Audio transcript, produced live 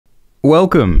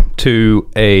Welcome to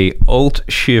a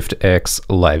Alt-Shift-X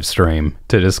livestream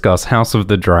to discuss House of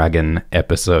the Dragon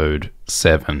Episode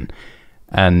 7.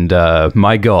 And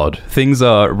my god, things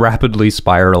are rapidly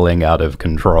spiraling out of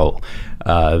control.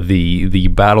 The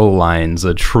battle lines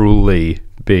are truly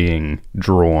being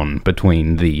drawn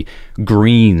between the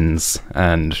Greens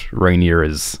and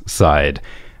Rhaenyra's side.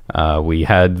 We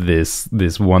had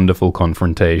this wonderful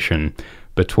confrontation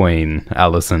between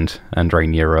Alicent and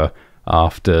Rhaenyra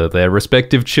after their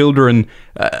respective children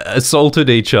assaulted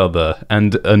each other,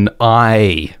 and an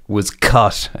eye was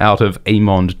cut out of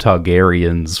Aemond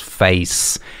Targaryen's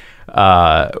face.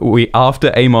 After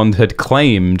Aemond had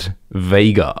claimed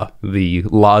Vhagar, the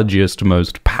largest,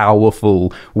 most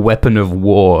powerful weapon of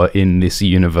war in this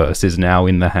universe, is now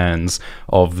in the hands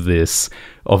of this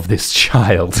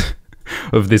child.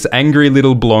 Of this angry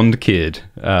little blonde kid.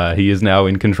 He is now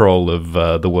in control of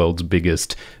the world's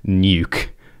biggest nuke,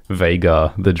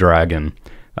 Vhagar the dragon.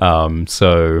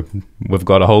 So we've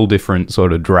got a whole different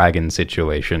sort of dragon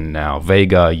situation now.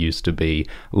 Vhagar used to be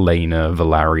Laena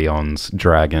Velaryon's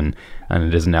dragon, and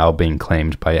it is now being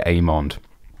claimed by Aemond,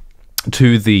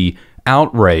 to the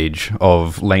outrage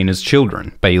of Laena's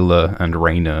children, Baela and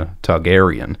Rhaena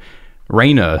Targaryen.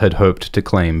 Rhaena had hoped to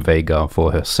claim Vhagar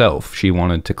for herself. She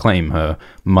wanted to claim her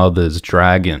mother's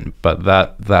dragon, but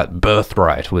that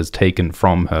birthright was taken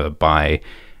from her by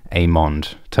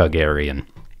Aemond Targaryen.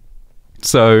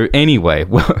 So anyway,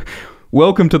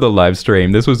 welcome to the live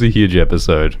stream. This was a huge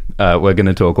episode. We're going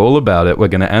to talk all about it. We're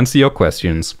going to answer your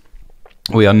questions.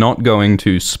 We are not going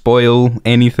to spoil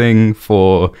anything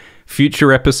for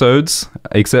future episodes,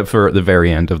 except for at the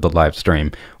very end of the live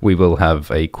stream. We will have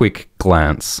a quick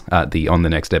glance at on the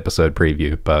next episode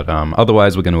preview, but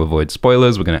otherwise we're going to avoid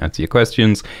spoilers. We're going to answer your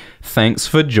questions. Thanks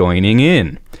for joining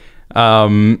in.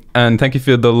 And thank you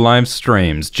for the live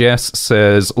streams. Jess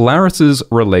says, Larys's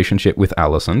relationship with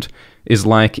Alicent is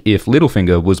like if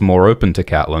Littlefinger was more open to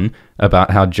Catelyn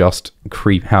about how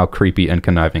creepy and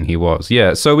conniving he was.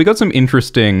 Yeah, so we got some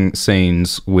interesting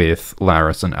scenes with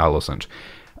Larys and Alicent.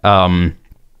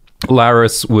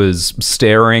 Larys was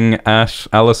staring at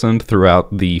Alicent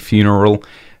throughout the funeral,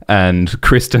 and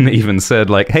Kristen even said,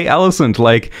 like, hey, Alicent,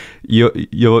 like,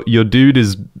 your dude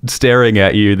is staring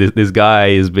at you. This guy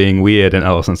is being weird. And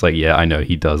Alicent's like, yeah, I know,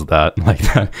 he does that. Like,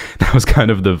 that was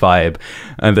kind of the vibe.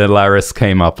 And then Larys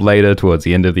came up later towards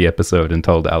the end of the episode and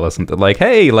told Alicent that, like,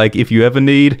 hey, like, if you ever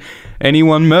need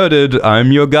anyone murdered,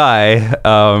 I'm your guy.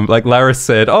 Like, Larys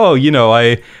said, oh, you know,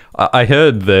 I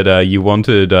heard that you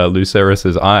wanted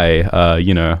Lucerys's eye.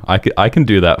 You know, I can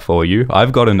do that for you.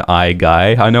 I've got an eye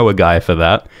guy. I know a guy for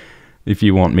that. If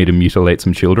you want me to mutilate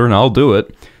some children, I'll do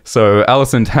it. So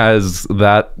Alicent has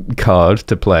that card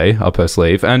to play up her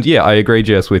sleeve. And yeah, I agree,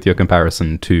 Jess, with your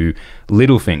comparison to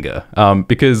Littlefinger.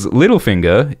 Because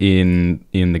Littlefinger in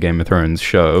the Game of Thrones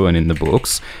show and in the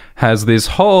books has this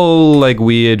whole like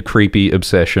weird, creepy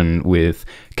obsession with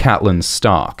Catelyn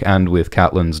Stark and with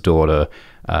Catelyn's daughter,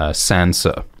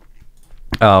 Sansa.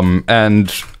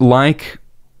 And like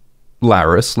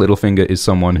Larys, Littlefinger is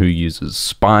someone who uses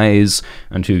spies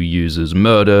and who uses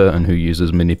murder and who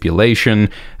uses manipulation.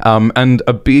 And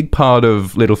a big part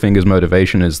of Littlefinger's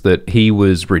motivation is that he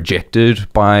was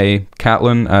rejected by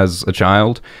Catelyn as a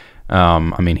child.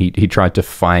 I mean, he tried to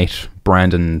fight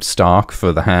Brandon Stark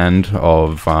for the hand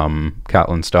of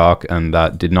Catelyn Stark, and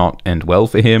that did not end well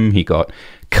for him. He got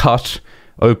cut,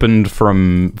 opened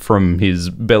from his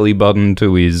belly button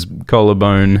to his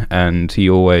collarbone, and he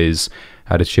always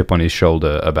had a chip on his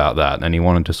shoulder about that, and he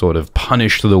wanted to sort of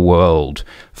punish the world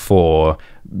for,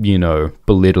 you know,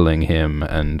 belittling him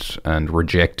and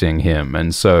rejecting him.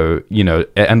 And so, you know,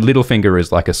 and Littlefinger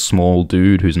is like a small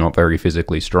dude who's not very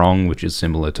physically strong, which is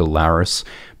similar to Larys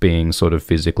being sort of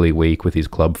physically weak with his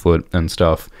clubfoot and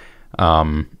stuff.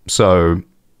 So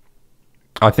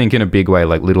I think in a big way,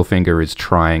 like, Littlefinger is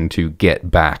trying to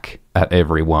get back at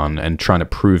everyone and trying to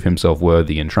prove himself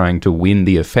worthy and trying to win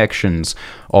the affections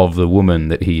of the woman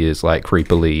that he is, like,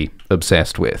 creepily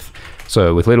obsessed with.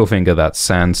 So with Littlefinger, that's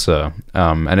Sansa.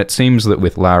 And it seems that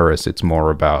with Larys, it's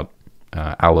more about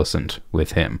Alicent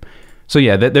with him. So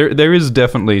yeah, there is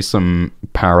definitely some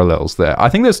parallels there. I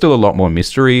think there's still a lot more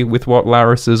mystery with what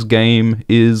Larys's game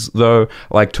is, though.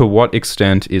 Like, to what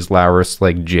extent is Larys,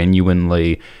 like,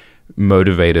 genuinely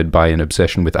motivated by an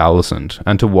obsession with Alicent,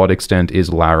 and to what extent is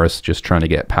Larys just trying to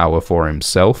get power for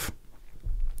himself?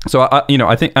 So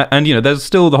I think, and there's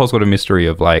still the whole sort of mystery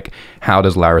of, like, how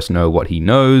does Larys know what he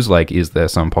knows? Like, is there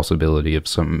some possibility of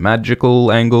some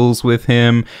magical angles with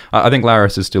him? I think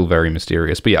Larys is still very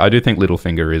mysterious, but yeah, I do think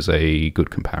Littlefinger is a good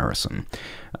comparison.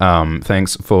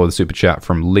 Thanks for the super chat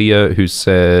from Leah, who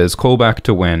says, callback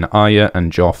to when Arya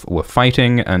and Joff were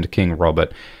fighting and King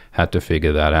Robert had to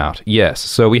figure that out. Yes,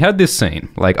 so we had this scene,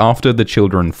 like after the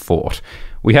children fought,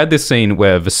 we had this scene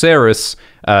where Viserys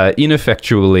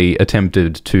ineffectually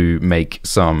attempted to make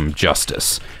some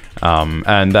justice.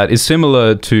 And that is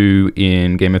similar to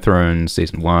in Game of Thrones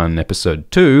Season 1, Episode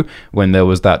 2, when there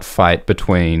was that fight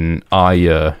between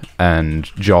Arya and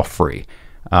Joffrey.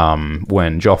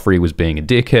 When Joffrey was being a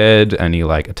dickhead and he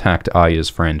like attacked Arya's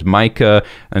friend Micah,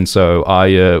 and so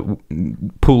Arya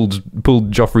pulled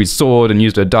Joffrey's sword and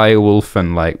used a direwolf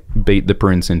and like beat the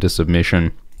prince into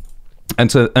submission. And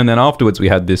then afterwards we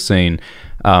had this scene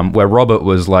where Robert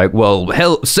was like, well,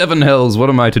 hell, 7 hells, what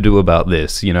am I to do about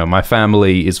this? You know, my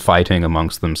family is fighting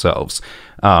amongst themselves.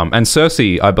 And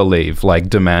Cersei, I believe, like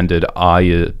demanded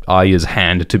Arya's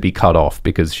hand to be cut off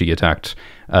because she attacked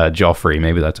Joffrey.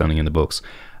 Maybe that's only in the books.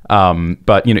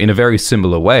 But, you know, in a very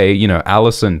similar way, you know,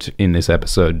 Alicent in this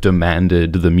episode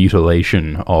demanded the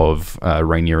mutilation of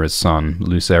Rhaenyra's son,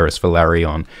 Lucerys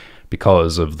Velaryon,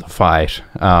 because of the fight.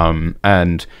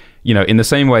 And, you know, in the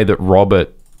same way that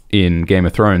Robert in Game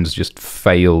of Thrones just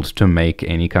failed to make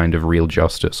any kind of real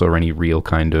justice or any real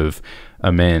kind of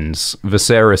amends,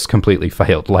 Viserys completely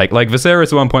failed. Like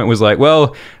Viserys at one point was like,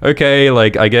 well, okay,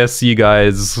 like I guess you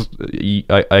guys,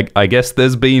 I guess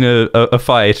there's been a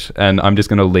fight and I'm just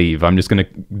going to leave. I'm just going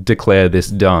to declare this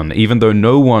done. Even though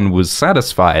no one was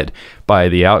satisfied by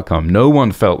the outcome, no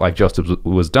one felt like justice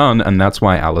was done, and that's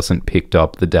why Alicent picked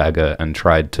up the dagger and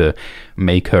tried to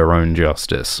make her own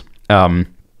justice.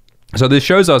 So this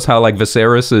shows us how like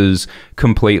Viserys's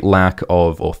complete lack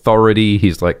of authority,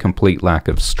 his like complete lack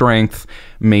of strength,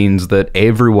 means that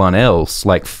everyone else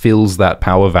like fills that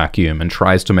power vacuum and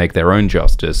tries to make their own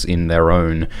justice in their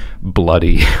own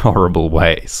bloody, horrible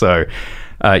way. So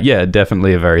yeah,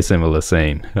 definitely a very similar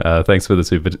scene. Thanks for the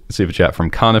super chat from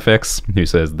Carnifex, who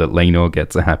says that Laenor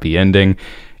gets a happy ending.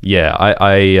 Yeah,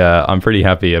 I'm pretty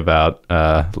happy about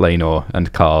Laenor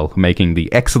and Carl making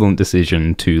the excellent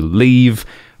decision to leave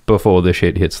before the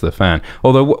shit hits the fan.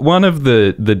 Although one of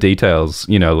the details,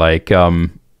 you know, like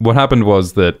what happened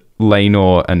was that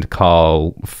Laenor and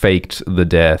Carl faked the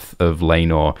death of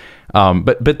Laenor,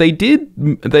 but they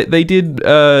did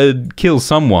kill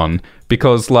someone,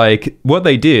 because like what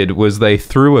they did was they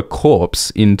threw a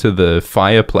corpse into the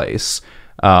fireplace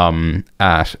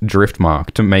at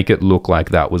Driftmark to make it look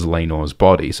like that was Laenor's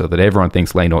body, so that everyone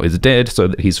thinks Laenor is dead, so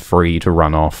that he's free to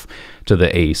run off to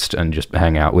the east and just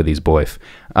hang out with his boyf.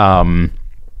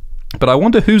 But I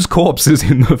wonder whose corpse is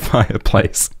in the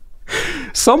fireplace.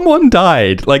 Someone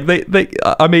died. Like they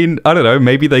I mean, I don't know,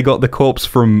 maybe they got the corpse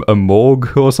from a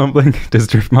morgue or something. Does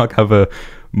Driftmark have a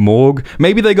morgue?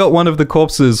 Maybe they got one of the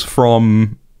corpses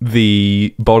from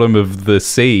the bottom of the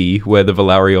sea where the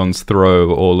Velaryons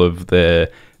throw all of their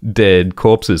dead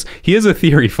corpses. Here's a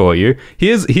theory for you.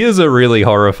 Here's a really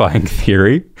horrifying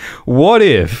theory. What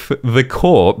if the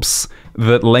corpse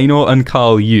that Laenor and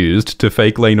Carl used to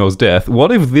fake Laenor's death,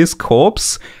 what if this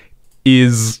corpse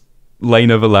is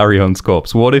Laena Velaryon's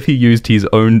corpse? What if he used his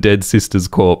own dead sister's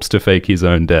corpse to fake his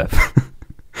own death?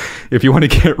 If you want to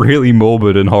get really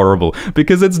morbid and horrible,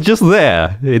 because it's just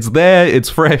there. It's there, it's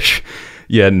fresh.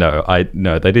 Yeah, no,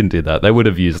 they didn't do that. They would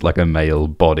have used like a male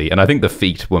body, and I think the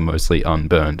feet were mostly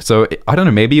unburned. So I don't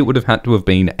know, maybe it would have had to have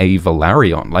been a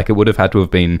Velaryon. Like it would have had to have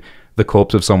been the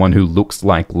corpse of someone who looks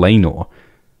like Laenor.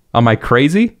 Am I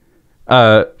crazy?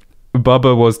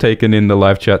 Bubba was taken in the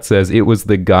live chat says it was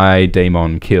the guy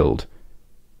Daemon killed.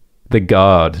 The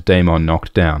guard Daemon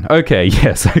knocked down. Okay,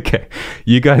 yes, okay.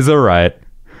 You guys are right.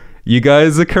 You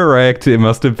guys are correct. It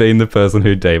must have been the person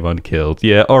who Daemon killed.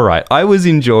 Yeah, all right. I was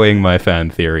enjoying my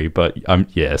fan theory, but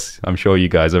yes, I'm sure you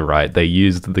guys are right. They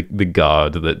used the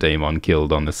guard that Daemon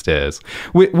killed on the stairs,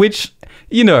 which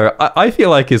you know, I feel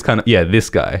like is kind of, yeah, this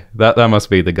guy. That must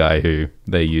be the guy who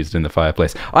they used in the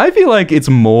fireplace. I feel like it's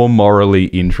more morally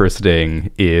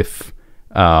interesting if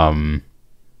Laenor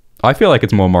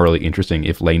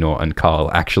and Carl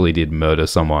actually did murder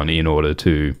someone in order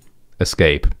to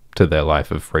escape to their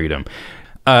life of freedom.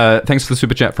 Thanks for the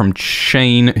super chat from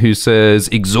Shane, who says,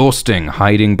 exhausting,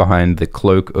 hiding behind the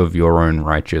cloak of your own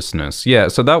righteousness. Yeah,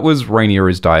 so that was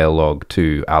Rhaenyra's dialogue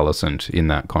to Alicent in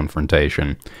that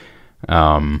confrontation,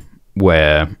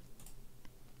 where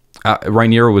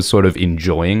Rhaenyra was sort of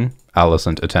enjoying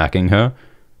Alicent attacking her,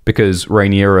 because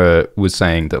Rhaenyra was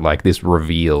saying that, like, this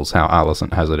reveals how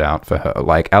Alicent has it out for her.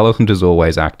 Like, Alicent is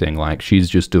always acting like she's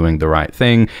just doing the right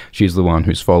thing. She's the one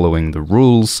who's following the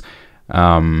rules.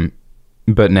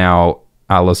 But now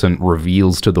Alicent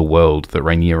reveals to the world that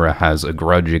Rhaenyra has a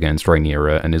grudge against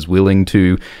Rhaenyra and is willing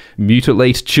to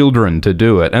mutilate children to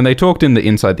do it. And they talked in the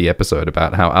Inside the Episode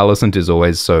about how Alicent is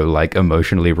always so, like,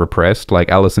 emotionally repressed. Like,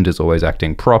 Alicent is always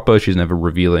acting proper. She's never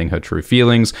revealing her true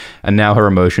feelings. And now her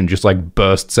emotion just, like,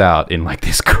 bursts out in, like,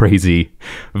 this crazy,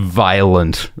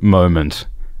 violent moment.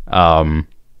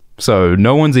 So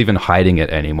no one's even hiding it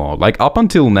anymore. Like, up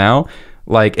until now,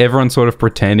 like, everyone's sort of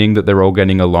pretending that they're all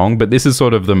getting along, but this is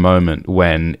sort of the moment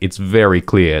when it's very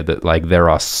clear that, like, there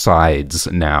are sides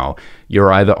now.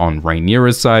 You're either on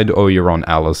Rhaenyra's side or you're on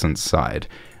Alicent's side.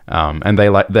 And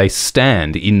they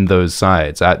stand in those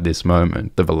sides at this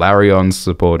moment. The Velaryons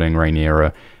supporting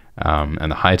Rhaenyra,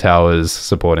 and the Hightowers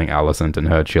supporting Alicent and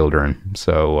her children.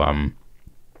 So,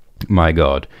 my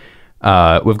God.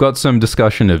 We've got some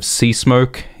discussion of sea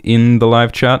smoke in the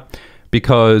live chat.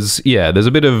 Because, yeah, there's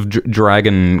a bit of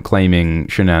dragon claiming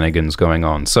shenanigans going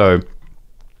on. So,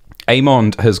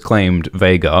 Aemond has claimed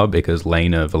Vhagar because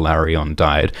Laena Velaryon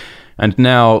died. And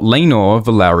now Laenor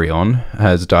Velaryon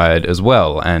has died as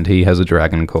well, and he has a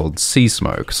dragon called Sea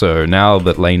Smoke. So now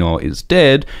that Laenor is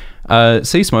dead,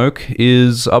 Sea Smoke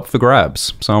is up for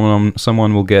grabs.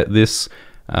 Someone will get this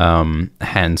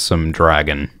handsome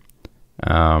dragon.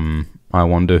 I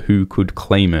wonder who could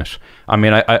claim it. I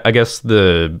mean, I guess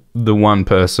the one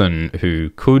person who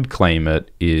could claim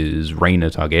it is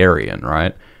Rhaena Targaryen,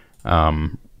 right?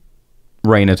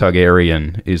 Rhaena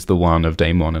Targaryen is the one of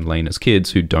Daemon and Laena's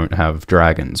kids who don't have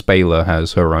dragons. Baela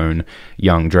has her own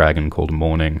young dragon called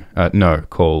Moondancer,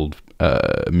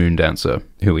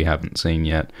 who we haven't seen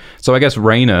yet. So I guess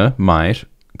Rhaena might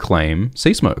claim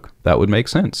Sea Smoke. That would make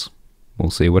sense. We'll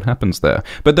see what happens there.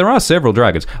 But there are several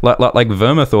dragons. Like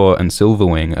Vermithor and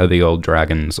Silverwing are the old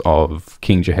dragons of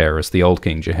King Jaehaerys, the old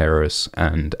King Jaehaerys,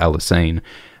 and Alysanne.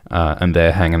 And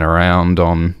they're hanging around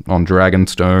on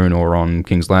Dragonstone or on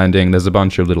King's Landing. There's a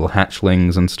bunch of little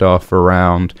hatchlings and stuff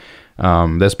around.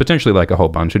 There's potentially like a whole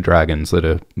bunch of dragons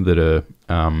that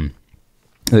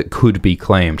could be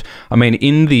claimed. I mean,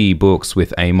 in the books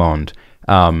with Aemond,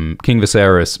 King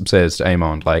Viserys says to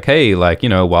Aemond, like, hey, like, you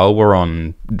know, while we're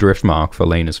on Driftmark for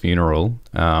Laena's funeral,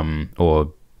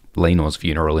 or Laenor's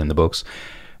funeral in the books,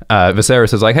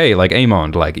 Viserys is like, hey, like,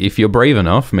 Aemond, like, if you're brave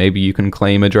enough, maybe you can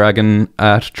claim a dragon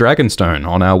at Dragonstone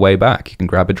on our way back. You can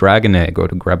grab a dragon egg or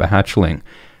to grab a hatchling.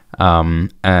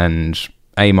 And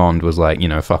Aemond was like, you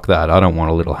know, fuck that. I don't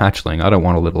want a little hatchling. I don't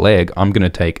want a little egg. I'm going to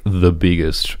take the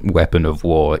biggest weapon of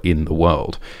war in the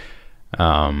world.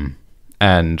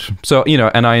 And so, you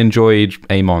know, and I enjoyed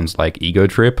Aemon's, like, ego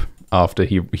trip after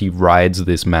he rides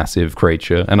this massive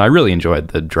creature. And I really enjoyed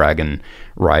the dragon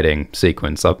riding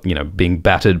sequence, up, you know, being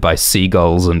battered by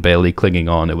seagulls and barely clinging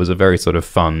on. It was a very sort of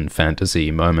fun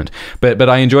fantasy moment. But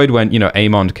I enjoyed when, you know,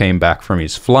 Aemond came back from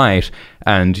his flight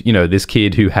and, you know, this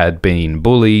kid who had been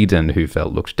bullied and who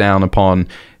felt looked down upon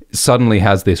suddenly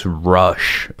has this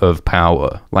rush of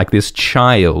power. Like, this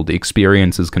child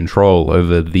experiences control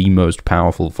over the most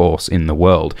powerful force in the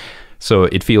world. So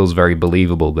it feels very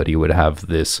believable that he would have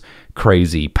this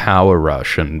crazy power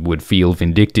rush and would feel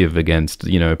vindictive against,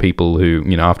 you know, people who,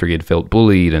 you know, after he had felt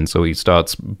bullied, and so he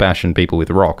starts bashing people with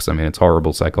rocks. I mean, it's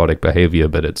horrible psychotic behavior,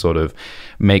 but it sort of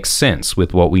makes sense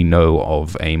with what we know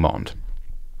of Aemond.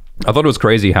 I thought it was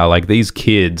crazy how, like, these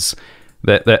kids,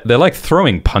 they're like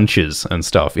throwing punches and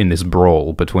stuff in this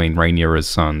brawl between Rhaenyra's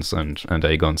sons and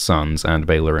Aegon's sons and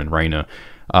Baela and Rhaena.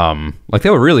 Like, they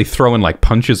were really throwing, like,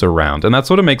 punches around, and that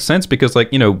sort of makes sense because,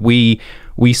 like, you know, we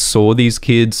saw these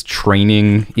kids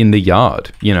training in the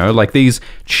yard, you know, like, these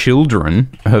children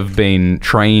have been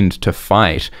trained to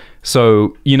fight,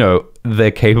 so, you know,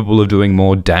 they're capable of doing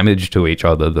more damage to each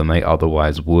other than they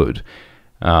otherwise would.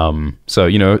 So,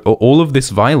 you know, all of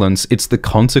this violence, it's the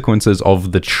consequences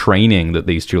of the training that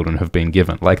these children have been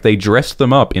given. Like, they dressed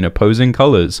them up in opposing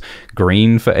colors,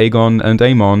 green for Aegon and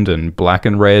Aemond and black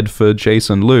and red for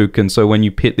Jace and Luke. And so when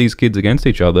you pit these kids against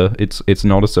each other, it's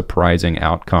not a surprising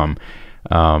outcome,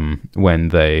 when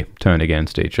they turn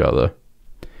against each other.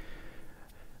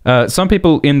 Some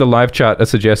people in the live chat are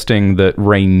suggesting that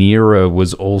Rhaenyra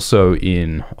was also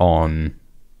in on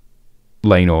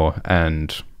Laenor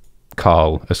and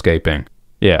Carl escaping.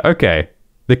 Yeah, okay.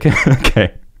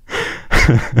 Okay.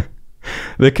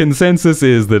 The consensus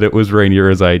is that it was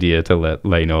Rhaenyra's idea to let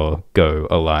Laenor go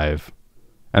alive.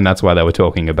 And that's why they were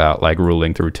talking about, like,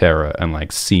 ruling through terror and,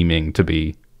 like, seeming to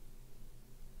be...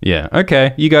 Yeah,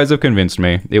 okay, you guys have convinced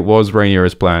me. It was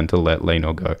Rhaenyra's plan to let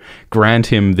Laenor go. Grant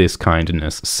him this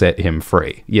kindness, set him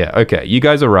free. Yeah, okay, you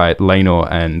guys are right.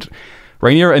 Rhaenyra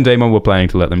and Daemon were planning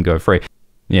to let them go free.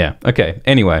 Yeah, okay,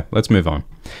 anyway, let's move on.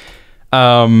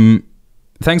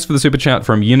 Thanks for the super chat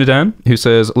from Unidan, who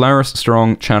says, Laris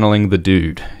Strong channeling the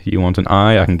dude. You want an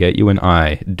eye? I can get you an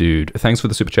eye, dude. Thanks for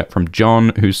the super chat from John,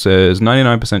 who says,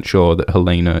 99% sure that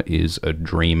Helena is a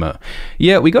dreamer.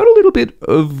 Yeah, we got a little bit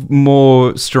of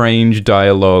more strange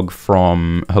dialogue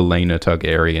from Helena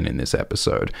Targaryen in this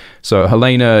episode. So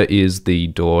Helena is the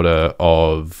daughter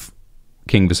of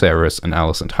King Viserys and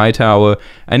Alicent Hightower,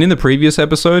 and in the previous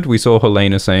episode, we saw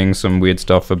Helena saying some weird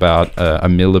stuff about a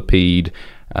millipede,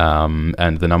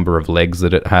 and the number of legs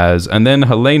that it has. And then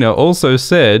Helena also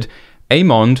said,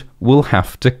 Aemond will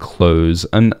have to close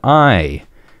an eye.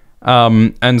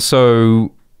 And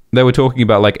so they were talking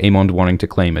about like Aemond wanting to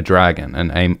claim a dragon,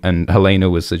 and Helena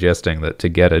was suggesting that to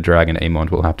get a dragon,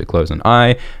 Aemond will have to close an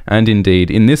eye. And indeed,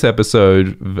 in this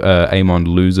episode, Aemond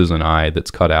loses an eye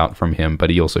that's cut out from him, but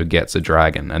he also gets a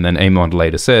dragon. And then Aemond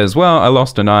later says, well, I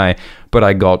lost an eye, but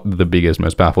I got the biggest,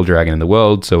 most powerful dragon in the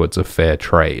world, so it's a fair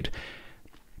trade.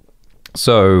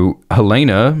 So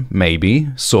Helena, maybe,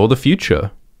 saw the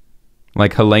future.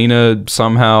 Like, Helena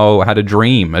somehow had a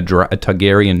dream, a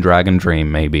Targaryen dragon dream,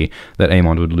 maybe, that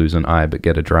Aemond would lose an eye but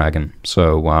get a dragon.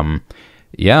 So,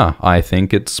 yeah, I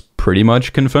think it's pretty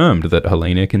much confirmed that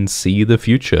Helena can see the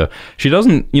future. She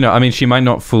doesn't, I mean, she might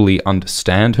not fully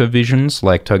understand her visions.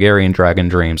 Like, Targaryen dragon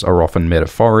dreams are often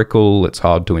metaphorical. It's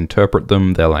hard to interpret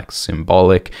them. They're, like,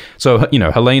 symbolic. So,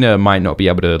 Helena might not be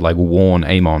able to, like, warn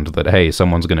Aemond that, hey,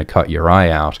 someone's going to cut your eye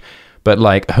out. But,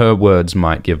 like, her words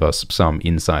might give us some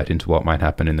insight into what might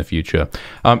happen in the future.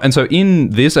 And so in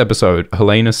this episode,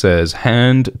 Helena says,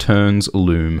 hand turns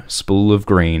loom, spool of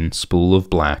green, spool of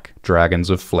black, dragons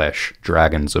of flesh,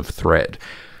 dragons of thread.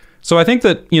 So I think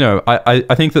that,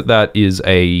 I think that that is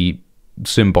a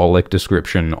symbolic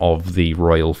description of the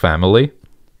royal family.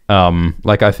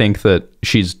 Like, I think that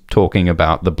she's talking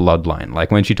about the bloodline.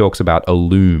 Like, when she talks about a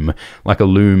loom, like, a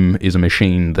loom is a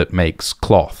machine that makes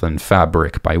cloth and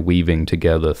fabric by weaving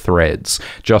together threads,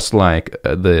 just like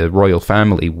the royal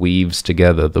family weaves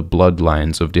together the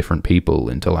bloodlines of different people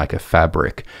into, like, a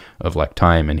fabric of, like,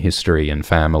 time and history and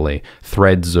family,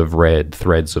 threads of red,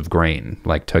 threads of green,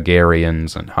 like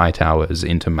Targaryens and Hightowers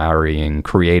intermarrying,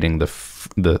 creating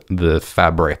the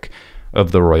fabric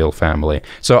of the royal family.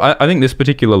 So I think this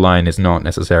particular line is not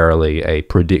necessarily a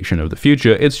prediction of the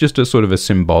future. It's just a sort of a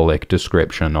symbolic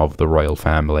description of the royal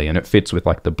family, and it fits with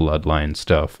like the bloodline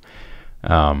stuff.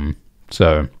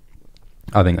 So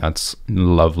I think that's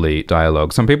lovely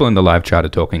dialogue. Some people in the live chat are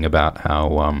talking about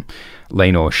how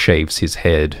Laenor shaves his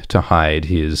head to hide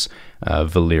his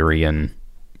Valyrian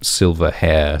silver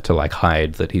hair, to like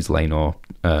hide that he's Laenor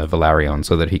Velaryon,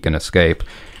 so that he can escape.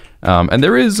 And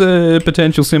there is a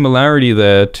potential similarity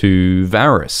there to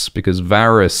Varys, because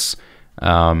Varys,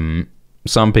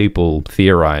 some people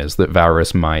theorize that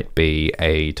Varys might be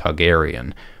a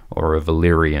Targaryen or a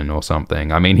Valyrian or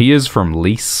something. I mean, he is from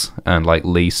Lys, and like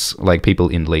people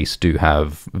in Lys do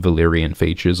have Valyrian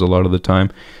features a lot of the time.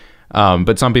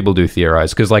 But some people do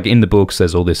theorize, because like in the books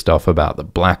there's all this stuff about the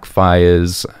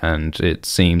Blackfires, and it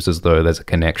seems as though there's a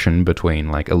connection between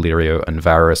like Illyrio and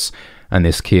Varys and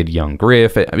this kid, young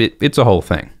Griff. It's a whole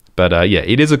thing. But yeah,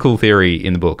 it is a cool theory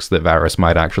in the books that Varys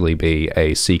might actually be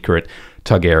a secret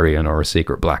Targaryen or a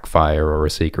secret Blackfire or a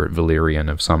secret Valyrian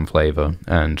of some flavor,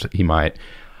 and he might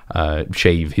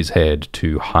shave his head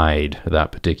to hide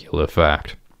that particular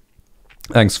fact.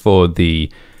 Thanks for the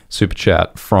super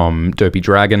chat from Dopey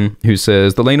Dragon, who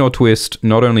says, the Laenor twist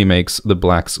not only makes the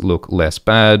blacks look less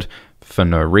bad for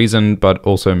no reason, but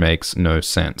also makes no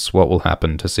sense. What will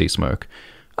happen to Sea Smoke?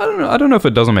 I don't know if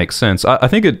it doesn't make sense. I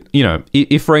think it,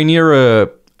 if Rhaenyra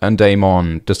and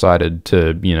Daemon decided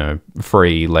to,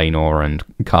 free Laenor and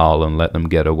Khal and let them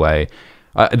get away,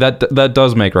 that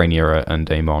does make Rhaenyra and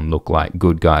Daemon look like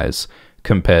good guys,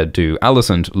 compared to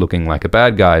Alicent looking like a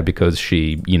bad guy because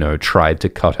she, tried to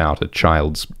cut out a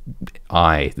child's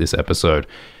eye this episode.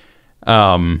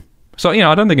 So,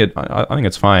 I don't think I think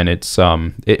it's fine.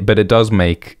 But it does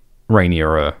make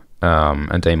Rhaenyra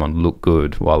and Daemon look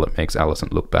good, while it makes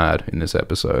Alicent look bad in this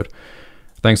episode.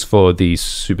 Thanks for the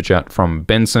super chat from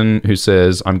Benson, who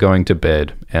says, I'm going to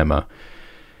bed, Emma.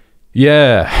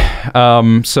 Yeah,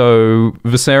 so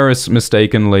Viserys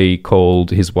mistakenly called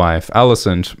his wife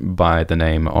Alicent by the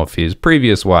name of his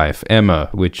previous wife, Emma,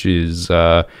 which is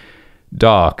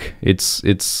dark.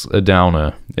 It's a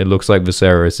downer. It looks like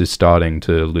Viserys is starting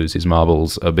to lose his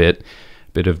marbles a bit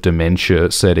of dementia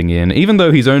setting in, even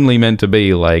though he's only meant to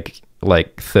be like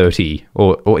 30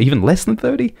 or even less than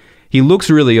 30. He looks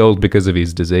really old because of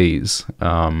his disease,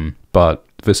 but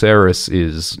Viserys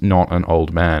is not an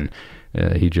old man.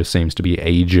 He just seems to be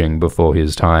aging before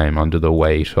his time under the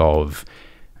weight of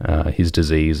his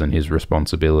disease and his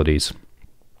responsibilities.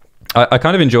 I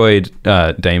kind of enjoyed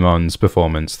Daemon's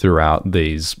performance throughout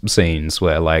these scenes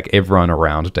where like everyone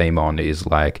around Daemon is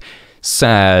like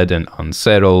sad and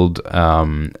unsettled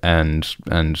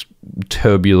and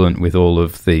turbulent with all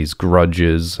of these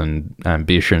grudges and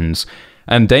ambitions.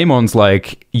 And Daemon's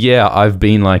like, yeah, I've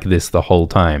been like this the whole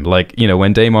time. Like, you know,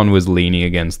 when Daemon was leaning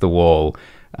against the wall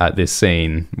at this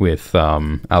scene with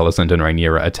Alicent and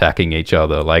Rhaenyra attacking each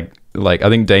other, like I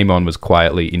think Daemon was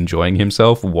quietly enjoying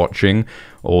himself watching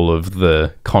all of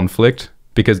the conflict,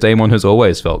 because Daemon has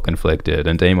always felt conflicted,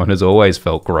 and Daemon has always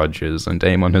felt grudges, and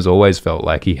Daemon has always felt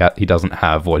like he doesn't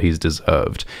have what he's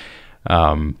deserved.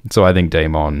 So I think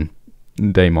Daemon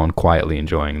quietly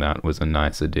enjoying that was a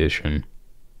nice addition.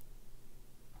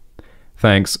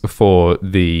 Thanks for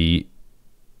the...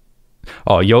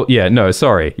 Oh,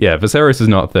 Viserys is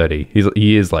not 30.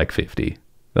 He is like 50.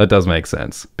 That does make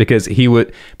sense. Because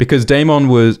Viserys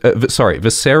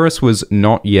was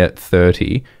not yet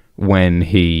 30 when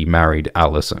he married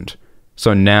Alicent.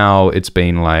 So now it's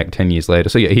been like 10 years later.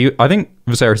 So yeah, I think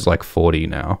Viserys is like 40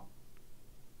 now.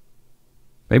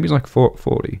 Maybe he's like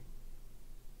 40.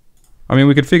 I mean,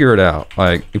 we could figure it out.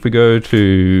 Like, if we go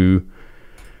to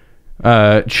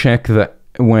check that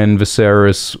when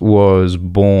Viserys was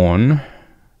born...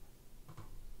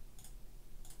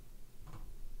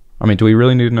 I mean, do we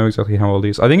really need to know exactly how old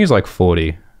he is? I think he's like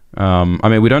 40. I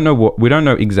mean, we don't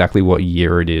know exactly what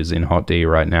year it is in Hot D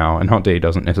right now, and Hot D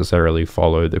doesn't necessarily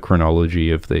follow the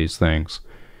chronology of these things.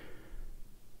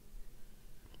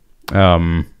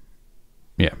 Yeah,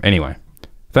 anyway.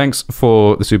 Thanks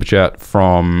for the super chat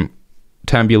from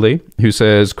Tambuli, who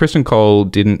says, Criston Cole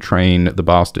didn't train the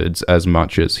bastards as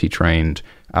much as he trained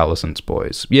Alicent's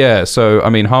boys. Yeah, so,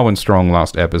 I mean, Harwin Strong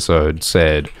last episode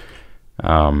said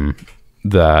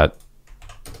that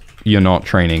you're not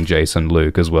training Jason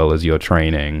Luke as well as you're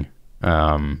training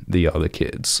the other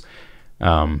kids.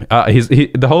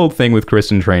 The whole thing with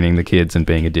Criston training the kids and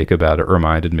being a dick about it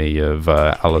reminded me of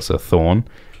Alyssa Thorne.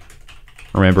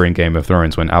 Remember in Game of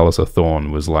Thrones when Alyssa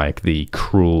Thorne was like the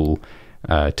cruel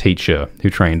teacher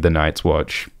who trained the Night's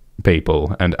Watch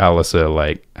people, and Alyssa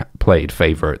like played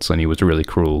favorites, and he was really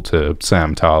cruel to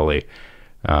Sam Tarly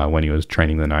when he was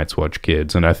training the Night's Watch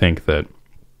kids. And I think that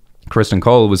Criston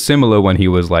Cole was similar when he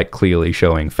was like clearly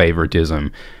showing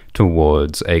favoritism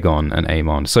towards Aegon and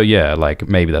Aemond. So yeah, like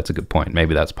maybe that's a good point.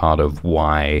 Maybe that's part of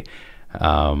why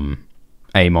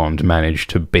Aemond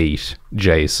managed to beat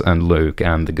Jace and Luke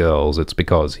and the girls. It's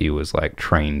because he was like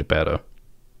trained better.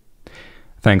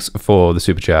 Thanks for the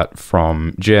super chat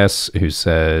from Jess, who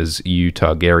says, you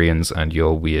Targaryens and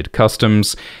your weird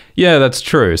customs. Yeah, that's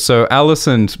true. So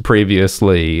Alicent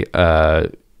previously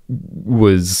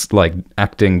was like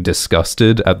acting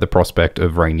disgusted at the prospect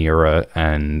of Rhaenyra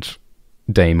and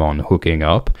Daemon hooking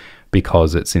up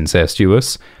because it's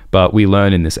incestuous. But we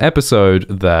learn in this episode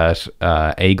that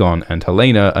Aegon and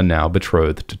Helena are now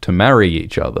betrothed to marry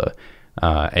each other.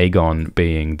 Aegon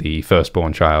being the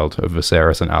firstborn child of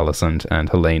Viserys and Alicent, and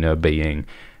Helena being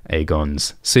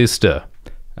Aegon's sister.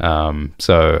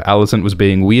 So Alicent was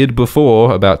being weird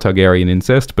before about Targaryen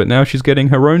incest, but now she's getting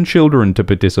her own children to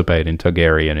participate in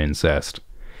Targaryen incest.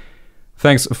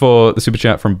 Thanks for the super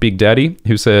chat from Big Daddy,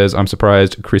 who says, I'm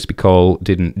surprised Crispy Cole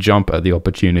didn't jump at the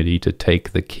opportunity to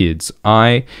take the kid's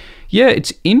eye. Yeah,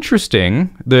 it's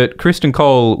interesting that Criston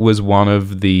Cole was one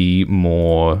of the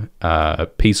more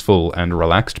peaceful and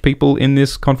relaxed people in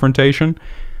this confrontation.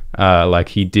 Like,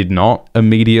 he did not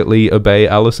immediately obey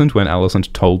Alicent when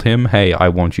Alicent told him, hey, I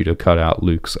want you to cut out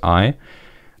Luke's eye.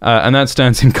 And that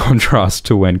stands in contrast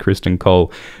to when Criston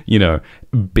Cole, you know,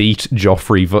 beat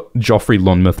Joffrey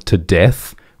Lonmouth to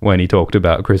death when he talked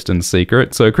about Criston's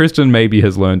secret. So Criston maybe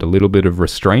has learned a little bit of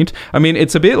restraint. I mean,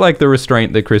 it's a bit like the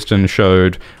restraint that Criston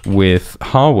showed with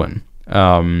Harwin.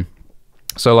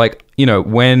 So, like, you know,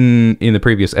 when in the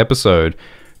previous episode,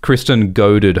 Criston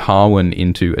goaded Harwin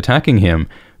into attacking him,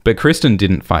 but Criston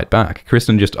didn't fight back.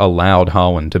 Criston just allowed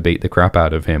Harwin to beat the crap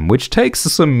out of him, which takes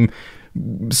some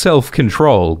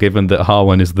self-control, given that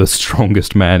Harwin is the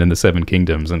strongest man in the Seven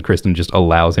Kingdoms, and Criston just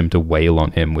allows him to wail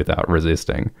on him without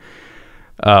resisting.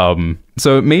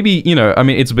 So maybe, you know, I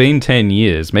mean, it's been 10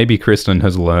 years. Maybe Criston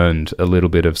has learned a little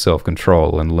bit of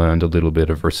self-control and learned a little bit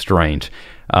of restraint.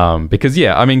 Because,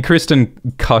 yeah, I mean, Criston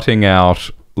cutting out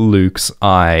Luke's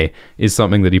eye is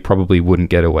something that he probably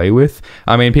wouldn't get away with.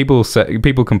 I mean, people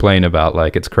complain about,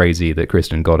 like, it's crazy that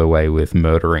Criston got away with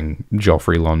murdering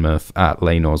Joffrey Lonmouth at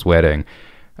Laenor's wedding.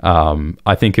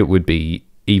 I think it would be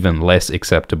even less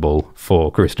acceptable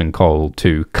for Criston Cole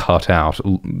to cut out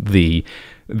the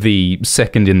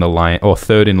second in the line or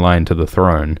third in line to the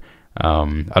throne.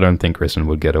 I don't think Criston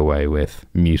would get away with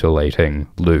mutilating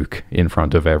Luke in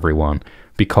front of everyone.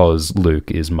 because Luke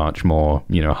is much more,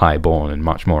 highborn and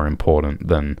much more important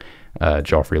than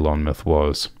Joffrey Lonmouth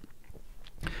was.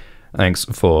 Thanks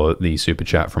for the super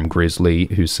chat from Grizzly,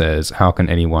 who says, how can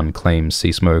anyone claim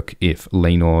sea smoke if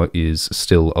Laenor is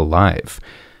still alive?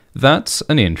 That's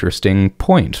an interesting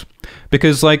point.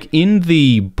 Because, in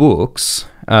the books,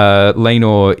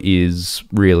 Laenor is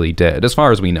really dead, as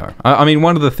far as we know. I mean,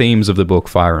 one of the themes of the book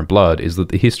Fire and Blood is that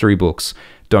the history books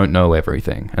don't know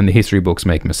everything, and the history books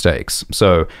make mistakes.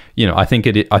 So, I think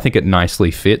it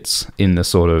nicely fits in the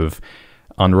sort of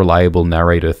unreliable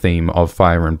narrator theme of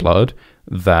Fire and Blood,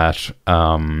 that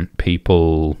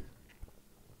people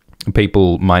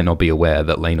might not be aware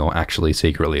that Laenor actually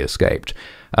secretly escaped.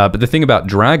 But the thing about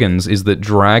dragons is that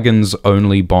dragons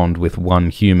only bond with one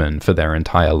human for their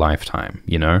entire lifetime,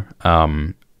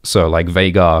 So,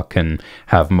 Vhagar can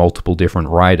have multiple different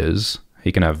riders.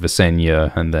 He can have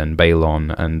Visenya, and then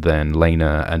Balon, and then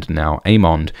Laena, and now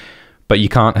Aemond. But you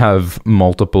can't have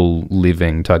multiple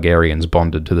living Targaryens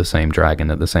bonded to the same dragon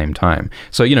at the same time.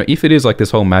 So, if it is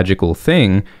this whole magical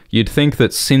thing, you'd think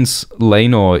that since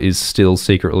Laenor is still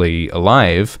secretly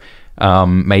alive,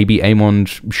 maybe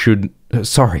Aemond should...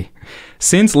 Sorry.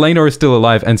 Since Laenor is still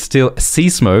alive and still Sea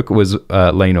Smoke was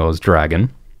Laenor's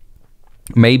dragon,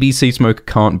 maybe Sea Smoke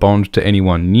can't bond to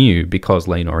anyone new because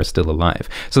Laenor is still alive.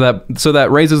 So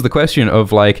that raises the question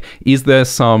of is there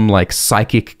some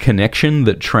psychic connection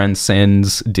that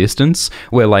transcends distance,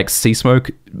 where Sea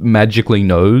Smoke magically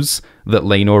knows that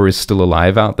Laenor is still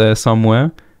alive out there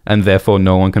somewhere, and therefore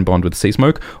no one can bond with Sea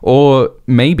Smoke? Or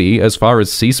maybe, as far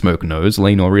as Sea Smoke knows,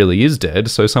 Laenor really is dead,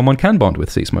 so someone can bond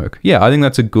with Sea Smoke. Yeah, I think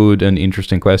that's a good and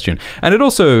interesting question. And it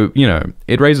also,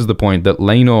 it raises the point that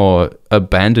Laenor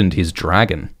abandoned his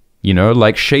dragon.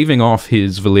 Shaving off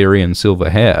his Valyrian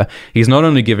silver hair, he's not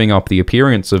only giving up the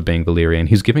appearance of being Valyrian,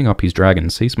 he's giving up his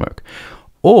dragon, Sea Smoke.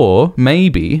 Or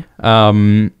maybe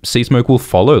Sea Smoke will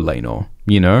follow Laenor,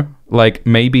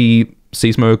 maybe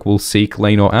Sea Smoke will seek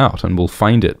Laenor out and will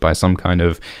find it by some kind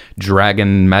of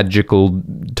dragon magical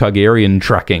Targaryen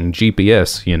tracking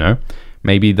GPS,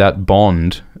 Maybe that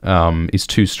bond is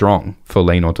too strong for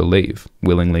Laenor to leave,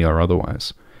 willingly or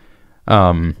otherwise.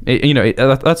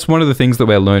 That's one of the things that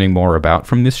we're learning more about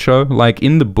from this show.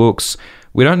 In the books,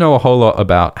 we don't know a whole lot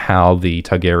about how the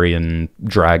Targaryen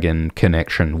dragon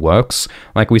connection works.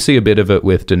 We see a bit of it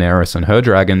with Daenerys and her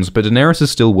dragons, but Daenerys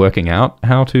is still working out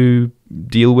how to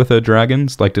deal with her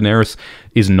dragons. Daenerys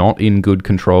is not in good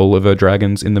control of her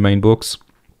dragons in the main books.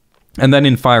 And then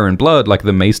in Fire and Blood,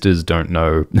 the Maesters don't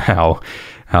know how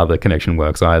the connection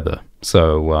works either.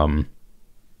 So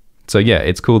yeah,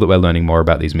 it's cool that we're learning more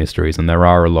about these mysteries, and there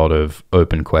are a lot of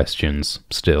open questions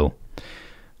still.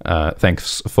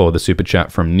 Thanks for the super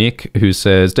chat from Nick, who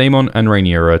says, Daemon and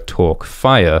Rhaenyra talk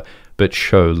fire, but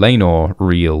show Laenor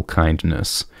real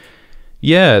kindness.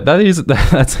 Yeah,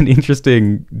 that's an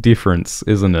interesting difference,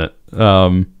 isn't it?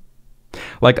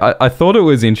 I thought it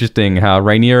was interesting how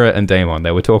Rhaenyra and Daemon,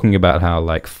 they were talking about how,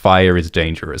 fire is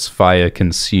dangerous, fire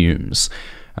consumes,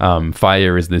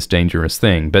 fire is this dangerous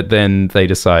thing, but then they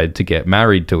decide to get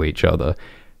married to each other.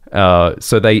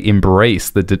 So they embrace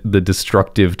the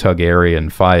destructive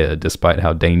Targaryen fire, despite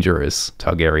how dangerous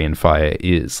Targaryen fire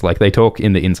is. They talk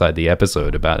in the Inside the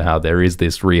Episode about how there is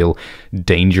this real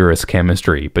dangerous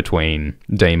chemistry between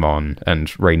Daemon and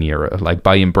Rhaenyra.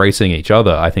 By embracing each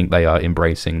other, I think they are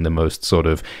embracing the most sort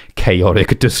of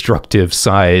chaotic, destructive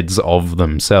sides of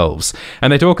themselves.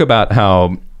 And they talk about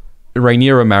how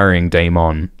Rhaenyra marrying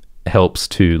Daemon helps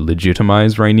to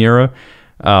legitimize Rhaenyra,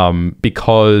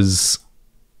 because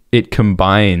it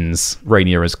combines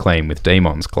Rhaenyra's claim with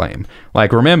Daemon's claim.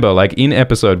 Remember, in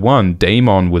episode 1,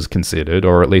 Daemon was considered,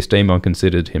 or at least Daemon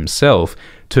considered himself,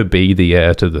 to be the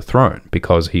heir to the throne,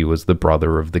 because he was the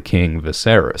brother of the king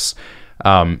Viserys.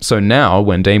 So now,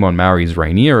 when Daemon marries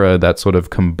Rhaenyra, that sort of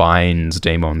combines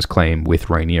Daemon's claim with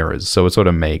Rhaenyra's. So it sort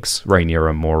of makes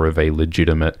Rhaenyra more of a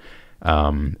legitimate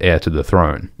heir to the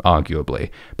throne,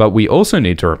 arguably. But we also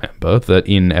need to remember that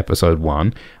in episode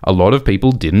 1, a lot of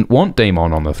people didn't want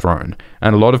Daemon on the throne,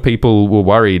 and a lot of people were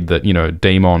worried that,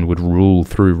 Daemon would rule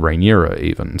through Rhaenyra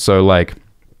even. So,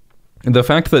 the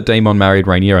fact that Daemon married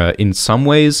Rhaenyra, in some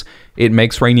ways, it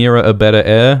makes Rhaenyra a better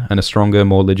heir and a stronger,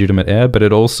 more legitimate heir, but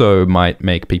it also might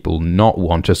make people not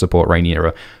want to support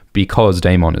Rhaenyra because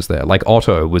Daemon is there.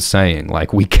 Otto was saying,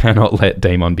 we cannot let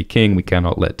Daemon be king, we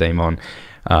cannot let Daemon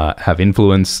have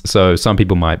influence, so some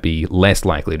people might be less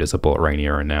likely to support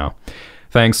Rhaenyra now.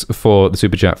 Thanks for the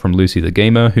super chat from Lucy the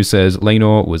Gamer, who says,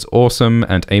 Laenor was awesome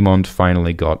and Aemond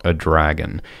finally got a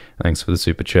dragon. Thanks for the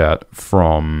super chat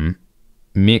from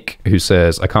Mick, who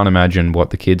says, I can't imagine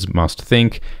what the kids must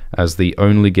think, as the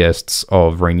only guests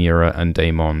of Rhaenyra and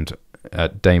Daemon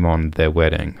at Daemon their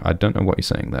wedding. I don't know what you're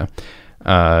saying there.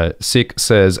 Sick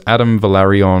says Adam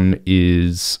Valerion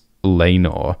is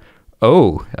Laenor.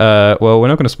 Oh, well, we're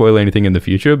not going to spoil anything in the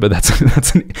future, but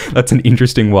that's an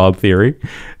interesting wild theory.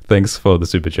 Thanks for the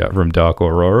super chat from Dark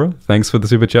Aurora. Thanks for the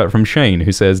super chat from Shane,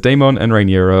 who says Daemon and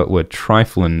Rhaenyra were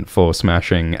trifling for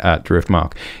smashing at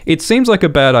Driftmark. It seems like a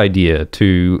bad idea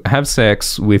to have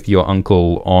sex with your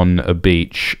uncle on a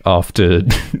beach after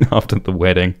after the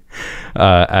wedding,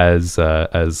 as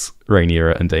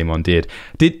Rhaenyra and Daemon did.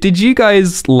 Did you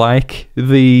guys like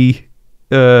the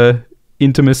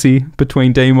intimacy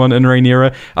between Daemon and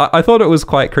Rhaenyra? I thought it was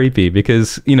quite creepy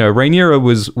because, you know, Rhaenyra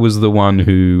was the one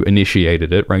who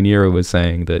initiated it. Rhaenyra was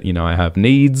saying that, you know, I have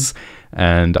needs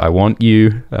and I want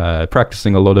you,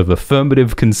 practicing a lot of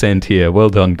affirmative consent here. Well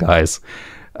done, guys.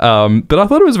 But I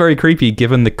thought it was very creepy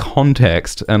given the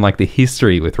context and like the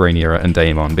history with Rhaenyra and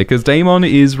Daemon, because Daemon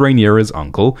is Rhaenyra's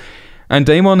uncle. And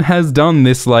Daemon has done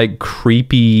this, like,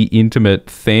 creepy, intimate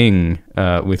thing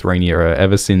with Rhaenyra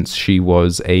ever since she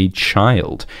was a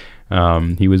child.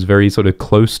 He was very sort of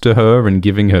close to her and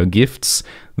giving her gifts.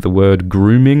 The word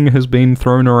grooming has been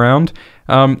thrown around.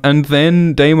 And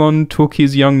then Daemon took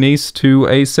his young niece to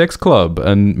a sex club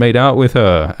and made out with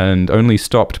her, and only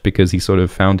stopped because he sort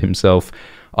of found himself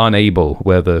unable,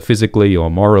 whether physically or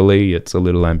morally. It's a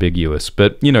little ambiguous.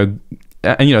 But, you know...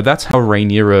 And, you know, that's how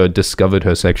Rhaenyra discovered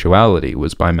her sexuality,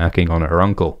 was by macking on her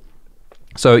uncle.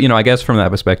 So, you know, I guess from that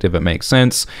perspective, it makes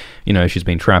sense. You know, she's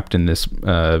been trapped in this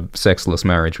sexless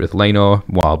marriage with Laenor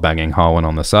while banging Harwin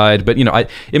on the side. But, you know,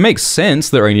 it makes sense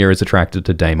that Rhaenyra is attracted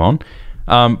to Daemon.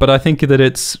 But I think that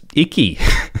it's icky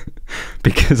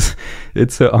because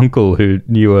it's her uncle who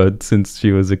knew her since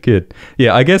she was a kid.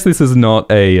 Yeah, I guess this is not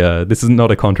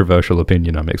a controversial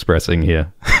opinion I'm expressing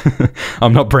here.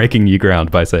 I'm not breaking new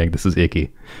ground by saying this is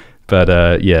icky.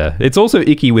 But yeah, it's also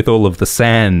icky with all of the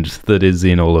sand that is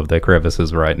in all of their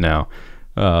crevices right now.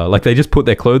 Like they just put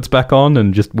their clothes back on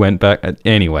and just went back.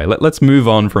 Anyway, let's move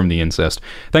on from the incest.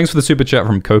 Thanks for the super chat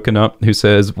from Coconut, who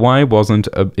says, why wasn't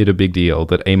it a big deal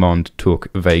that Aemond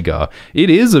took Vhagar? It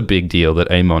is a big deal that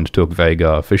Aemond took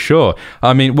Vhagar, for sure.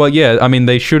 I mean, well, yeah, I mean,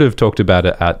 they should have talked about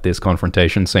it at this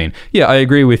confrontation scene. Yeah, I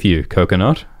agree with you,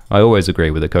 Coconut. I always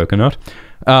agree with a Coconut.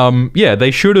 Yeah, they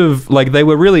should have, like, they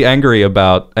were really angry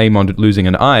about Aemond losing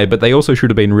an eye, but they also should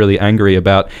have been really angry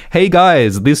about, hey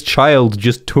guys, this child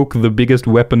just took the biggest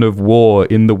weapon of war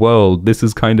in the world. This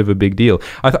is kind of a big deal.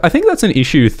 I think that's an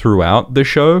issue throughout the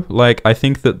show. Like, I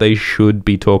think that they should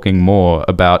be talking more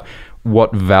about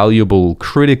what valuable,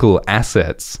 critical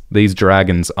assets these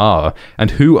dragons are,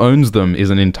 and who owns them is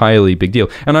an entirely big deal.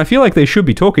 And I feel like they should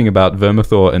be talking about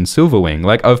Vermithor and Silverwing.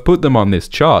 Like, I've put them on this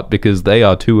chart because they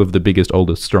are two of the biggest,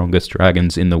 oldest, strongest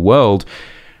dragons in the world,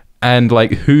 and,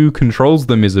 like, who controls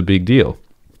them is a big deal.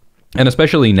 And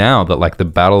especially now that, like, the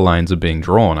battle lines are being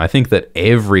drawn, I think that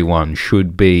everyone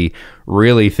should be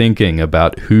really thinking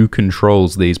about who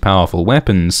controls these powerful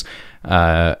weapons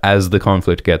as the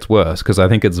conflict gets worse, because I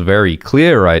think it's very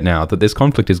clear right now that this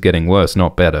conflict is getting worse,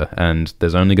 not better, and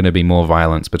there's only going to be more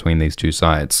violence between these two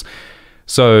sides.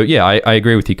 So yeah, I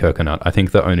agree with you, Coconut. I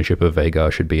think the ownership of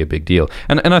Vhagar should be a big deal.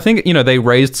 And I think, you know, they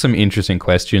raised some interesting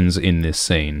questions in this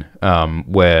scene,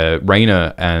 where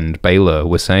Rhaena and Baelor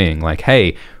were saying, like,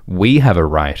 hey, we have a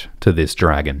right to this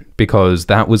dragon because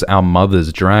that was our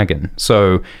mother's dragon.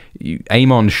 So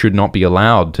Aemond should not be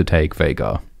allowed to take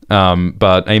Vhagar.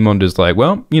 But Aemond is like,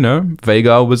 well, you know,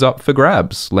 Vhagar was up for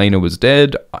grabs. Laena was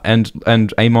dead, and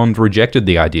Aemond rejected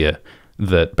the idea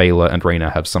that Baelor and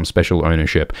Rhaena have some special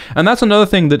ownership. And that's another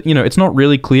thing that, you know, it's not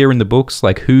really clear in the books,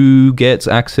 like, who gets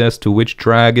access to which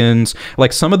dragons.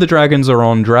 Like, some of the dragons are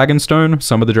on Dragonstone,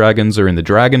 some of the dragons are in the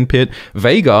Dragon Pit.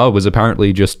 Vhagar was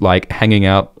apparently just, like, hanging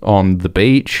out on the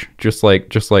beach, just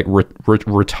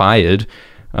retired,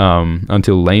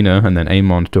 until Laena, and then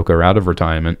Aemond took her out of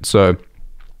retirement. So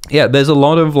yeah, there's a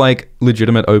lot of, like,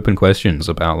 legitimate open questions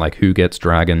about, like, who gets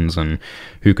dragons and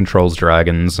who controls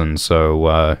dragons. And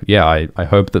so, yeah, I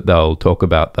hope that they'll talk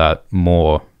about that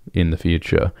more in the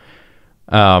future.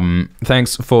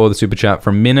 Thanks for the super chat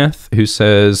from Mineth, who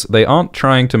says, they aren't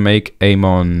trying to make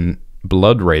Aemon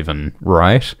Bloodraven,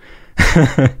 right?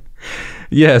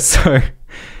 Yeah,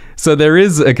 so there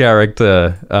is a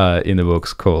character in the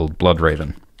books called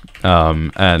Bloodraven.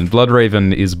 And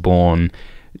Bloodraven is born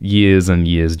years and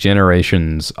years,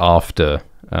 generations after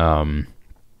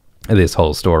this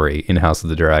whole story in House of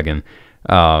the Dragon.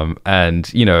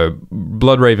 And, you know,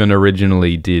 Bloodraven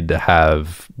originally did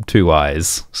have 2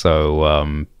 eyes. So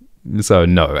no,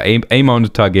 Aemond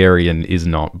Targaryen is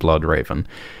not Bloodraven.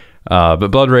 But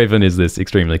Bloodraven is this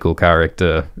extremely cool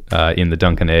character in the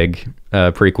Dunk and Egg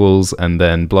prequels, and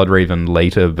then Bloodraven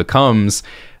later becomes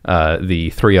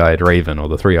the Three-Eyed Raven, or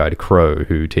the Three-Eyed Crow,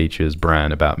 who teaches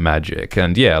Bran about magic.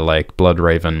 And yeah, like,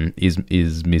 Bloodraven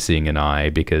is missing an eye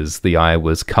because the eye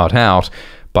was cut out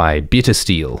by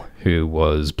Bittersteel, who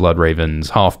was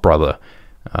Bloodraven's half-brother.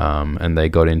 And they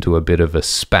got into a bit of a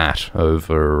spat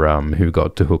over who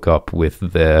got to hook up with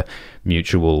their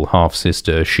mutual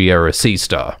half-sister, Shiera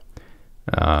Seastar.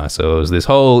 So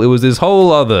it was this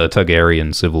whole other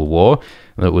Targaryen civil war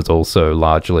that was also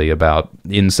largely about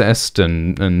incest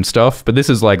and stuff. But this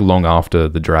is like long after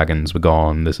the dragons were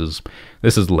gone. This is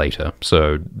later.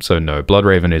 So no,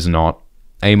 Bloodraven is not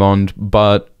Aemond,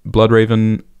 but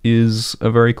Bloodraven is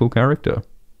a very cool character.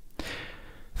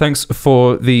 Thanks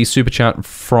for the super chat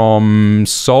from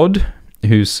Sod,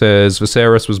 who says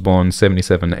Viserys was born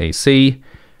 77 AC.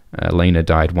 Laena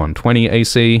died 120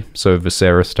 AC, so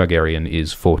Viserys Targaryen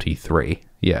is 43.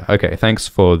 Yeah, okay, thanks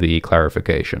for the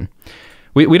clarification.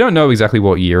 We don't know exactly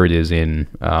what year it is in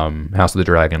House of the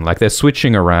Dragon. Like, they're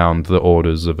switching around the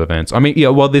orders of events. I mean, yeah,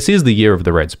 well, this is the year of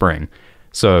the Red Spring.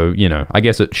 So, you know, I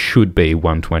guess it should be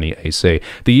 120 AC.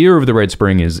 The year of the Red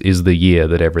Spring is the year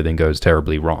that everything goes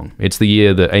terribly wrong. It's the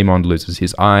year that Aemond loses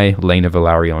his eye, Laena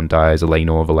Velaryon dies,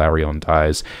 Laenor Velaryon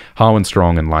dies, Harwin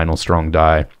Strong and Lionel Strong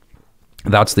die.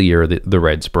 That's the year of the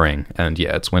Red Spring. And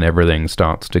yeah, it's when everything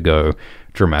starts to go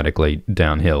dramatically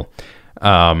downhill.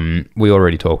 We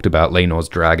already talked about Laenor's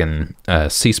dragon,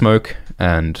 Seasmoke,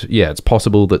 and yeah, it's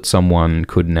possible that someone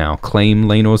could now claim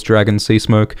Laenor's dragon,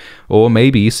 Seasmoke, or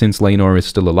maybe, since Laenor is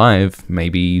still alive,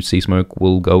 maybe Seasmoke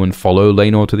will go and follow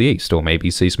Laenor to the east, or maybe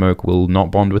Seasmoke will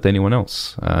not bond with anyone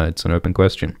else. It's an open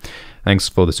question. Thanks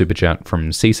for the super chat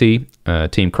from Cece.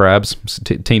 Team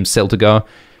Krabs, Team Celtigar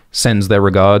sends their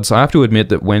regards. I have to admit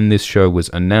that when this show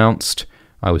was announced,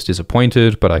 I was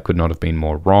disappointed, but I could not have been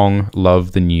more wrong.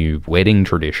 Love the new wedding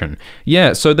tradition.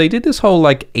 Yeah, so they did this whole,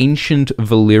 like, ancient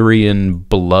Valyrian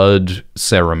blood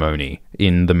ceremony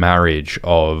in the marriage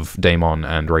of Daemon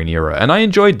and Rhaenyra, and I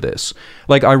enjoyed this.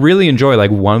 Like, I really enjoy, like,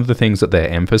 one of the things that they're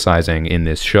emphasizing in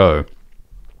this show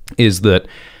is that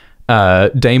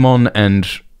the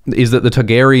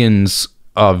Targaryens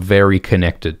are very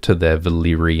connected to their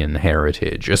Valyrian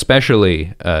heritage.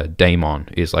 Especially Daemon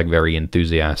is like very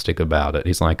enthusiastic about it.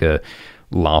 He's like a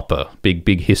LARPer,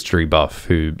 big history buff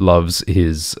who loves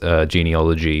his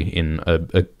genealogy in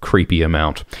a creepy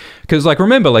amount. Because, like,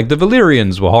 remember, like, the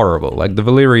Valyrians were horrible. Like, the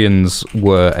Valyrians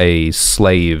were a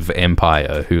slave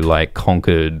empire who, like,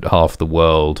 conquered half the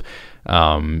world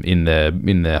in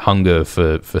their hunger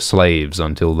for slaves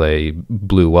until they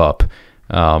blew up.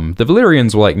 The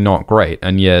Valyrians were, like, not great,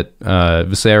 and yet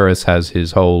Viserys has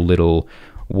his whole little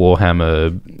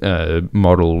Warhammer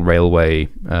model railway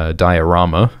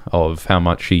diorama of how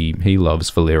much he loves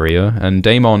Valyria, and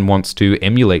Daemon wants to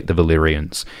emulate the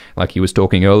Valyrians, like he was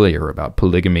talking earlier about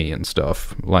polygamy and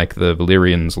stuff, like the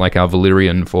Valyrians, like our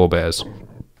Valyrian forebears.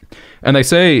 And they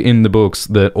say in the books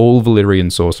that all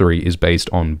Valyrian sorcery is based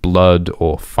on blood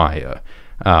or fire.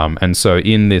 And so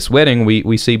in this wedding,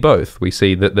 we see both. We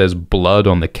see that there's blood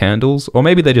on the candles, or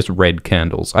maybe they're just red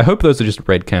candles. I hope those are just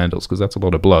red candles, because that's a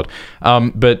lot of blood.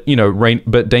 But, you know,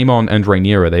 but Daemon and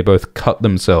Rhaenyra, they both cut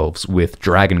themselves with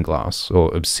dragon glass,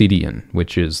 or obsidian,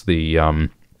 which is the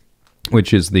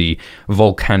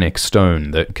volcanic stone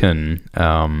that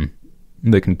can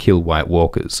kill White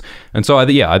Walkers. And so,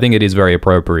 I think it is very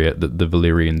appropriate that the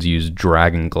Valyrians use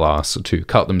dragon glass to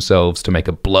cut themselves to make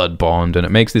a blood bond, and it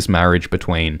makes this marriage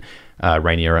between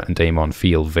Rhaenyra and Daemon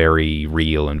feel very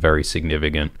real and very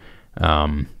significant.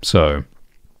 So,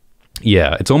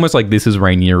 yeah, it's almost like this is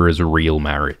Rhaenyra's real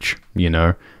marriage, you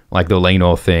know? Like, the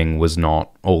Laenor thing was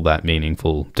not all that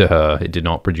meaningful to her. It did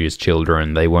not produce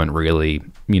children. They weren't really,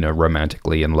 you know,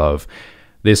 romantically in love.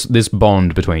 This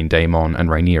bond between Daemon and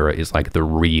Rhaenyra is like the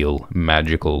real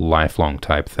magical lifelong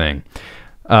type thing.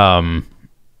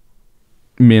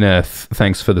 Mineth,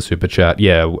 thanks for the super chat.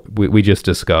 Yeah, we just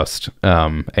discussed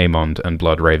Aemond and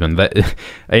Bloodraven.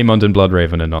 Aemond and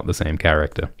Bloodraven are not the same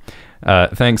character.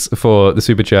 Thanks for the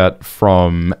super chat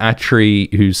from Atri,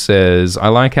 who says, I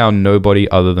like how nobody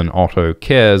other than Otto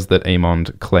cares that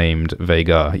Aemond claimed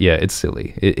Vhagar. Yeah, it's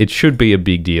silly. It should be a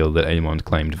big deal that Aemond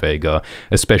claimed Vhagar,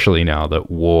 especially now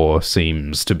that war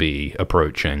seems to be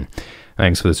approaching.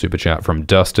 Thanks for the super chat from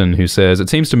Dustin, who says, it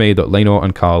seems to me that Laenor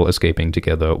and Khal escaping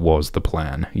together was the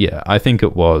plan. Yeah, I think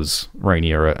it was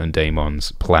Rhaenyra and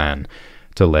Daemon's plan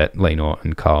to let Laenor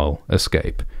and Khal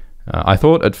escape. I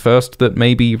thought at first that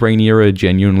maybe Rhaenyra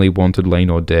genuinely wanted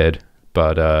Laenor dead,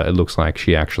 but it looks like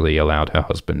she actually allowed her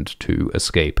husband to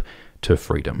escape to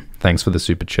freedom. Thanks for the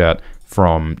super chat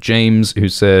from James, who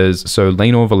says, so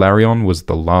Laenor Velaryon was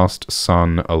the last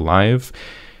son alive?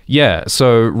 Yeah,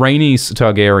 so Rhaenys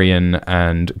Targaryen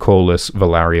and Corlys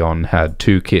Velaryon had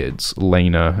 2 kids,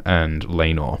 Laena and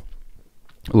Laenor.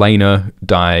 Laena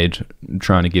died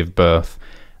trying to give birth,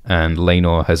 and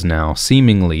Laenor has now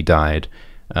seemingly died,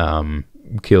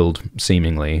 killed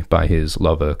seemingly by his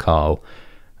lover Carl.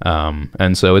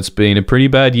 And so it's been a pretty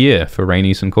bad year for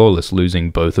Rhaenys and Corlys,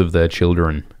 losing both of their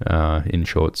children in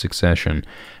short succession.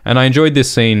 And I enjoyed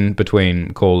this scene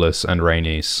between Corlys and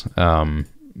Rhaenys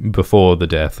before the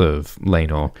death of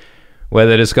Laenor, where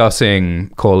they're discussing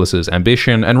Corlys's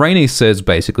ambition, and Rhaenys says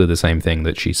basically the same thing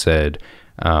that she said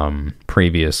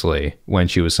previously when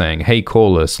she was saying, hey,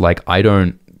 Corlys, like, I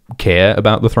don't care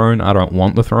about the throne, I don't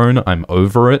want the throne, I'm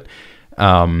over it.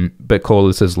 But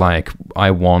Corlys is like, I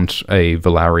want a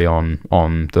Velaryon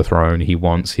on the throne. He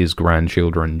wants his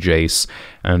grandchildren, Jace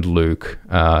and Luke,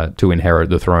 to inherit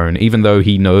the throne, even though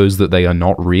he knows that they are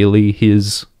not really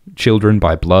his children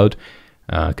by blood,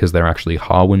 because they're actually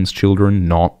Harwin's children,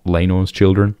 not Laenor's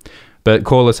children. But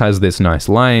Corlys has this nice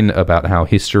line about how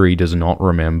history does not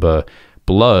remember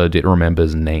blood, it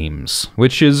remembers names,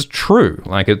 which is true.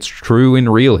 Like, it's true in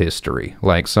real history.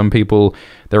 Like, some people,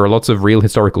 there are lots of real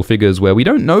historical figures where we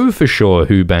don't know for sure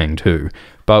who banged who,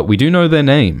 but we do know their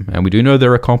name, and we do know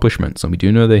their accomplishments, and we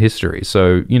do know their history.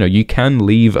 So, you know, you can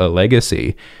leave a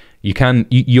legacy. You can,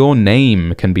 your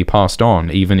name can be passed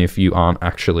on, even if you aren't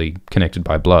actually connected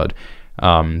by blood.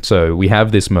 So we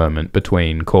have this moment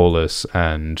between Corlys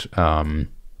and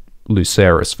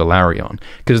Lucerys Velaryon,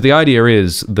 because the idea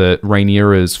is that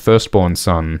Rhaenyra's firstborn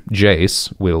son,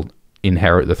 Jace, will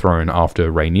inherit the throne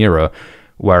after Rhaenyra,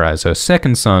 whereas her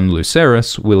second son,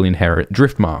 Lucerys, will inherit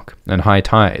Driftmark and High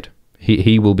Tide.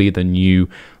 He will be the new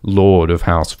Lord of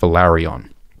House Velaryon.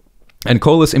 And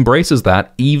Corlys embraces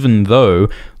that, even though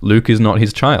Luke is not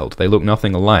his child. They look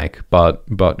nothing alike, but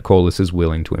Corlys is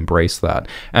willing to embrace that.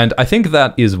 And I think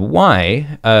that is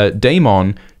why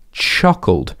Daemon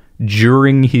chuckled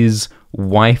during his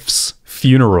wife's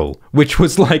funeral, which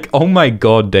was like, oh my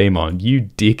god, Daemon, you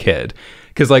dickhead.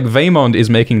 Because, like, Vaemond is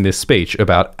making this speech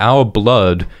about our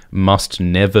blood must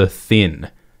never thin.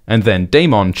 And then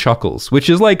Daemon chuckles, which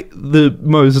is, like, the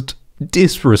most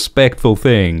disrespectful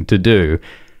thing to do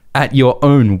at your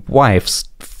own wife's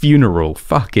funeral.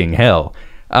 Fucking hell.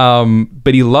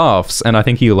 But he laughs, and I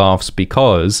think he laughs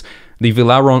because the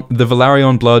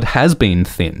Velaryon blood has been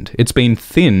thinned. It's been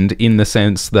thinned in the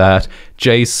sense that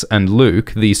Jace and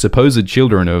Luke, the supposed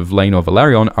children of Laenor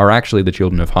Velaryon, are actually the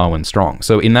children of Harwin Strong.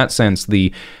 So in that sense,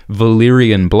 the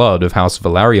Valyrian blood of House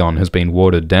Velaryon has been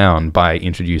watered down by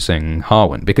introducing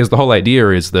Harwin, because the whole idea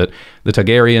is that the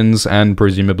Targaryens and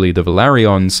presumably the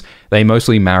Velaryons, they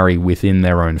mostly marry within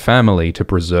their own family to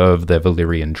preserve their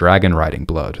Valyrian dragon riding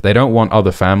blood. They don't want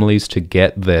other families to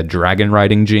get their dragon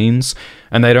riding genes,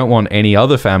 and they don't want any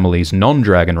other family's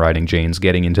non-dragon riding genes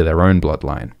getting into their own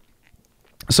bloodline.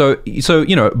 So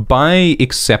you know, by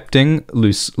accepting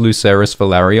Lucerys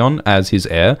Velaryon as his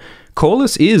heir,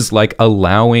 Corlys is, like,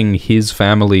 allowing his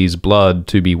family's blood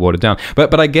to be watered down.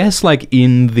 But I guess, like,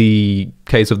 in the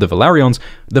case of the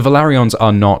Velaryons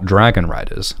are not dragon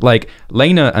riders. Like,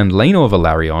 Laena and Laenor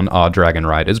Velaryon are dragon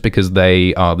riders because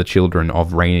they are the children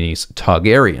of Rhaenys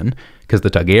Targaryen, because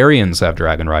the Targaryens have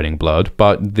dragon riding blood,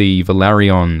 but the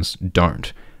Velaryons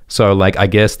don't. So, like, I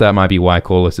guess that might be why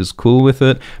Corlys is cool with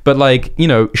it. But, like, you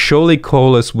know, surely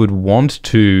Corlys would want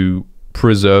to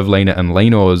preserve Laena and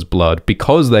Laenor's blood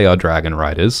because they are dragon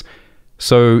riders.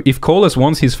 So if Corlys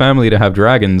wants his family to have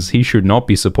dragons, he should not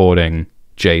be supporting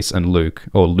Jace and Luke,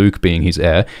 or Luke being his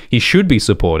heir. He should be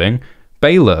supporting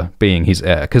Baelor being his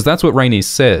heir, because that's what Rhaenys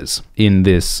says in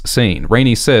this scene.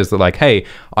 Rhaenys says that, like, hey,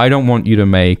 I don't want you to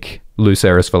make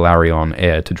Lucerys Velaryon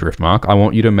heir to Driftmark. I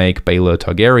want you to make Baelor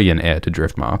Targaryen heir to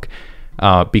Driftmark,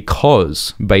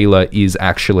 because Baelor is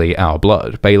actually our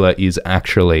blood. Baelor is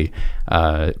actually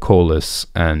Corlys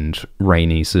and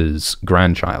Rhaenys'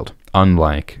 grandchild,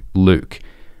 unlike Luke.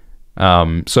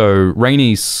 So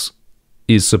Rhaenys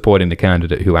is supporting the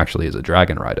candidate who actually is a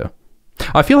dragon rider.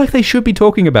 I feel like they should be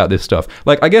talking about this stuff.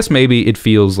 Like, I guess maybe it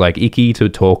feels, like, icky to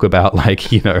talk about,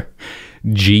 like, you know,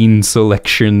 gene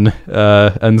selection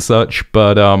and such,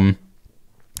 but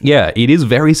yeah, it is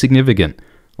very significant.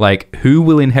 Like, who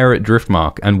will inherit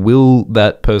Driftmark, and will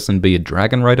that person be a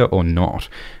dragon rider or not?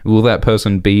 Will that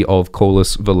person be of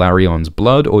Corlys Velaryon's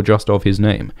blood or just of his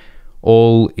name?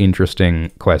 All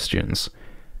interesting questions.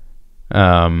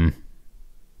 The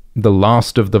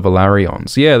last of the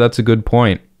Velaryons. Yeah, that's a good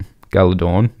point,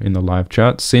 Galadorn, in the live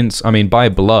chat. Since, I mean, by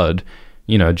blood,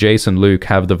 you know, Jace and Luke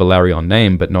have the Velaryon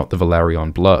name, but not the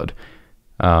Velaryon blood.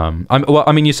 Well,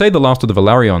 I mean, you say the last of the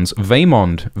Velaryons.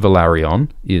 Vaemond Velaryon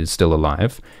is still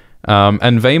alive.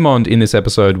 And Vaemond in this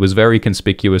episode was very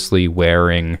conspicuously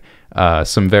wearing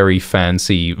some very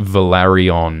fancy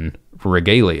Velaryon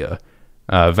regalia.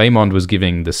 Vaemond was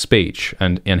giving the speech,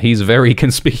 and he's very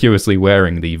conspicuously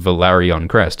wearing the Velaryon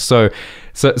crest. So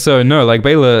no, like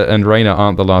Baela and Rhaena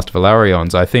aren't the last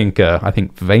Velaryons. I think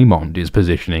Vaemond is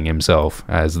positioning himself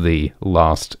as the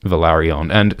last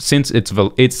Velaryon, and since it's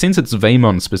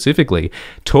Vaemond specifically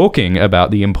talking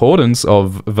about the importance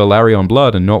of Velaryon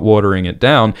blood and not watering it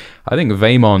down, I think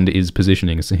Vaemond is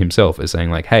positioning himself as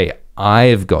saying like, hey,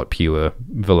 I've got pure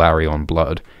Velaryon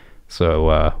blood.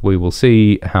 So we will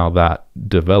see how that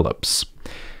develops.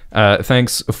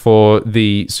 Thanks for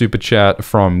the super chat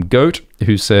from Goat,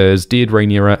 who says, did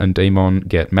Rhaenyra and Daemon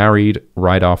get married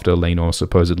right after Laenor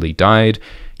supposedly died?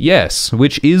 Yes,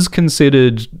 which is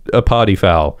considered a party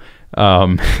foul.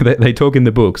 They talk in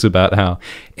the books about how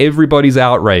everybody's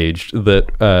outraged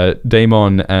that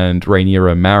Daemon and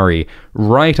Rhaenyra marry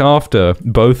right after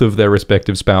both of their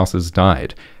respective spouses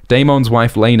died. Daemon's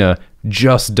wife Laena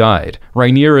just died.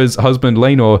 Rhaenyra's husband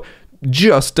Laenor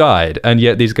just died, and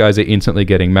yet these guys are instantly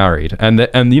getting married.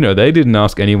 And you know, they didn't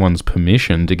ask anyone's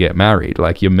permission to get married.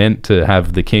 Like, you're meant to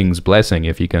have the king's blessing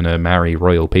if you're gonna marry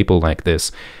royal people like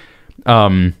this.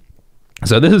 So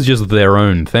this is just their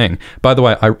own thing. By the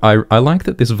way, I like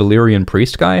that this Valyrian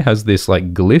priest guy has this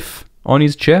like glyph on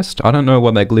his chest. I don't know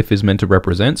what that glyph is meant to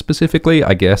represent specifically.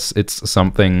 I guess it's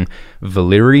something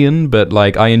Valyrian, but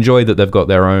like, I enjoy that they've got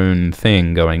their own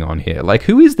thing going on here. Like,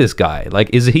 who is this guy?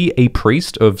 Like, is he a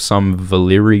priest of some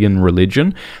Valyrian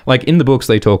religion? Like, in the books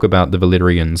they talk about the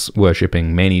Valyrians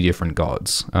worshipping many different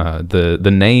gods.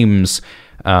 The names,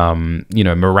 you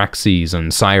know, Meraxes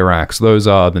and Cyrax, those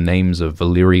are the names of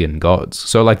Valyrian gods.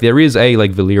 So like, there is a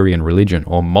like Valyrian religion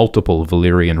or multiple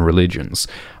Valyrian religions.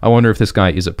 I wonder if this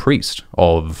guy is a priest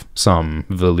of some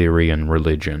Valyrian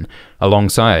religion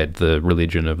alongside the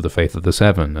religion of the Faith of the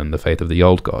Seven and the Faith of the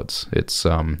Old Gods. It's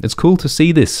cool to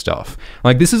see this stuff.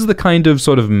 Like, this is the kind of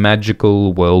sort of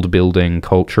magical world-building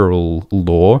cultural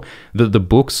lore that the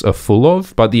books are full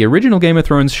of, but the original Game of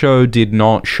Thrones show did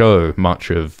not show much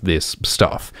of this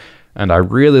stuff. And I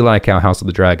really like how House of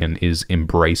the Dragon is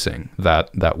embracing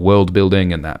that world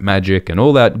building and that magic and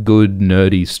all that good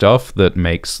nerdy stuff that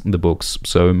makes the books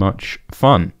so much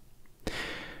fun.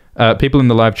 People in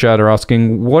the live chat are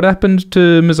asking, what happened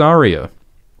to Mysaria?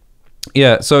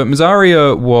 Yeah, so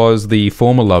Mysaria was the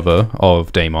former lover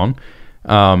of Daemon,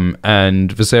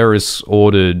 and Viserys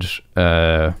ordered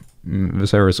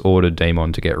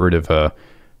Daemon to get rid of her.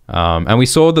 And we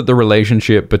saw that the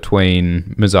relationship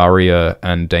between Mysaria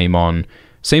and Daemon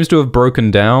seems to have broken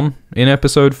down in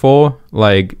episode 4.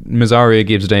 Like, Mysaria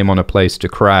gives Daemon a place to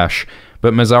crash,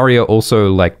 but Mysaria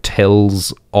also like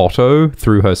tells Otto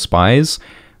through her spies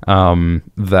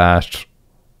that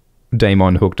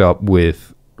Daemon hooked up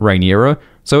with Rhaenyra.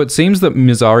 So it seems that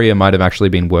Mysaria might have actually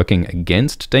been working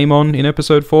against Daemon in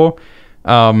episode 4.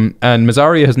 And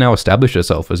Mysaria has now established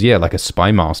herself as, yeah, like a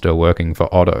spy master working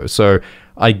for Otto. So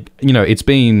it's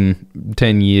been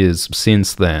 10 years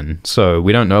since then, so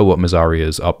we don't know what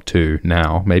Mysaria's up to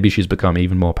now. Maybe she's become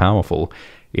even more powerful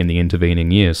in the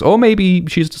intervening years. Or maybe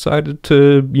she's decided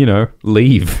to,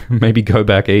 leave, maybe go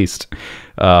back east.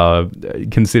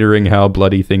 Considering how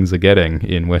bloody things are getting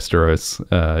in Westeros,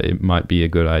 it might be a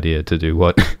good idea to do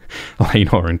what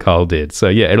Laenor and Khal did. So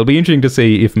yeah, it'll be interesting to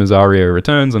see if Mysaria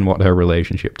returns and what her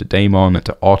relationship to Daemon and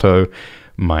to Otto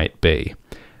might be.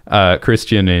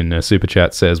 Christian in a super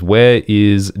chat says, where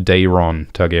is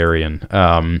Daeron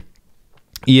Targaryen?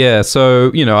 Yeah, so,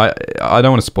 I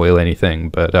don't want to spoil anything,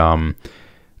 but I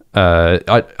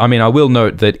will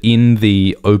note that in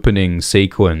the opening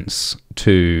sequence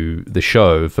to the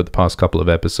show for the past couple of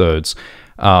episodes,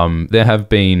 there have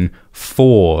been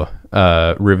 4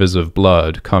 rivers of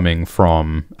blood coming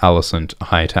from Alicent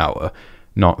Hightower,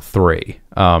 not 3.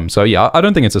 So yeah, I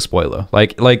don't think it's a spoiler.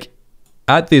 Like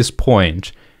at this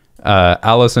point,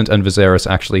 Alicent and Viserys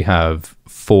actually have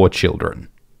 4 children,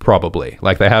 probably.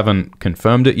 Like, they haven't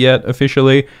confirmed it yet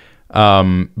officially,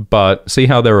 but see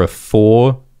how there are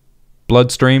 4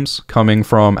 bloodstreams coming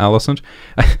from Alicent?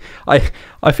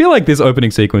 I feel like this opening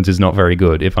sequence is not very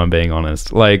good, if I'm being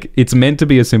honest. Like, it's meant to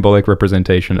be a symbolic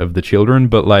representation of the children,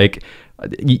 but like,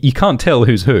 you can't tell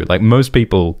who's who. Like, most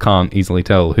people can't easily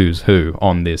tell who's who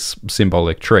on this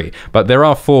symbolic tree. But there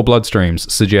are 4 bloodstreams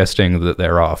suggesting that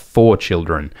there are 4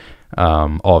 children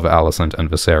of Alicent and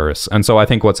Viserys. And so I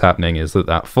think what's happening is that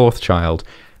 4th child,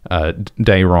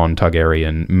 Daeron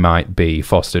Targaryen, might be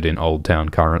fostered in Old Town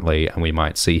currently, and we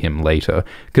might see him later.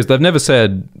 Because they've never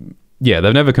said... Yeah,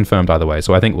 they've never confirmed either way,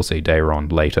 so I think we'll see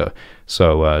Daeron later.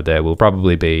 So there will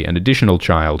probably be an additional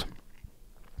child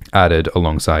added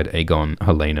alongside Aegon,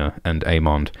 Helena, and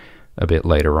Aemond a bit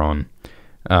later on.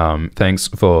 Thanks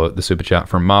for the super chat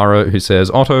from Mara, who says,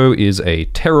 Otto is a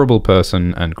terrible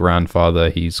person and grandfather.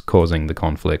 He's causing the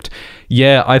conflict.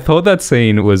 Yeah, I thought that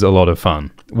scene was a lot of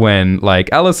fun when, like,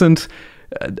 Alicent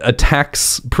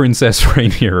attacks Princess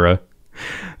Rhaenyra,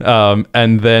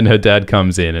 and then her dad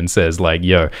comes in and says, like,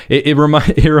 yo, it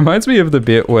reminds me of the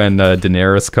bit when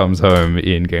Daenerys comes home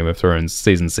in Game of Thrones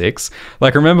season 6.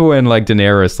 Like, remember when, like,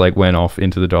 Daenerys, like, went off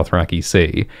into the Dothraki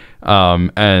Sea,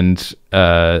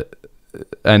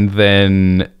 and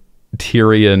then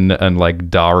Tyrion and, like,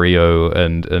 Dario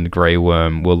and Grey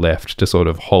Worm were left to sort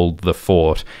of hold the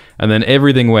fort. And then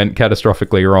everything went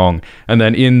catastrophically wrong. And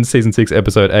then in season 6,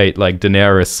 episode 8, like,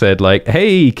 Daenerys said, like,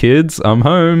 hey, kids, I'm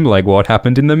home. Like, what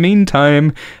happened in the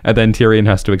meantime? And then Tyrion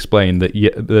has to explain that,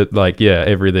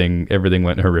 everything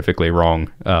went horrifically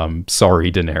wrong.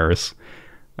 Sorry, Daenerys.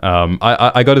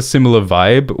 I got a similar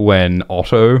vibe when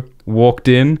Otto walked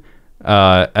in,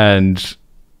 and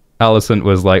Alicent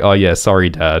was like, oh yeah,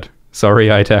 sorry, Dad.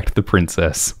 Sorry I attacked the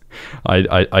princess.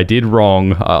 I did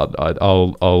wrong.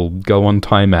 I'll go on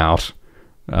timeout.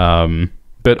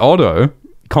 But Otto,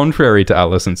 contrary to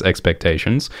Alicent's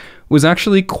expectations, was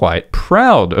actually quite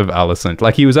proud of Alicent.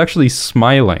 Like, he was actually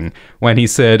smiling when he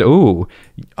said, oh,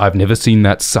 I've never seen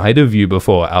that side of you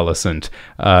before, Alicent.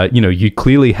 You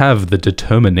clearly have the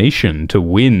determination to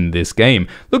win this game.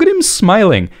 Look at him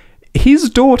smiling. His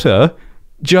daughter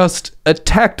just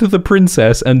attacked the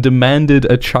princess and demanded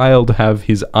a child have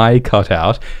his eye cut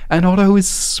out, and Otto is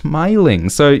smiling.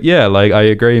 So yeah, like, I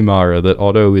agree, Mara, that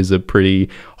Otto is a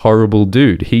pretty horrible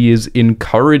dude. He is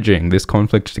encouraging this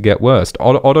conflict to get worse.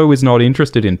 Otto is not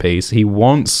interested in peace. He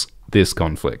wants this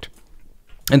conflict.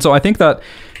 And so I think that,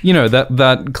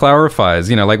 that clarifies,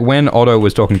 like, when Otto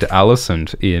was talking to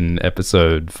Alicent in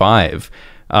episode 5,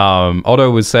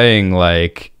 Otto was saying,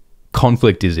 like,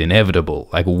 conflict is inevitable,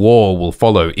 like, war will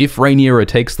follow. If Rhaenyra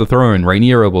takes the throne,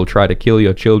 Rhaenyra will try to kill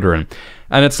your children.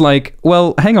 And it's like,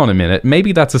 well, hang on a minute,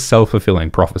 maybe that's a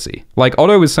self-fulfilling prophecy. Like,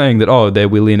 Otto was saying that, oh, there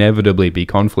will inevitably be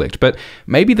conflict, but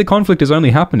maybe the conflict is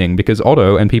only happening because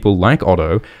Otto and people like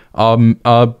Otto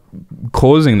are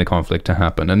causing the conflict to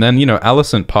happen. And then,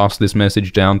 Alicent passed this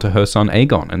message down to her son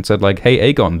Aegon and said, like,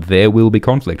 hey, Aegon, there will be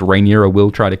conflict. Rhaenyra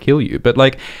will try to kill you. But,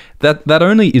 like, that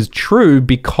only is true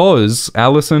because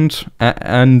Alicent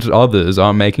and others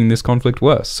are making this conflict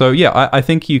worse. So, yeah, I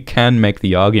think you can make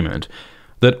the argument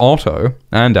that Otto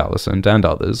and Alicent and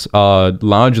others are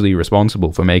largely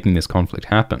responsible for making this conflict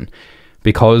happen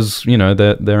because,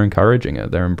 they're encouraging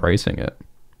it, they're embracing it.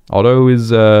 Otto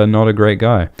is not a great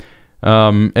guy.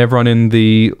 Everyone in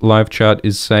the live chat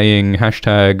is saying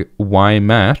hashtag why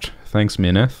Matt. Thanks,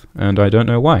 Mineth, and I don't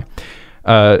know why.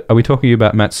 Are we talking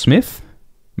about Matt Smith?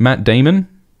 Matt Damon,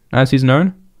 as he's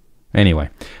known? Anyway,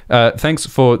 thanks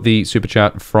for the super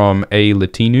chat from A.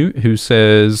 Latinu, who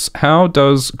says, how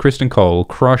does Kristen Cole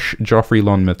crush Joffrey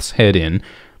Lonmouth's head in,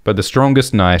 but the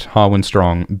strongest knight, Harwin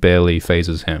Strong, barely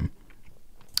phases him?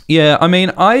 Yeah, I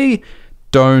mean, I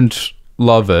don't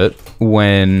love it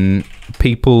when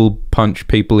people punch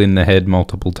people in the head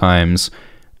multiple times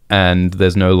and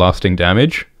there's no lasting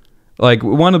damage. Like,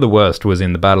 one of the worst was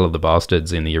in the Battle of the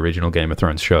Bastards in the original Game of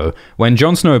Thrones show, when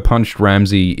Jon Snow punched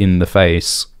Ramsay in the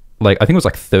face, like, I think it was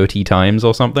like 30 times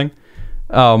or something.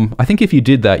 I think if you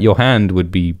did that, your hand would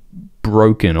be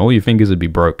broken, all your fingers would be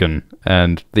broken,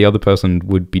 and the other person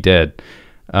would be dead.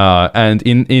 And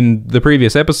in the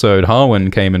previous episode,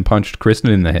 Harwin came and punched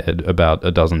Kristen in the head about a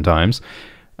dozen times.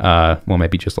 Well,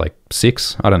 maybe just like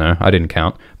 6. I don't know. I didn't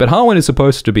count. But Harwin is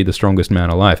supposed to be the strongest man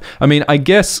alive. I mean, I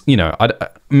guess,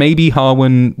 maybe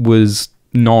Harwin was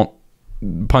not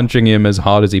punching him as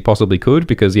hard as he possibly could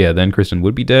because, yeah, then Kristen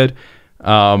would be dead.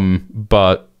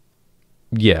 But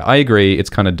yeah, I agree. It's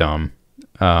kind of dumb.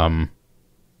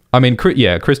 I mean,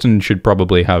 yeah, Kristen should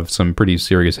probably have some pretty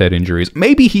serious head injuries.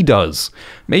 Maybe he does.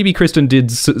 Maybe Kristen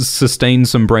did sustain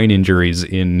some brain injuries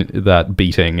in that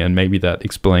beating, and maybe that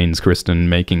explains Kristen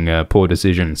making poor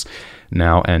decisions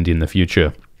now and in the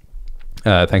future.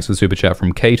 Thanks for the super chat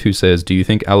from Kate, who says, do you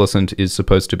think Alicent is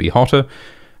supposed to be hotter?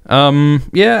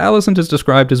 Yeah, Alicent is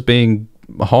described as being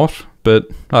hot, but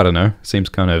I don't know. Seems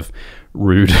kind of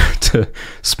rude to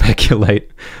speculate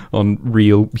on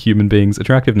real human beings'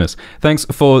 attractiveness. Thanks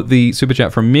for the super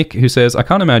chat from Mick, who says, I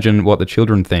can't imagine what the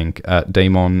children think at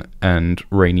Daemon and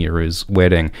Rhaenyra's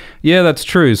wedding. Yeah, that's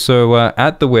true. So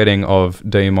at the wedding of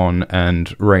Daemon and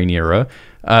Rhaenyra,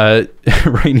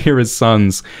 Rhaenyra's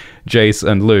sons, Jace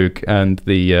and Luke, and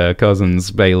the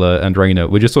cousins, Baela and Rhaena,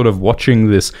 were just sort of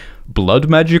watching this blood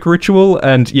magic ritual,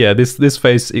 and yeah, this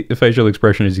facial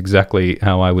expression is exactly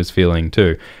how I was feeling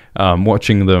too.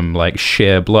 Watching them like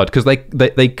share blood, because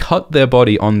they cut their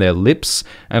body on their lips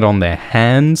and on their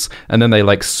hands, and then they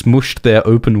like smushed their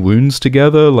open wounds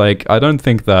together. Like, I don't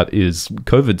think that is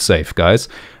COVID safe, guys.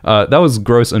 That was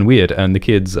gross and weird, and the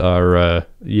kids are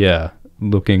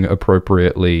looking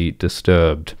appropriately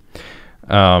disturbed.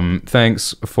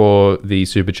 Thanks for the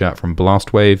super chat from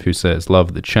Blastwave, who says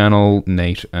love the channel.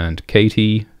 Nate and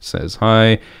Katie says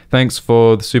hi. Thanks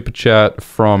for the super chat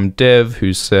from Dev,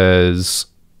 who says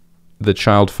the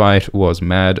child fight was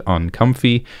mad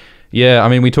uncomfy. Yeah, I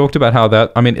mean, we talked about how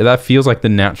that feels like the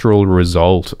natural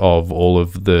result of all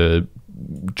of the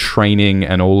training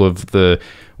and all of the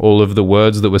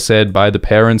words that were said by the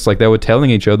parents. Like, they were telling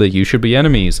each other, you should be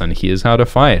enemies and here's how to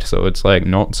fight. So it's like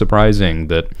not surprising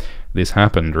that this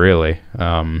happened, really.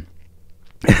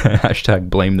 Hashtag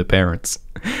blame the parents.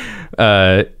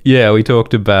 We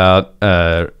talked about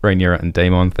Rhaenyra and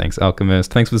Daemon. Thanks,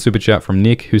 Alchemist. Thanks for the super chat from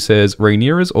Nick, who says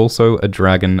Rhaenyra is also a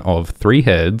dragon of 3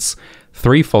 heads,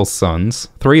 3 false sons,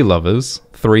 3 lovers,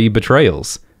 3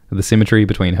 betrayals. The symmetry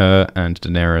between her and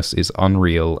Daenerys is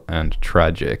unreal and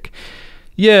tragic.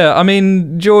 Yeah, I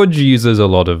mean, George uses a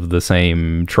lot of the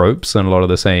same tropes and a lot of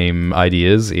the same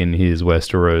ideas in his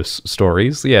Westeros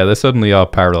stories. Yeah, there certainly are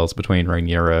parallels between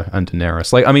Rhaenyra and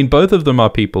Daenerys. Like, I mean, both of them are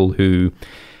people who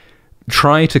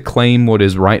try to claim what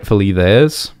is rightfully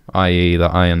theirs, i.e. the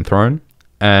Iron Throne,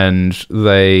 and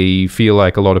they feel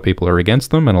like a lot of people are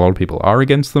against them, and a lot of people are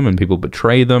against them, and people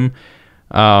betray them,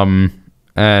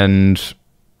 and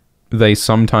they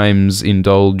sometimes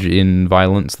indulge in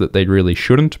violence that they really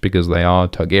shouldn't, because they are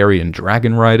Targaryen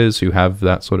dragon riders who have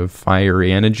that sort of fiery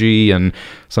energy, and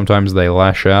sometimes they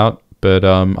lash out. But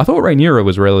I thought Rhaenyra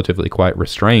was relatively quite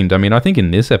restrained. I mean, I think in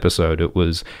this episode it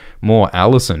was more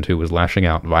Alicent who was lashing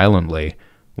out violently,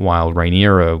 while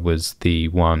Rhaenyra was the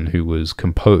one who was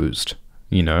composed.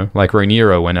 You know, like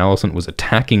Rhaenyra, when Alicent was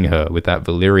attacking her with that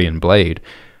Valyrian blade,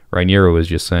 Rhaenyra was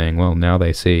just saying, well, now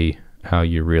they see how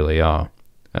you really are.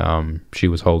 She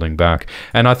was holding back.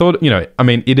 And I thought, I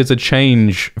mean, it is a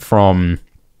change from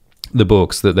the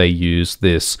books that they use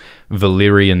this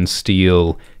Valyrian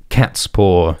steel cat's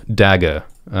paw dagger.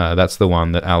 That's the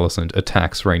one that Alicent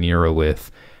attacks Rhaenyra with.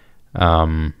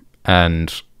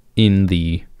 And in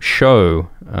the show,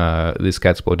 this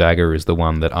cat's paw dagger is the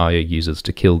one that Arya uses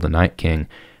to kill the Night King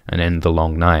and end the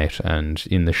Long Night. And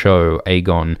in the show,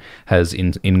 Aegon has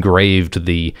engraved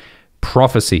the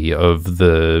prophecy of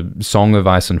the Song of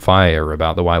Ice and Fire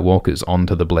about the White Walkers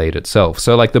onto the blade itself.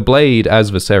 So, like, the blade,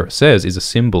 as Viserys says, is a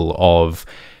symbol of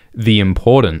the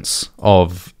importance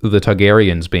of the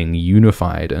Targaryens being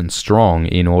unified and strong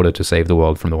in order to save the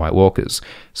world from the White Walkers.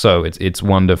 So it's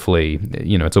wonderfully,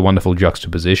 it's a wonderful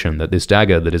juxtaposition that this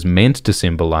dagger that is meant to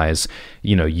symbolize,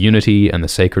 unity and the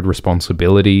sacred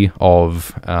responsibility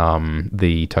of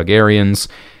the Targaryens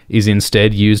is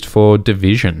instead used for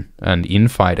division and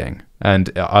infighting.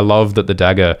 And I love that the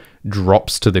dagger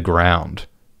drops to the ground,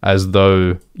 as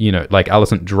though, like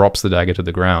Alicent drops the dagger to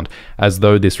the ground, as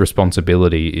though this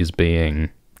responsibility is being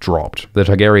dropped. The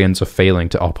Targaryens are failing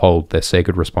to uphold their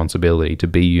sacred responsibility to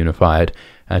be unified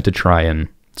and to try and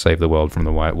save the world from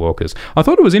the White Walkers. I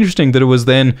thought it was interesting that it was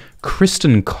then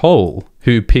Criston Cole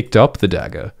who picked up the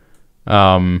dagger.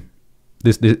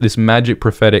 This magic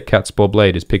prophetic cat's paw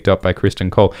blade is picked up by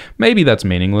Criston Cole. Maybe that's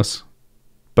meaningless,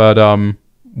 but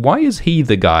why is he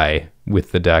the guy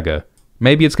with the dagger?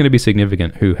 Maybe it's going to be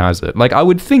significant who has it. Like, I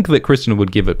would think that Criston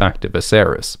would give it back to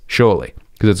Viserys, surely,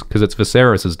 because it's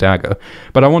Viserys' dagger.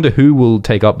 But I wonder who will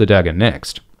take up the dagger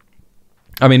next.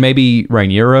 I mean, maybe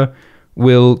Rhaenyra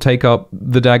will take up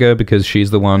the dagger because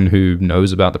she's the one who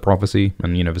knows about the prophecy,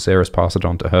 and, Viserys passed it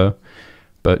on to her.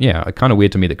 But yeah, kind of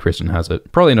weird to me that Criston has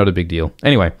it. Probably not a big deal.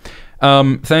 Anyway,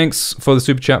 thanks for the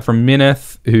super chat from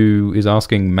Mineth, who is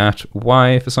asking Matt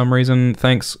why for some reason.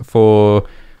 Thanks for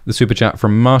the super chat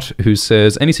from Mutt, who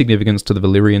says, any significance to the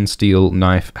Valyrian steel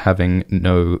knife having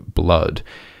no blood?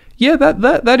 Yeah,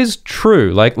 that is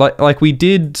true. Like we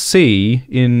did see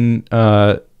in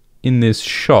this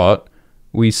shot,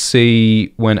 we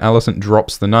see when Alicent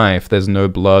drops the knife, there's no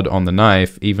blood on the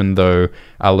knife, even though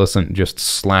Alicent just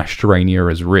slashed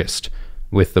Rhaenyra's wrist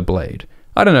with the blade.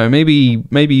 I don't know, maybe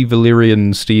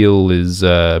Valyrian steel is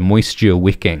moisture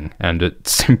wicking, and it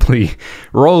simply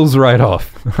rolls right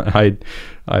off.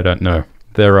 I don't know.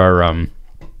 There are, I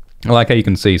like how you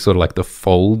can see sort of like the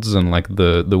folds and like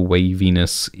the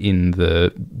waviness in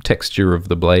the texture of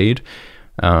the blade.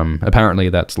 Apparently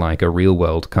that's like a real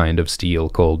world kind of steel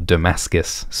called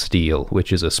Damascus steel,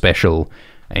 which is a special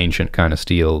ancient kind of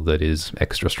steel that is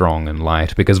extra strong and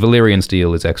light, because Valyrian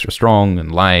steel is extra strong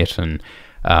and light, and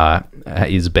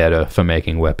is better for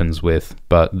making weapons with,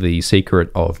 but the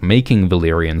secret of making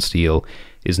Valyrian steel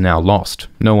is now lost.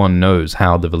 No one knows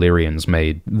how the Valyrians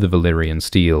made the Valyrian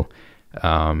steel.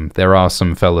 There are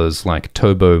some fellas like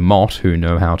Tobo Mott who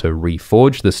know how to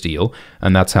reforge the steel,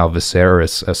 and that's how that's how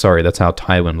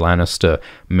Tywin Lannister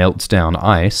melts down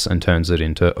ice and turns it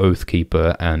into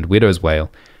Oathkeeper and Widow's Wail.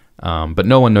 But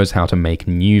no one knows how to make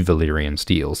new Valyrian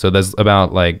steel. So there's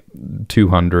about like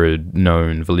 200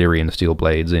 known Valyrian steel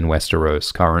blades in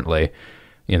Westeros currently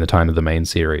in the time of the main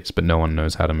series, but no one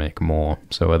knows how to make more.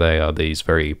 So they are these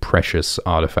very precious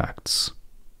artifacts.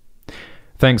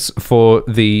 Thanks for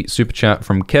the super chat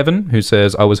from Kevin, who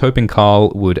says, I was hoping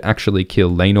Carl would actually kill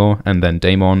Laenor, and then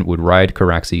Daemon would ride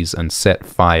Caraxes and set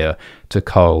fire to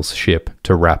Carl's ship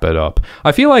to wrap it up.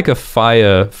 I feel like a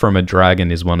fire from a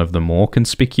dragon is one of the more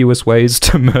conspicuous ways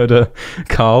to murder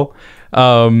Carl.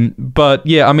 But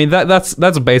yeah, I mean, that's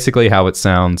basically how it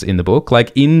sounds in the book.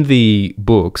 Like, in the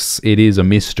books, it is a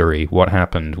mystery what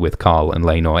happened with Carl and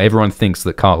Laenor. Everyone thinks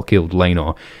that Carl killed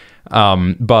Laenor.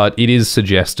 But it is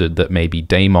suggested that maybe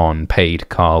Daemon paid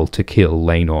Carl to kill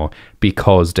Laenor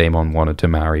because Daemon wanted to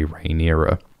marry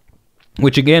Rhaenyra.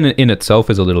 Which again, in itself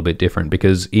is a little bit different,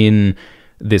 because in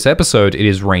this episode, it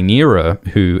is Rhaenyra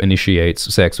who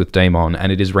initiates sex with Daemon,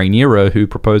 and it is Rhaenyra who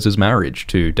proposes marriage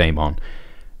to Daemon.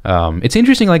 It's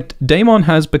interesting, like, Daemon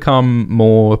has become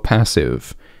more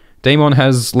passive. Daemon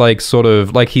has, like, sort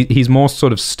of, like, he's more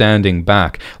sort of standing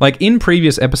back. Like, in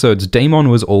previous episodes, Daemon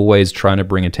was always trying to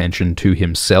bring attention to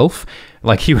himself.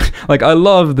 Like, I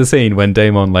love the scene when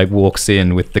Daemon, like, walks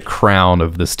in with the crown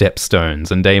of the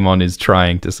Stepstones, and Daemon is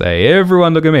trying to say,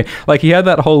 everyone look at me. Like, he had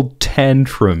that whole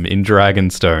tantrum in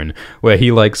Dragonstone, where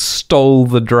he, like, stole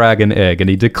the dragon egg,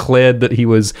 and he declared that he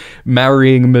was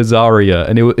marrying Mysaria,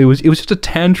 and it was just a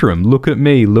tantrum. Look at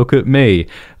me, look at me.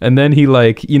 And then he,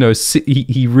 like, you know,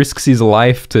 he risks his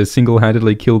life to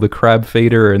single-handedly kill the crab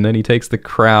feeder, and then he takes the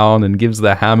crown and gives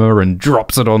the hammer and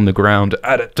drops it on the ground to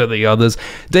add it to the others.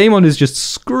 Daemon is just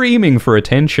screaming for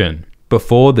attention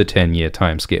before the 10-year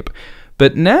time skip.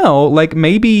 But now, like,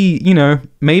 maybe, you know,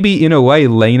 maybe in a way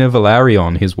Laena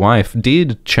Velaryon, his wife,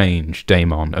 did change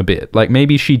Daemon a bit. Like,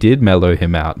 maybe she did mellow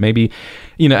him out. Maybe,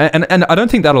 you know, and I don't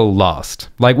think that'll last.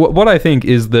 Like, what I think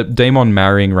is that Daemon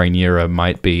marrying Rhaenyra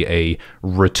might be a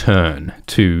return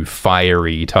to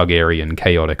fiery Targaryen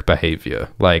chaotic behavior.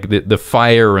 Like, the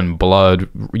fire and blood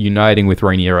uniting with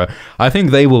Rhaenyra, I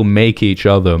think they will make each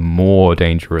other more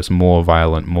dangerous, more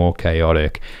violent, more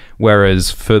chaotic. Whereas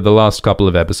for the last couple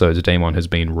of episodes, Daemon has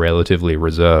been relatively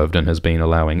reserved and has been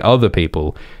allowing other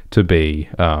people to be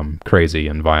crazy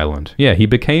and violent. Yeah, he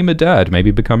became a dad.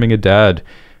 Maybe becoming a dad,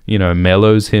 you know,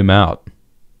 mellows him out.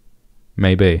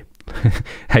 Maybe.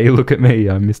 Hey, look at me,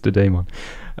 I'm Mr. Daemon.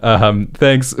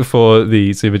 Thanks for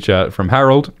the super chat from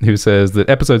Harold, who says that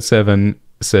episode 7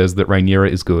 says that Rhaenyra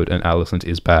is good and Alicent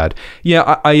is bad.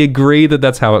 Yeah, I agree that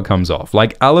that's how it comes off.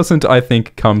 Like, Alicent, I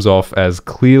think, comes off as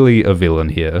clearly a villain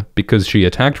here because she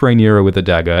attacked Rhaenyra with a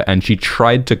dagger and she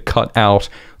tried to cut out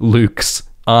Luke's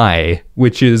eye,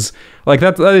 which is, like,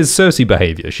 that is Cersei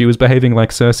behavior. She was behaving like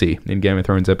Cersei in Game of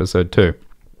Thrones episode 2.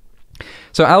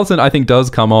 So Alicent, I think, does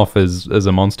come off as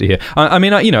a monster here. I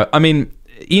mean,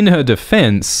 in her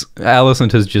defense,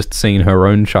 Alicent has just seen her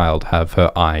own child have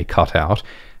her eye cut out.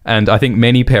 And I think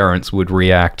many parents would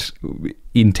react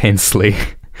intensely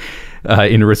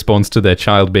in response to their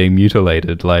child being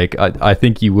mutilated. Like, I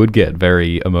think you would get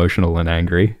very emotional and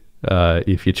angry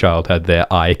if your child had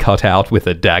their eye cut out with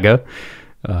a dagger.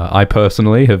 I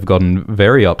personally have gotten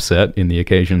very upset in the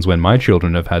occasions when my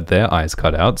children have had their eyes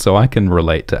cut out, so I can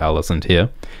relate to Alicent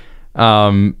here.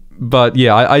 But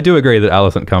yeah, I do agree that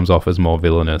Alicent comes off as more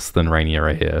villainous than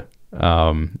Rhaenyra here.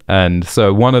 And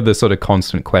so one of the sort of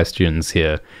constant questions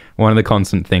here, one of the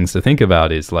constant things to think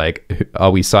about is, like,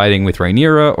 are we siding with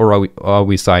Rhaenyra or are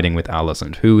we siding with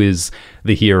Alicent? Who is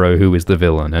the hero? Who is the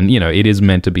villain? And, you know, it is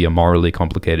meant to be a morally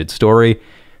complicated story,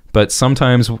 but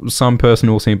sometimes some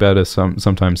person will see better,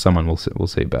 sometimes someone will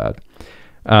see bad.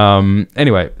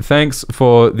 Anyway, thanks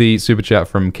for the super chat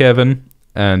from Kevin,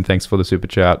 and thanks for the super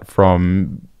chat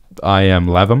from I Am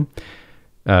Lavam,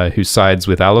 who sides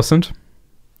with Alicent.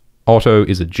 Otto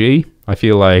is a G. I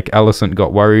feel like Alicent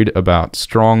got worried about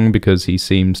Strong because he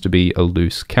seems to be a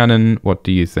loose cannon. What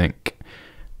do you think?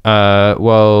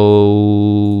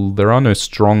 Well, there are no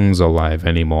Strongs alive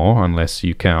anymore, unless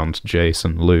you count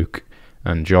Jason, Luke,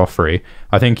 and Joffrey.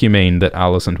 I think you mean that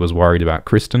Alicent was worried about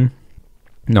Kristen.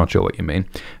 Not sure what you mean.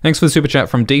 Thanks for the super chat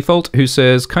from Default, who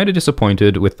says, kind of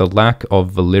disappointed with the lack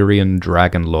of Valyrian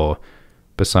dragon lore,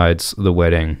 besides the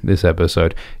wedding this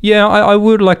episode. Yeah, I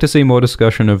would like to see more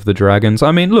discussion of the dragons.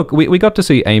 I mean, look, we got to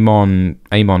see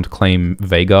Aemond claim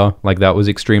Vhagar. Like, that was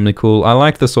extremely cool. I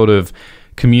like the sort of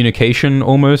communication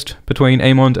almost between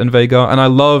Aemond and Vhagar, and I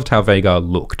loved how Vhagar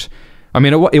looked. I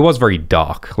mean, it was very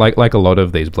dark. Like a lot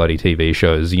of these bloody TV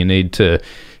shows, you need to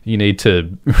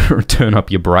turn up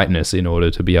your brightness in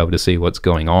order to be able to see what's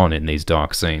going on in these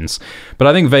dark scenes. But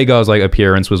I think Vhagar's like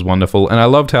appearance was wonderful, and I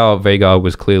loved how Vhagar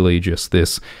was clearly just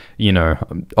this, you know,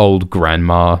 old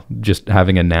grandma just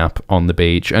having a nap on the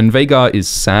beach. And Vhagar is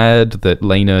sad that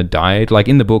Laena died. Like,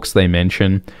 in the books they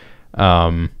mention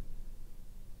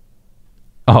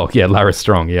oh, yeah, Larys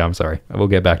Strong. Yeah, I'm sorry. We'll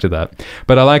get back to that.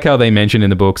 But I like how they mention in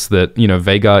the books that, you know,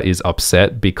 Vhagar is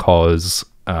upset because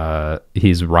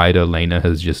his rider, Laena,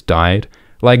 has just died.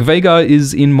 Like, Vhagar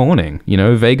is in mourning. You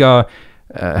know, Vhagar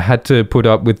had to put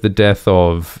up with the death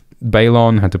of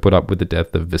Balon, had to put up with the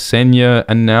death of Visenya,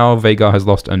 and now Vhagar has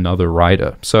lost another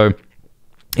rider. So,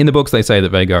 in the books, they say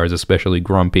that Vhagar is especially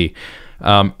grumpy.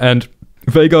 And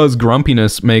Vhagar's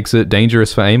grumpiness makes it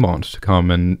dangerous for Aemond to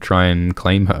come and try and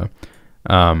claim her.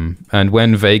 And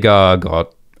when Vhagar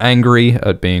got angry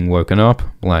at being woken up,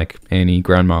 like any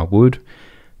grandma would,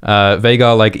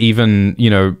 Vhagar, like, even, you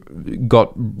know,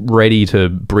 got ready to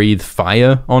breathe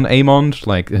fire on Aemond.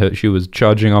 Like, she was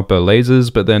charging up her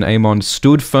lasers, but then Aemond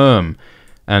stood firm,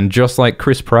 and just like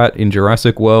Chris Pratt in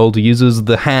Jurassic World, uses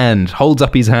the hand, holds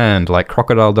up his hand like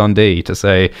Crocodile Dundee to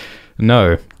say,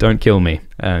 no, don't kill me,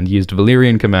 and used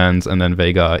Valyrian commands, and then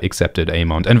Vhagar accepted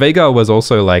Aemond. And Vhagar was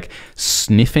also, like,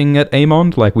 sniffing at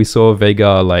Aemond. Like, we saw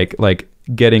Vhagar, like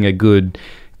getting a good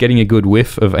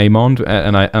whiff of Aemond,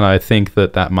 and I think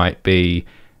that might be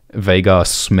Vhagar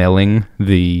smelling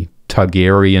the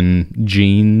Targaryen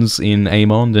genes in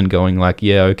Aemond and going like,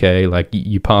 yeah, okay, like,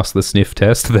 you passed the sniff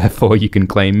test, therefore you can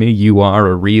claim me. You are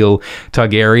a real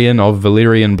Targaryen of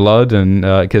Valyrian blood, and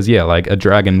because, yeah, like, a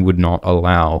dragon would not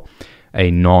allow a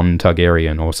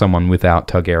non-Targaryen or someone without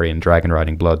Targaryen dragon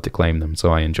riding blood to claim them,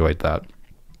 so I enjoyed that.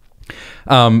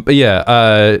 But yeah,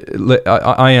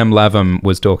 I Am Lavam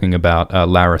was talking about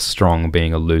Larys Strong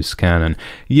being a loose cannon.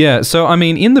 Yeah, so I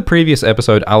mean, in the previous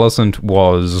episode, Alicent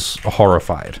was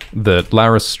horrified that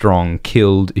Larys Strong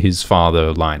killed his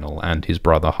father Lionel and his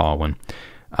brother Harwin.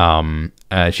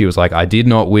 She was like, I did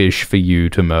not wish for you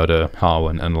to murder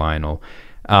Harwin and Lionel.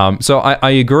 So I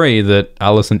agree that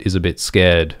Alicent is a bit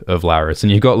scared of Larys,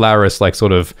 and you've got Larys, like,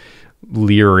 sort of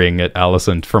leering at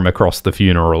Alicent from across the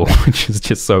funeral, which is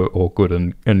just so awkward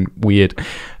and weird.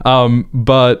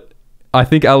 But I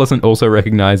think Alicent also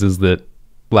recognizes that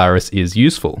Larys is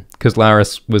useful, because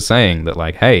Larys was saying that,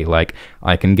 like, hey, like,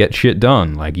 I can get shit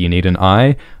done. Like, you need an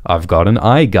eye? I've got an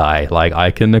eye guy. Like,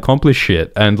 I can accomplish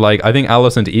shit. And, like, I think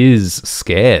Alicent is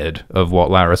scared of what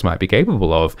Larys might be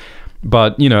capable of.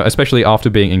 But, you know, especially after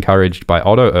being encouraged by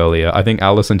Otto earlier, I think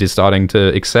Alicent is starting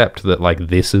to accept that, like,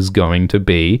 this is going to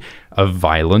be a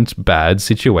violent, bad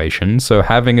situation. So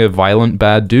having a violent,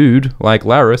 bad dude like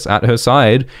Larys at her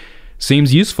side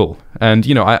seems useful. And,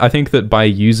 you know, I think that by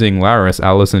using Larys,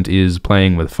 Alicent is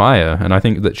playing with fire. And I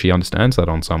think that she understands that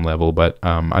on some level. But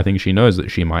I think she knows that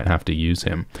she might have to use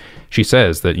him. She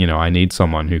says that, you know, I need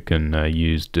someone who can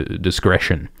use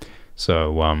discretion.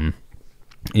 So,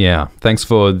 yeah, thanks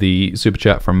for the super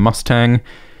chat from Mustang,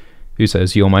 who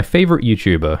says, you're my favorite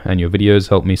YouTuber, and your videos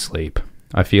help me sleep.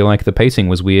 I feel like the pacing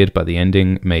was weird, but the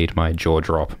ending made my jaw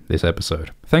drop this episode.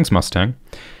 Thanks, Mustang.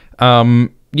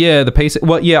 Yeah, the pacing...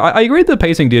 Well, yeah, I agree the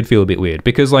pacing did feel a bit weird,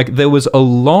 because, like, there was a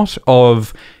lot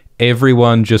of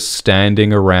everyone just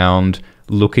standing around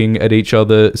looking at each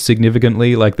other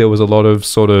significantly. Like, there was a lot of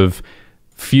sort of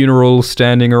funeral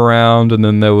standing around, and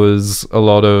then there was a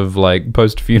lot of, like,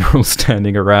 post-funeral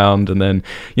standing around, and then,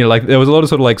 you know, like, there was a lot of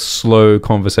sort of, like, slow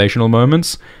conversational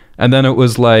moments, and then it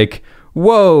was like,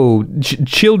 whoa,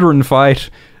 children fight,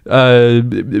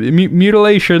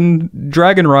 mutilation,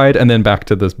 dragon ride, and then back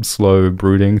to the slow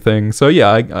brooding thing. So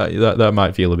yeah, that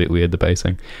might feel a bit weird, the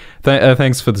pacing.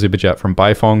 Thanks for the super chat from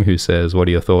Baifong, who says, what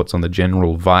are your thoughts on the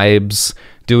general vibes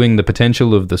doing the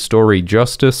potential of the story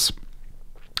justice?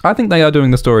 I think they are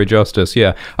doing the story justice,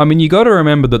 yeah. I mean, you got to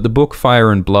remember that the book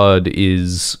Fire and Blood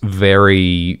is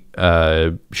very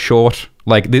short.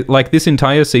 Like this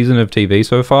entire season of TV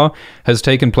so far has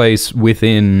taken place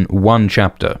within one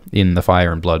chapter in the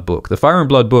Fire and Blood book. The Fire and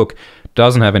Blood book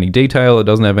doesn't have any detail, it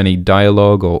doesn't have any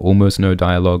dialogue or almost no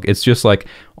dialogue. It's just like,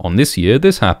 on this year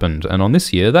this happened, and on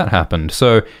this year that happened.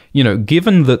 So, you know,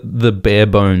 given the bare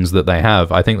bones that they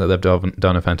have, I think that they've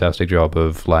done a fantastic job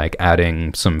of, like,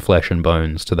 adding some flesh and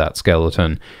bones to that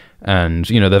skeleton. And,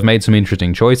 you know, they've made some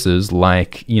interesting choices,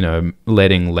 like, you know,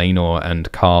 letting Laenor and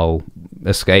Carl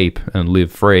escape and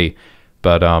live free.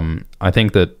 But I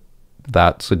think that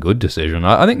that's a good decision.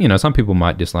 I think, you know, some people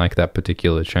might dislike that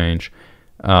particular change.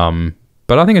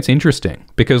 But I think it's interesting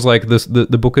because, like,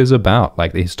 the book is about,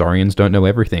 like, the historians don't know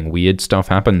everything. Weird stuff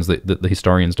happens that the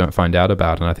historians don't find out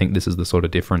about, and I think this is the sort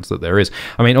of difference that there is.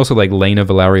 I mean, also, like, Lena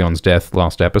Valarion's death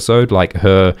last episode, like,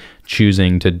 her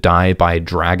choosing to die by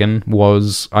dragon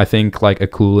was, I think, like, a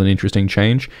cool and interesting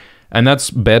change. And that's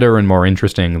better and more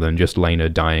interesting than just Lena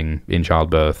dying in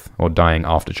childbirth or dying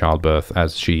after childbirth,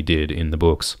 as she did in the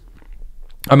books.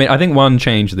 I mean, I think one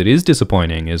change that is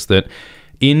disappointing is that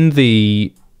in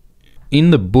the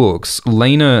books,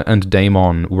 Lena and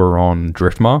Daemon were on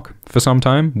Driftmark for some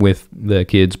time with their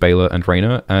kids, Baela and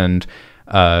Rhaena, and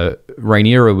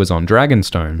Rhaenyra was on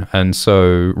Dragonstone, and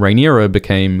so Rhaenyra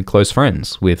became close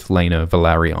friends with Lena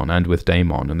Valarion and with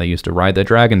Daemon, and they used to ride their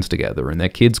dragons together, and their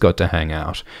kids got to hang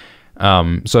out.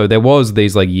 So there was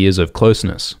these, like, years of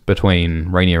closeness between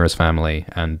Rhaenyra's family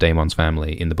and Daemon's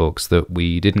family in the books that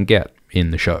we didn't get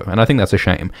in the show, and I think that's a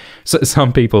shame. So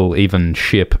some people even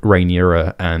ship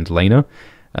Rhaenyra and Lena,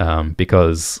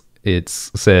 because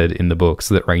it's said in the books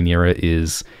that Rhaenyra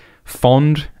is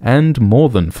fond and more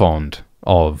than fond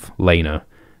of Lena,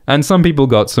 and some people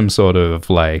got some sort of,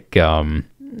 like,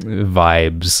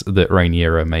 vibes that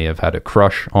Rhaenyra may have had a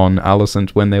crush on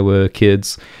Alicent when they were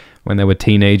kids. When they were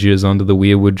teenagers under the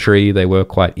weirwood tree, they were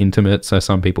quite intimate, so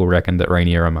some people reckon that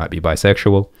Rhaenyra might be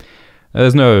bisexual.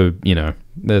 There's no, you know,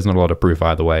 there's not a lot of proof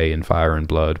either way in Fire and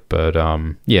Blood, but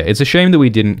yeah, it's a shame that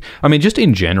we didn't. I mean, just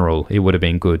in general, it would have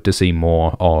been good to see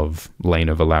more of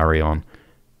Lena Valarion.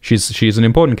 She's an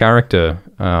important character,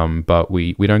 but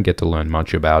we don't get to learn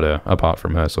much about her apart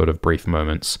from her sort of brief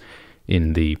moments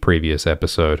in the previous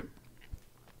episode.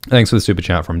 Thanks for the super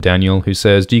chat from Daniel, who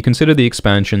says, do you consider the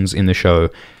expansions in the show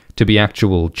to be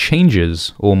actual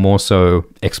changes or more so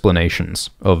explanations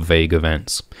of vague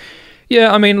events?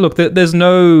 Yeah, I mean, look, there's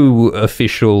no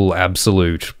official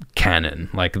absolute canon.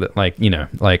 Like, you know,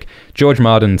 like George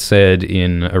Martin said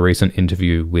in a recent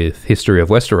interview with History of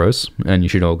Westeros, and you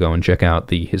should all go and check out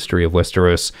the History of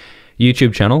Westeros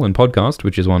YouTube channel and podcast,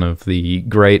 which is one of the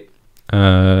great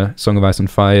Song of Ice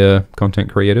and Fire content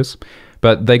creators.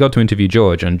 But they got to interview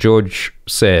George, and George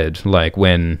said, like,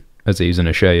 when Aziz and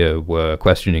Ashaya were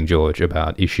questioning George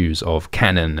about issues of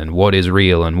canon and what is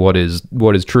real and what is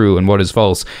true and what is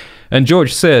false, and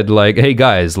George said, like, hey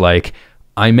guys, like,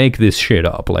 I make this shit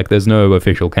up. Like, there's no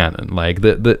official canon. Like,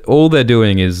 all they're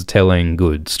doing is telling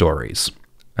good stories.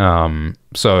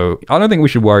 So I don't think we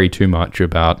should worry too much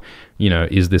about, you know,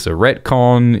 is this a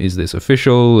retcon? Is this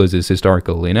official? Is this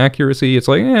historical inaccuracy? It's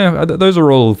like, yeah, those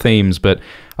are all themes, but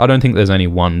I don't think there's any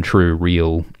one true,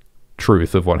 real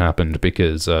truth of what happened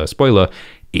because, spoiler,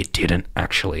 it didn't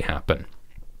actually happen.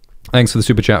 Thanks for the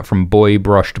super chat from Boy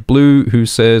Brushed Blue, who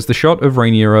says, the shot of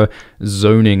Rhaenyra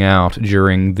zoning out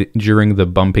during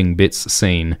the bumping bits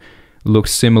scene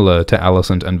looks similar to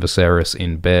Alicent and Viserys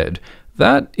in bed.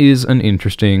 That is an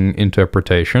interesting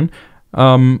interpretation.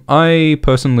 I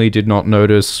personally did not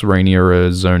notice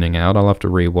Rhaenyra zoning out. I'll have to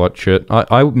rewatch it.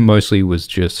 I mostly was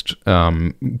just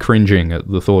cringing at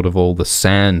the thought of all the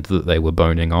sand that they were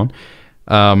boning on.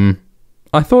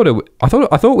 I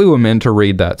thought we were meant to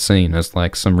read that scene as,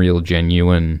 like, some real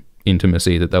genuine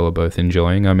intimacy that they were both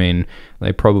enjoying. I mean,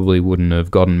 they probably wouldn't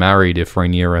have gotten married if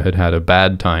Rhaenyra had had a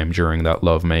bad time during that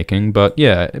lovemaking, but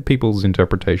yeah, people's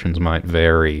interpretations might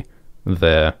vary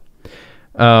there.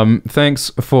 Thanks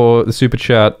for the super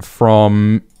chat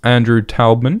from Andrew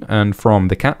Taubman and from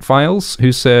the Cat Files,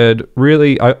 who said,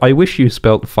 really, I wish you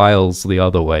spelt files the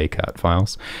other way, Cat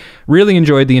Files. Really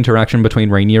enjoyed the interaction between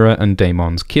Rhaenyra and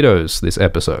Daemon's kiddos this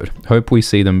episode. Hope we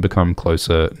see them become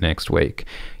closer next week.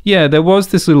 Yeah, there was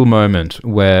this little moment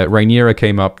where Rhaenyra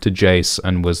came up to Jace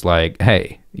and was like,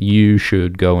 hey, you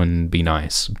should go and be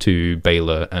nice to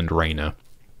Baela and Rhaena,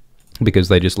 because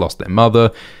they just lost their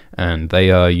mother, and they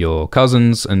are your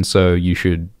cousins, and so you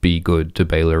should be good to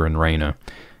Baela and Rhaena.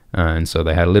 And so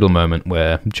they had a little moment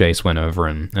where Jace went over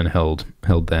and held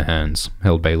their hands,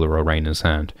 held Baela or Rhaena's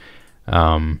hand.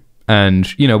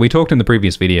 And, you know, we talked in the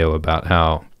previous video about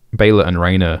how Baela and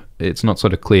Rhaena, it's not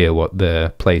sort of clear what their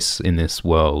place in this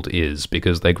world is,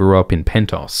 because they grew up in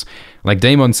Pentos. Like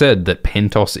Daemon said, that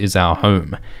Pentos is our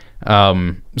home.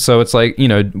 So it's like, you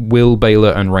know, will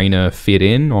Baela and Rhaena fit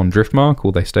in on Driftmark?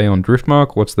 Will they stay on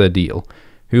Driftmark? What's their deal?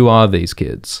 Who are these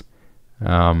kids?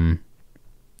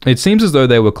 It seems as though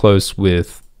they were close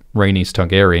with Rhaenys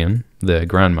Targaryen, their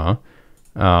grandma.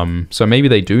 So maybe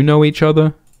they do know each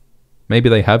other. Maybe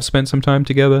they have spent some time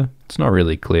together. It's not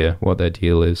really clear what their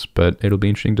deal is, but it'll be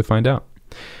interesting to find out.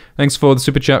 Thanks for the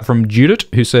super chat from Judith,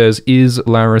 who says, "Is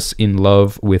Laris in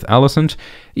love with Alicent?"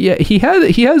 Yeah, he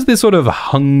has this sort of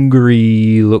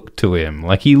hungry look to him.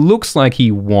 Like, he looks like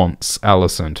he wants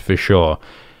Alicent for sure.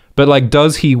 But, like,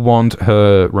 does he want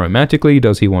her romantically?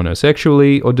 Does he want her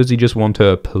sexually? Or does he just want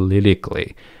her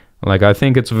politically? Like, I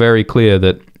think it's very clear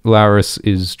that Laris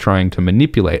is trying to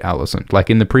manipulate Alicent. Like,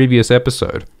 in the previous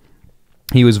episode,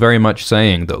 he was very much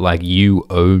saying that, like, you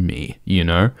owe me, you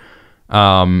know?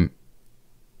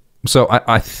 So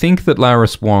I think that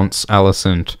Laris wants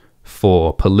Alicent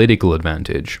for political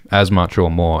advantage as much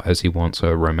or more as he wants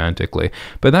her romantically.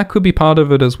 But that could be part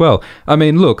of it as well. I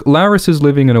mean, look, Laris is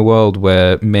living in a world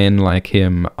where men like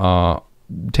him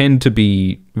tend to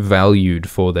be valued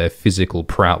for their physical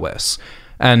prowess.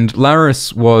 And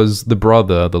Laris was the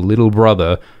little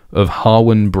brother of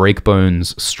Harwin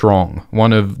Breakbones Strong,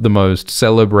 one of the most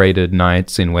celebrated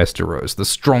knights in Westeros, the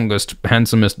strongest,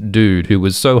 handsomest dude who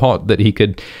was so hot that he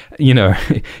could, you know,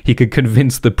 he could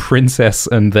convince the princess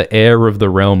and the heir of the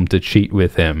realm to cheat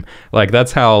with him. Like,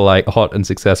 that's how, like, hot and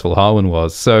successful Harwin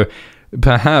was. So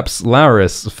perhaps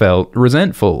Laris felt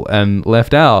resentful and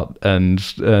left out, and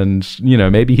you know,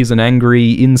 maybe he's an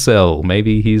angry incel.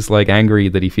 Maybe he's, like, angry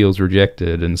that he feels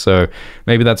rejected, and so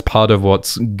maybe that's part of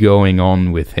what's going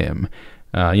on with him.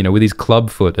 You know, with his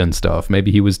clubfoot and stuff.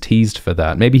 Maybe he was teased for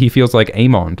that. Maybe he feels like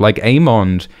Aemond. Like,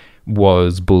 Aemond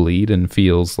was bullied and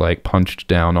feels, like, punched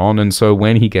down on, and so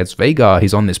when he gets Vhagar,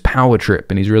 he's on this power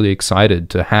trip and he's really excited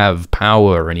to have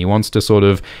power, and he wants to sort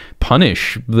of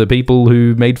punish the people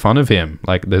who made fun of him.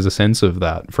 Like, there's a sense of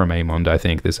that from Aemond, I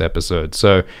think, this episode.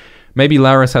 So maybe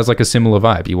Laris has, like, a similar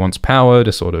vibe. He wants power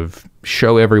to sort of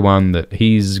show everyone that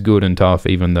he's good and tough,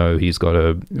 even though he's got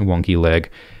a wonky leg.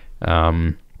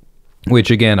 Which,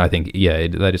 again, I think, yeah,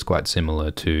 that is quite similar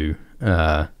to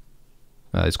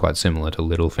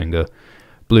Littlefinger.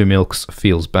 Blue Milks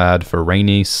feels bad for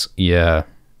Rhaenys. Yeah,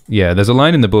 there's a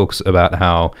line in the books about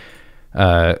how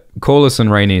Corlys and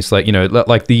Rhaenys, like, you know,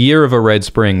 like, the year of a Red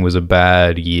Spring was a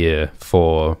bad year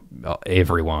for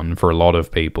everyone, for a lot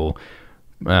of people.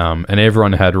 And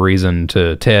everyone had reason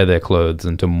to tear their clothes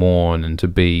and to mourn and to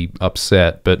be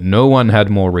upset, but no one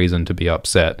had more reason to be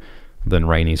upset than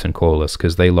Rhaenys and Corlys,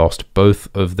 because they lost both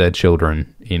of their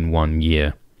children in 1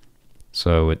 year.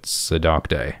 So it's a dark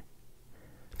day.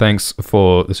 Thanks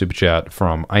for the super chat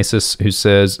from Isis, who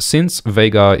says, "Since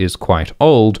Vhagar is quite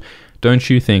old, don't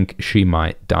you think she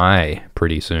might die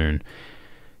pretty soon?"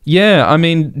 Yeah, I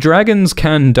mean, dragons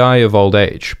can die of old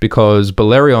age, because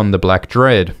Balerion the Black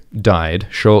Dread died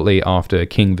shortly after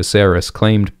King Viserys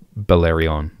claimed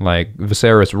Balerion. Like,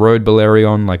 Viserys rode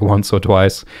Balerion, like, once or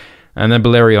twice, and then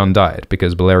Balerion died,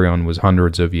 because Balerion was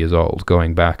hundreds of years old,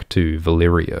 going back to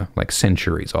Valyria, like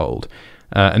centuries old.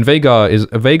 And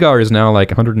Vhagar is now like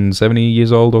 170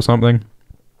 years old or something.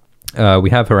 We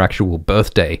have her actual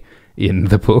birthday in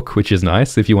the book, which is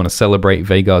nice. If you want to celebrate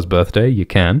Vhagar's birthday, you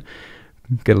can.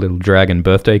 Get a little dragon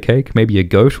birthday cake, maybe a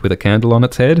goat with a candle on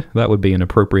its head. That would be an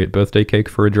appropriate birthday cake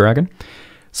for a dragon.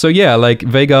 So yeah, like,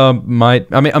 Vhagar might...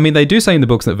 I mean, they do say in the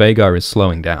books that Vhagar is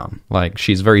slowing down. Like,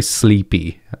 she's very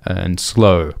sleepy and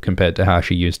slow compared to how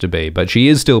she used to be. But she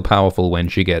is still powerful when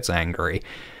she gets angry.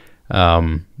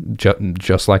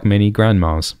 Just like many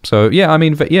grandmas. So yeah, I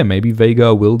mean, yeah, maybe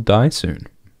Vhagar will die soon.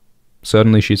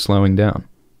 Certainly she's slowing down.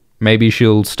 Maybe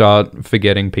she'll start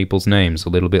forgetting people's names, a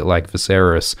little bit like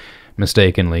Viserys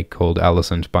mistakenly called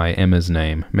Alicent by Emma's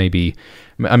name. Maybe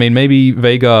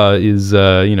Vhagar is,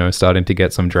 you know, starting to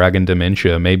get some dragon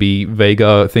dementia. Maybe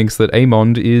Vhagar thinks that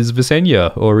Aemond is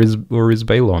Visenya or is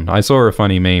Balon. I saw a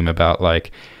funny meme about,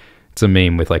 like, it's a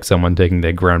meme with, like, someone taking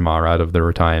their grandma out of the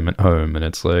retirement home, and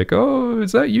it's like, "Oh,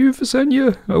 is that you,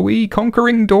 Visenya? Are we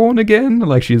conquering Dawn again?"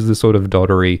 Like, she's this sort of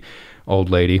doddery old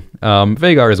lady.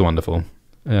 Vhagar is wonderful,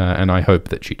 and I hope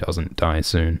that she doesn't die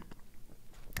soon.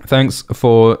 Thanks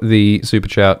for the super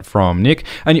chat from Nick.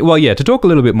 And, well, yeah, to talk a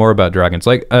little bit more about dragons,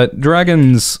 like,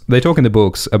 dragons, they talk in the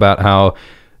books about how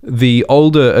the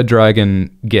older a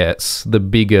dragon gets, the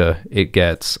bigger it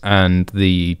gets, and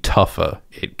the tougher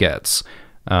it gets.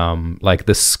 Like,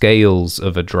 the scales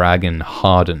of a dragon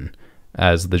harden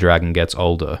as the dragon gets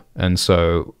older. And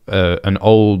so an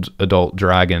old adult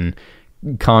dragon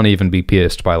can't even be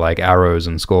pierced by, like, arrows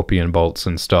and scorpion bolts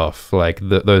and stuff. Like,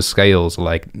 those scales are,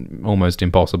 like, almost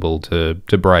impossible to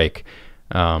break.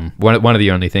 One of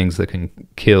the only things that can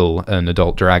kill an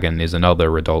adult dragon is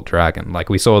another adult dragon. Like,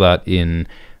 we saw that in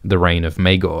the reign of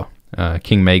Maegor.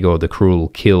 King Maegor the Cruel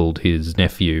killed his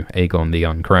nephew, Aegon the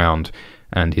Uncrowned,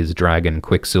 and his dragon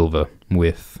Quicksilver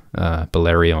with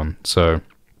Balerion. So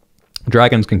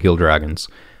dragons can kill dragons.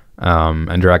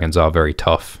 And dragons are very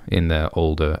tough in their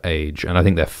older age, and I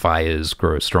think their fires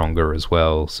grow stronger as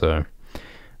well, so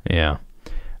yeah.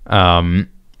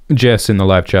 Jess in the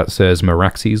live chat says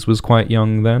Meraxes was quite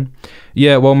young then.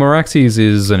 Yeah, well, Meraxes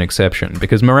is an exception,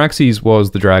 because Meraxes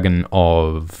was the dragon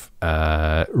of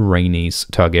Rhaenys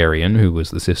Targaryen, who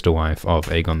was the sister wife of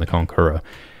Aegon the Conqueror.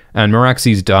 And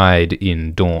Meraxes died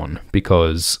in Dawn,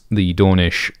 because the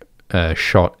Dornish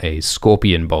shot a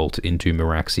scorpion bolt into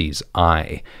Meraxes'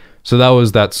 eye. So that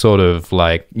was that sort of,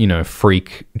 like, you know,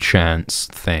 freak chance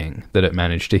thing that it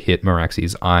managed to hit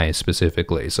Meraxes' eye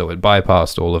specifically. So it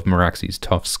bypassed all of Meraxes'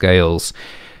 tough scales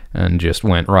and just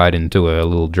went right into a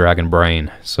little dragon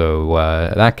brain. So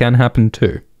that can happen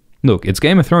too. Look, it's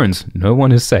Game of Thrones. No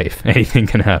one is safe. Anything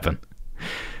can happen.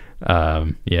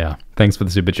 Yeah, thanks for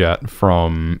the super chat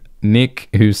from Nick,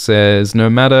 who says,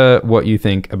 no matter what you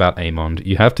think about Aemond,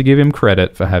 you have to give him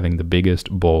credit for having the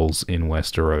biggest balls in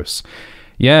Westeros.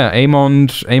 Yeah,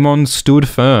 Aemond stood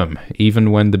firm, even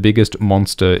when the biggest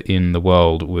monster in the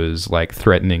world was, like,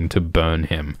 threatening to burn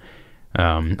him.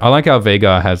 I like how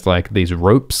Vhagar has, like, these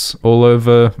ropes all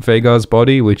over Vhagar's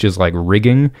body, which is, like,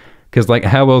 rigging. Because, like,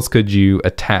 how else could you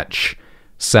attach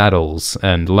saddles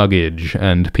and luggage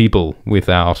and people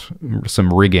without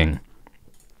some rigging?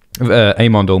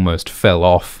 Aemond almost fell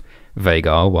off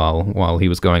Vhagar while he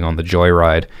was going on the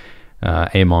joyride.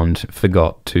 Aemond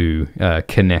forgot to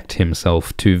connect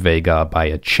himself to Vhagar by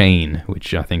a chain,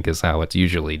 which I think is how it's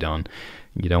usually done.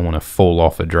 You don't want to fall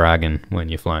off a dragon when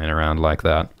you're flying around like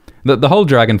that. The whole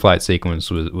dragon flight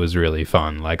sequence was really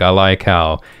fun. Like, I like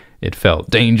how it felt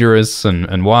dangerous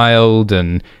and wild,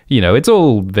 and, you know, it's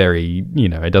all very, you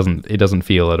know, it doesn't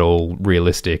feel at all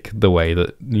realistic the way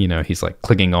that, you know, he's like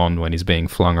clicking on when he's being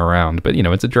flung around. But, you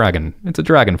know, it's a dragon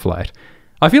flight.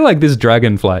 I feel like this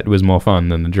dragon flight was more fun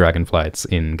than the dragon flights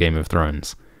in Game of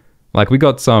Thrones. Like, we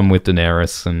got some with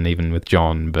Daenerys and even with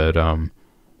Jon, but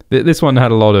this one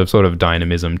had a lot of sort of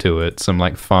dynamism to it, some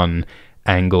like fun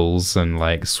angles and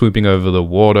like swooping over the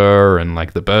water and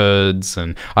like the birds,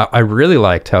 and I really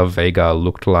liked how Vhagar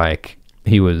looked like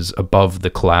he was above the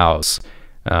clouds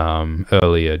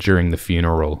earlier during the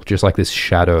funeral, just like this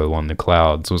shadow on the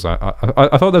clouds.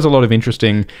 I thought there's a lot of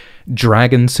interesting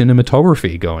dragon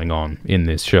cinematography going on in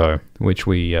this show, which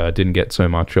we didn't get so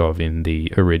much of in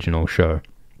the original show.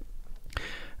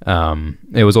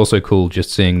 It was also cool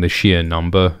just seeing the sheer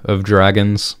number of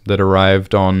dragons that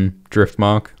arrived on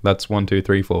Driftmark. That's 1, 2,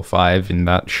 3, 4, 5 in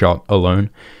that shot alone.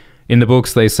 In the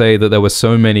books, they say that there were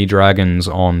so many dragons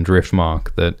on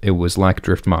Driftmark that it was like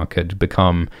Driftmark had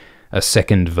become a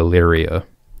second Valyria,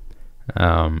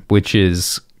 which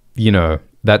is, you know,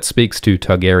 that speaks to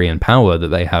Targaryen power that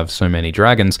they have so many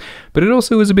dragons, but it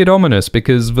also is a bit ominous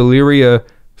because Valyria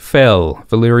fell.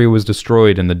 Valyria was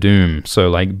destroyed in the Doom, so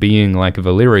like being like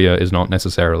Valyria is not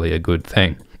necessarily a good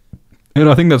thing. And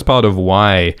I think that's part of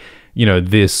why, you know,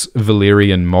 this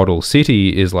Valyrian model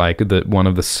city is like one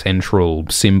of the central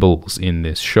symbols in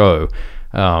this show,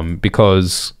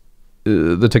 because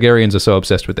the Targaryens are so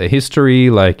obsessed with their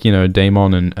history. Like, you know,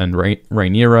 Daemon and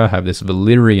Rhaenyra have this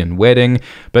Valyrian wedding,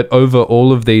 but over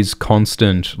all of these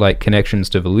constant like connections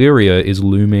to Valyria is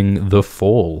looming the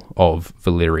fall of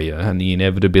Valyria and the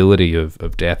inevitability of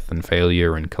death and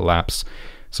failure and collapse.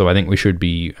 So I think we should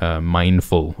be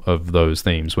mindful of those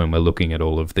themes when we're looking at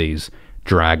all of these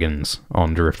dragons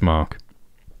on Driftmark.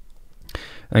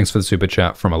 Thanks for the super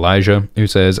chat from Elijah, who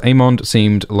says, Aemond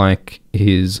seemed like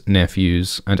his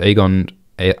nephews, and Aegon,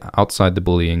 outside the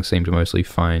bullying, seemed mostly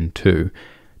fine too.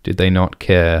 Did they not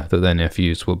care that their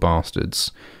nephews were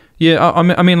bastards? Yeah,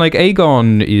 I mean, like,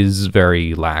 Aegon is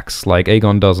very lax. Like,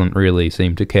 Aegon doesn't really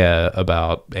seem to care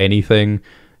about anything.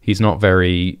 He's not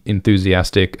very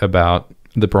enthusiastic about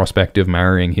the prospect of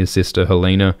marrying his sister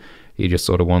Helena. He just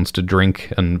sort of wants to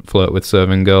drink and flirt with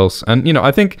serving girls. And, you know,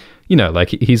 I think, you know, like,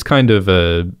 he's kind of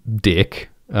a dick,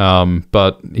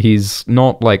 but he's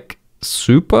not, like,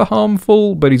 super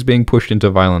harmful, but he's being pushed into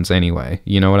violence anyway.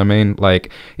 You know what I mean?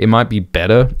 Like, it might be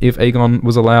better if Aegon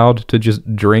was allowed to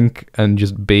just drink and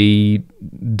just be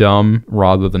dumb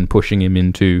rather than pushing him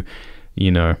into, you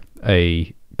know,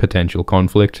 a potential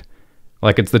conflict.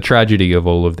 Like, it's the tragedy of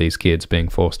all of these kids being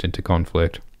forced into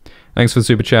conflict. Thanks for the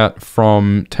super chat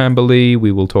from Tamberley.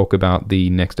 We will talk about the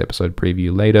next episode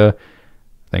preview later.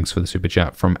 Thanks for the super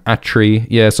chat from Atri.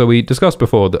 Yeah, so we discussed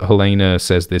before that Helena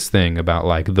says this thing about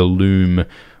like the loom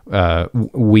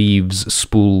weaves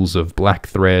spools of black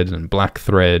thread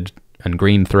and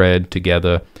green thread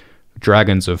together,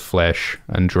 dragons of flesh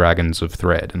and dragons of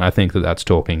thread. And I think that that's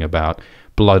talking about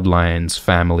bloodlines,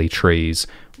 family trees,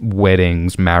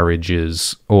 weddings,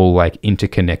 marriages, all like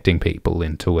interconnecting people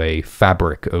into a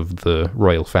fabric of the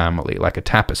royal family, like a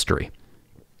tapestry.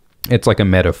 It's like a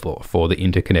metaphor for the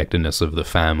interconnectedness of the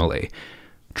family.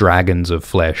 Dragons of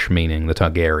flesh meaning the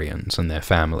Targaryens and their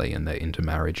family and their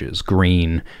intermarriages.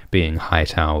 Green being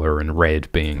Hightower and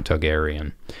red being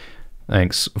Targaryen.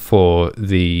 Thanks for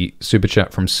the super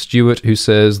chat from Stuart, who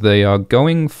says they are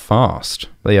going fast.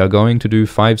 They are going to do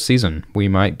 5 seasons. We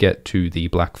might get to the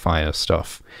Blackfire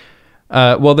stuff.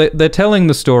 Well, they're telling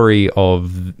the story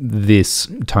of this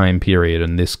time period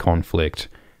and this conflict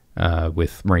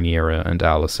with Rhaenyra and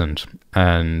Alicent,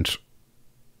 and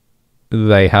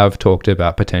they have talked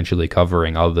about potentially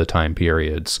covering other time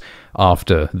periods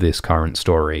after this current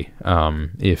story,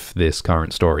 if this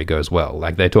current story goes well.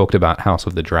 Like, they talked about House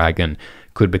of the Dragon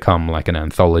could become like an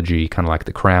anthology, kind of like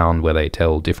The Crown, where they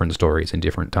tell different stories in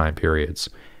different time periods.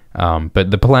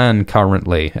 But the plan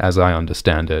currently, as I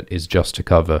understand it, is just to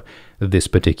cover this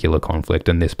particular conflict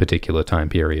and this particular time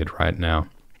period right now.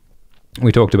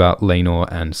 We talked about Laenor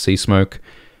and Seasmoke.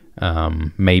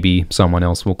 Maybe someone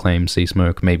else will claim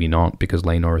Seasmoke, maybe not, because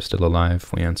Laenor is still alive.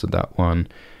 We answered that one.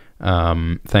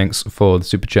 Thanks for the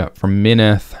super chat from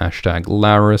Mineth, hashtag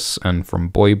Laris, and from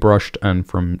Boybrushed, and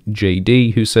from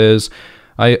JD, who says,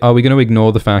 are we going to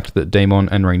ignore the fact that Daemon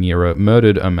and Rhaenyra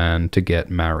murdered a man to get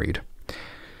married?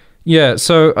 Yeah,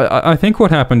 so I think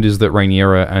what happened is that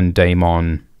Rhaenyra and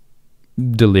Daemon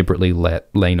deliberately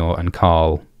let Laenor and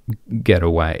Khal get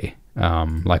away.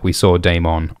 Like we saw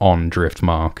Daemon on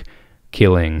Driftmark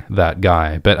killing that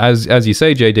guy. But as you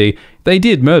say, JD, they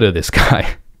did murder this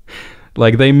guy.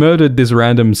 Like, they murdered this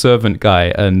random servant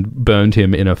guy and burned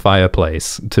him in a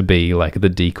fireplace to be like the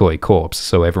decoy corpse,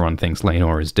 so everyone thinks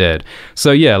Laenor is dead.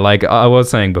 So yeah, like I was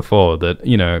saying before, that,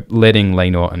 you know, letting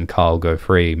Laenor and Khal go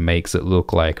free makes it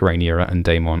look like Rhaenyra and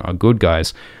Daemon are good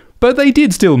guys. But they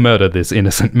did still murder this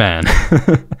innocent man.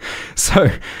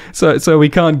 so we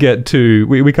can't get too...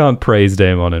 We can't praise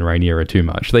Daemon and Rhaenyra too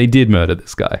much. They did murder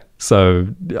this guy. So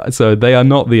they are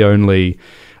not the only...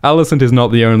 Alicent is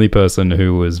not the only person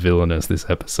who was villainous this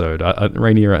episode.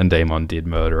 Rhaenyra and Daemon did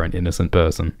murder an innocent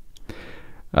person.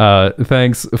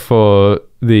 Thanks for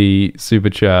the super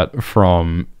chat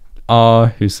from R,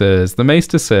 who says, the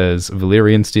Maester says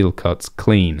Valyrian steel cuts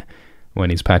clean when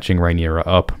he's patching Rhaenyra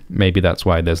up. Maybe that's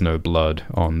why there's no blood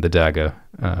on the dagger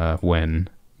when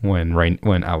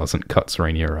Alicent cuts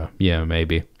Rhaenyra. Yeah,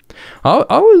 maybe.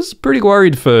 I was pretty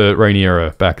worried for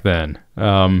Rhaenyra back then.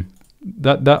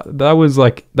 That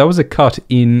was a cut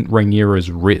in Rhaenyra's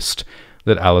wrist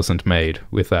that Alicent made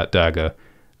with that dagger.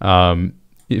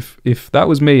 If that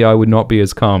was me, I would not be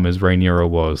as calm as Rhaenyra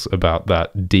was about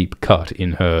that deep cut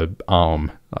in her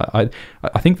arm. I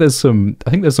think there's some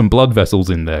blood vessels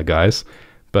in there, guys.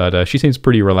 But she seems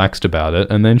pretty relaxed about it,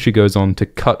 and then she goes on to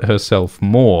cut herself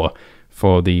more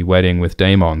for the wedding with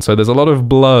Daemon. So there's a lot of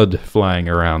blood flying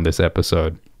around this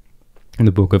episode. And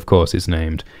the book, of course, is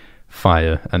named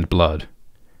Fire and Blood.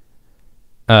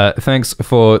 Thanks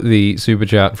for the super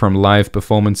chat from Live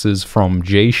Performances from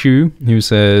Jayshu, who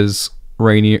says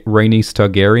Rhaenys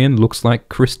Targaryen looks like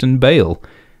Christian Bale.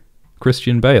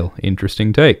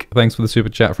 Interesting take. Thanks for the super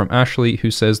chat from Ashley, who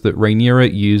says that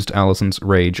Rhaenyra used Alicent's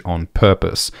rage on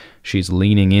purpose. She's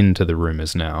leaning into the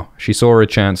rumors now. She saw a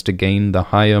chance to gain the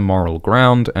higher moral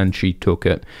ground, and she took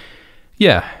it.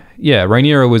 Yeah,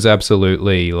 Rhaenyra was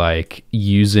absolutely, like,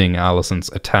 using Alicent's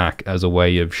attack as a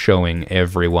way of showing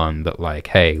everyone that, like,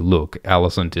 hey, look,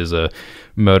 Alicent is a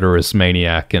murderous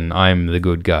maniac and I'm the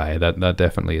good guy. That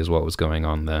definitely is what was going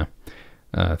on there.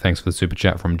 Thanks for the super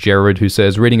chat from Jared, who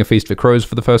says, reading A Feast for Crows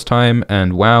for the first time,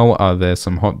 and wow, are there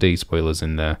some Hot D spoilers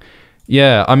in there.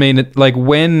 Yeah, I mean, like,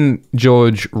 when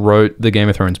George wrote the Game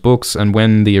of Thrones books and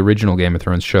when the original Game of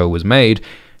Thrones show was made,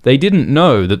 they didn't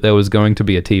know that there was going to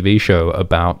be a TV show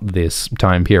about this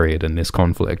time period and this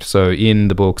conflict. So in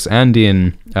the books and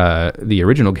in the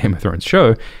original Game of Thrones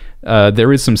show,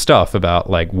 there is some stuff about,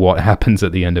 like, what happens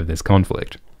at the end of this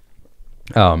conflict.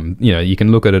 You know, you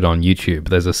can look at it on YouTube.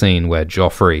 There's a scene where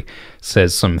Joffrey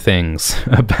says some things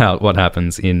about what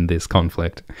happens in this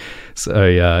conflict. So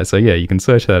yeah, you can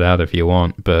search that out if you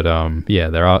want. But yeah,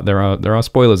 there are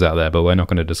spoilers out there, but we're not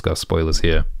going to discuss spoilers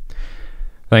here.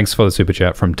 Thanks for the super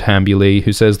chat from Tambuli,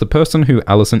 who says the person who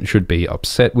Alicent should be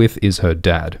upset with is her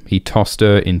dad. He tossed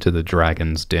her into the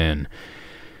dragon's den.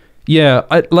 Yeah,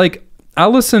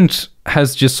 Alicent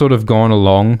has just sort of gone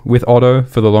along with Otto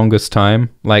for the longest time.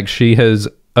 Like, she has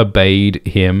obeyed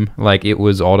him. Like, it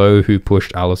was Otto who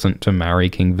pushed Alicent to marry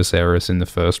King Viserys in the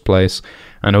first place.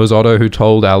 And it was Otto who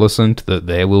told Alicent that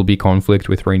there will be conflict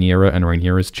with Rhaenyra and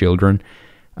Rhaenyra's children.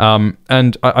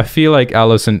 And I feel like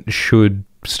Alicent should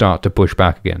start to push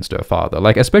back against her father.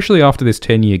 Like, especially after this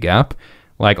 10-year gap.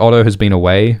 Like, Otto has been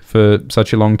away for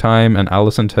such a long time, and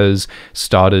Alicent has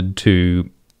started to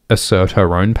assert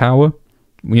her own power.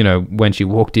 You know, when she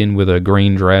walked in with a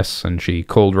green dress and she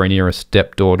called Rhaenyra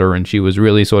stepdaughter, and she was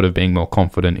really sort of being more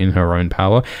confident in her own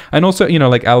power. And also, you know,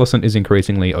 like, Alicent is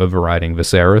increasingly overriding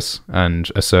Viserys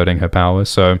and asserting her power.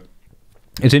 So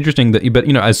it's interesting that, but,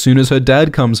 you know, as soon as her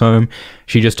dad comes home,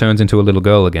 she just turns into a little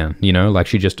girl again, you know, like,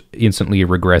 she just instantly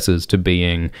regresses to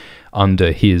being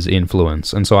under his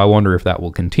influence. And so I wonder if that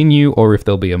will continue, or if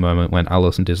there'll be a moment when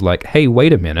Alicent is like, hey,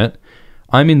 wait a minute,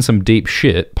 I'm in some deep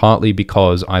shit, partly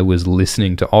because I was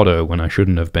listening to Otto when I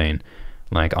shouldn't have been.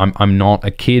 Like, I'm not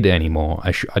a kid anymore.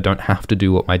 I don't have to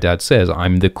do what my dad says.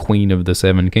 I'm the queen of the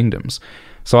Seven Kingdoms.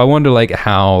 So I wonder, like,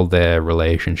 how their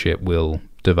relationship will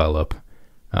develop.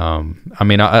 I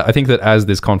mean, I think that as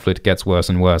this conflict gets worse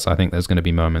and worse, I think there's going to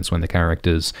be moments when the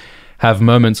characters have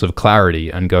moments of clarity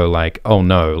and go like, oh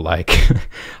no, like,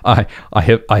 I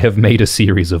have made a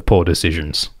series of poor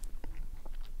decisions.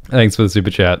 Thanks for the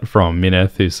super chat from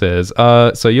Mineth, who says,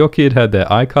 so your kid had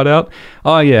their eye cut out?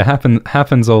 Oh yeah,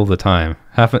 happens all the time.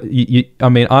 I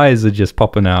mean, eyes are just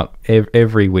popping out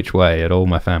every which way at all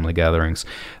my family gatherings.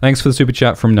 Thanks for the super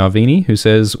chat from Narvini, who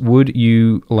says, would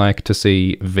you like to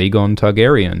see Vagon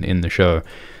Targaryen in the show?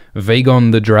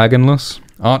 Vagon the Dragonless?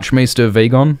 Archmaester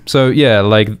Vagon? So yeah,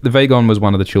 like, the Vagon was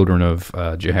one of the children of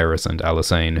Jaehaerys and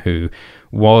Alysanne, who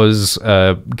was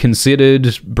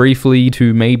considered briefly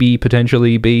to maybe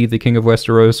potentially be the King of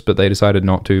Westeros, but they decided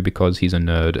not to because he's a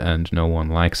nerd and no one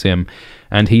likes him,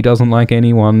 and he doesn't like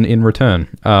anyone in return.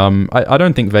 I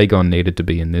don't think Vagon needed to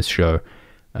be in this show.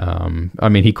 I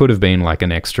mean, he could have been like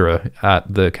an extra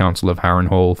at the Council of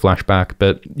Harrenhal flashback,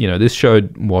 but, you know, this show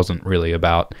wasn't really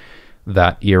about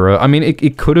that era. I mean,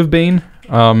 it could have been.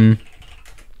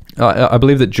 I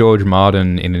believe that George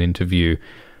Martin in an interview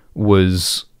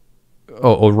was...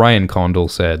 or Ryan Condal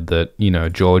said that, you know,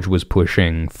 George was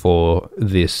pushing for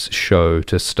this show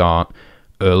to start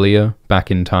earlier back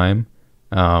in time.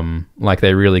 Like,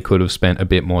 they really could have spent a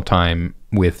bit more time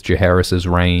with Jaehaerys'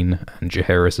 reign and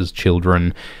Jaehaerys'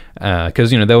 children,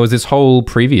 because, you know, there was this whole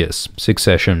previous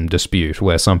succession dispute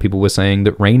where some people were saying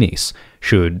that Rhaenys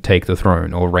should take the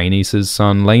throne, or Rhaenys'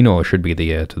 son Laenor should be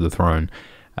the heir to the throne.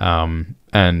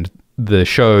 And the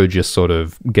show just sort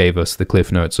of gave us the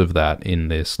cliff notes of that in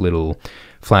this little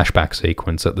flashback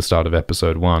sequence at the start of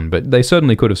episode 1, but they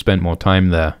certainly could have spent more time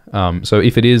there. So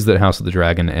if it is that House of the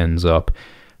Dragon ends up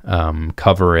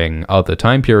covering other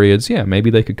time periods, yeah, maybe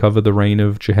they could cover the reign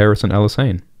of Jaehaerys and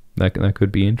Alysanne. That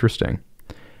could be interesting.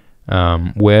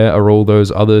 Where are all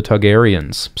those other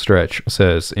Targaryens? Stretch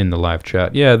says in the live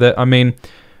chat. Yeah, I mean,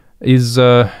 I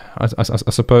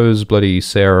suppose bloody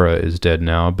Sarah is dead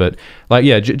now, but, like,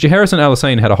 yeah, Jaehaerys and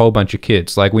Alysanne had a whole bunch of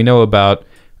kids. Like, we know about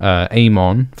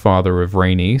Aemon, father of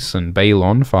Rhaenys, and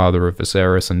Balon, father of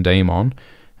Viserys and Daemon,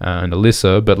 and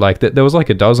Alyssa, but, like, there was like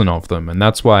a dozen of them, and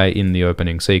that's why in the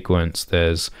opening sequence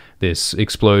there's this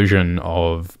explosion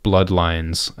of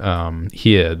bloodlines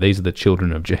here. These are the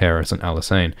children of Jaehaerys and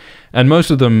Alysanne, and most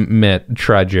of them met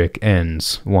tragic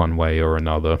ends one way or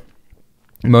another.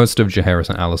 Most of Jaehaerys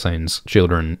and Alysanne's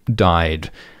children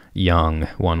died young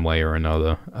one way or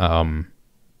another.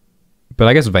 But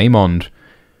I guess Vaemond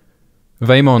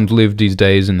lived his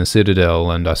days in the Citadel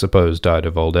and I suppose died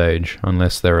of old age,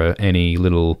 unless there are any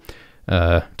little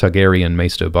Targaryen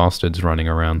maester bastards running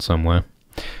around somewhere.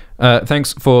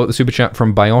 Thanks for the super chat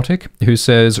from Biotic, who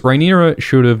says, Rhaenyra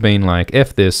should have been like,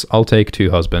 F this, I'll take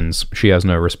 2 husbands. She has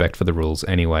no respect for the rules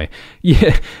anyway.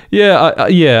 I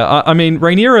mean,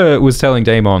 Rhaenyra was telling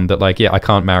Daemon that, like, yeah, I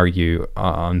can't marry you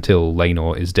until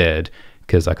Laenor is dead,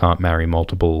 because I can't marry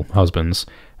multiple husbands.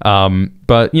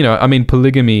 But, you know, I mean,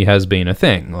 polygamy has been a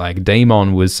thing. Like,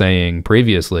 Daemon was saying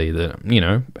previously that, you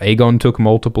know, Aegon took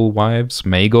multiple wives,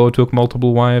 Maegor took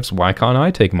multiple wives, why can't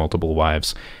I take multiple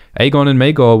wives? Aegon and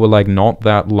Maegor were, like, not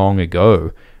that long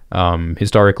ago,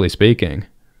 historically speaking.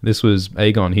 This was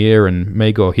Aegon here and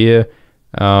Maegor here.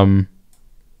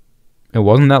 It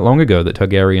wasn't that long ago that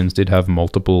Targaryens did have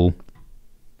multiple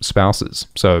spouses,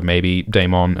 so maybe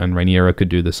Daemon and Rhaenyra could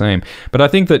do the same. But I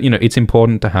think that, you know, it's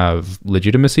important to have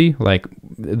legitimacy. Like,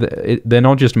 they're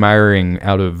not just marrying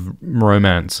out of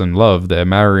romance and love, they're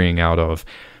marrying out of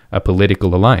a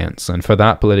political alliance, and for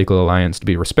that political alliance to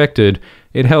be respected,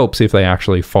 it helps if they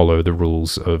actually follow the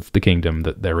rules of the kingdom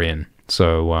that they're in.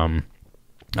 So I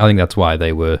think that's why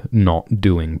they were not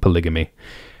doing polygamy.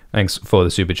 Thanks for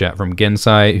the super chat from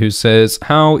Gensai, who says,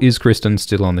 how is Criston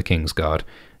still on the Kingsguard?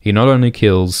 He not only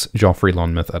kills Joffrey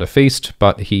Lonmouth at a feast,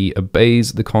 but he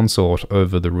obeys the consort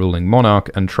over the ruling monarch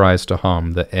and tries to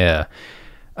harm the heir.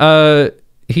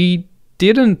 He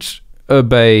didn't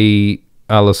obey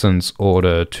Alicent's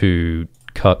order to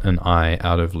cut an eye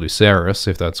out of Lucerys,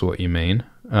 if that's what you mean.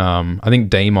 I think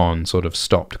Daemon sort of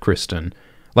stopped Criston.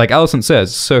 Like Alicent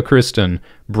says, Sir Criston,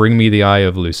 bring me the eye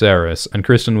of Lucerys. And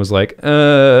Criston was like,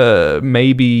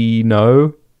 maybe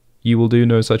no. You will do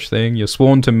no such thing. You're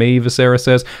sworn to me, Viserys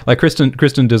says. Like,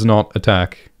 Criston does not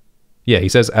attack. Yeah, he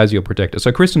says, as your protector.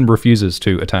 So Criston refuses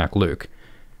to attack Luke.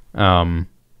 I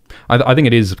think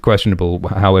it is questionable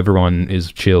how everyone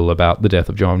is chill about the death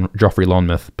of Joffrey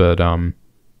Lonmouth, but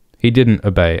he didn't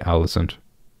obey Alicent.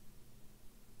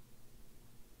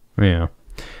 Yeah.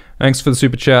 Thanks for the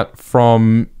super chat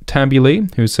from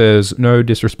Tambuli, who says, no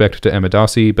disrespect to Emma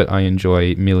Darcy, but I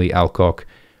enjoy Millie Alcock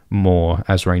more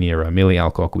as Rhaenyra. Millie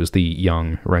Alcock was the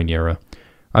young Rhaenyra.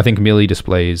 I think Millie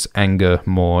displays anger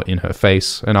more in her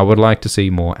face, and I would like to see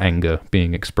more anger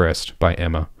being expressed by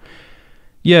Emma.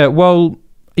 Yeah, well,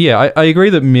 yeah, I agree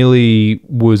that Millie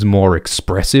was more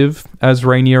expressive as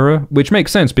Rhaenyra, which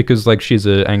makes sense because, like, she's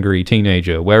an angry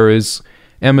teenager, whereas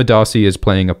Emma Darcy is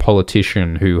playing a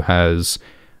politician who has,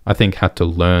 I think, had to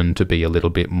learn to be a little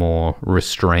bit more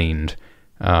restrained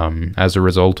as a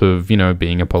result of, you know,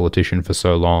 being a politician for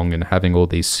so long and having all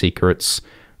these secrets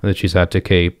that she's had to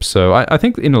keep. So I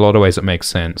think in a lot of ways it makes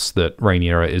sense that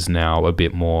Rhaenyra is now a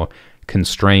bit more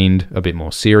constrained, a bit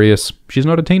more serious. She's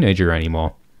not a teenager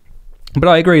anymore. But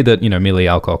I agree that, you know, Millie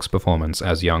Alcock's performance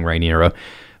as young Rhaenyra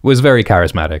was very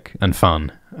charismatic and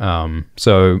fun.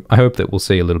 So I hope that we'll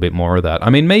see a little bit more of that. I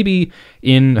mean, maybe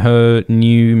in her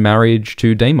new marriage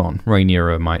to Daemon,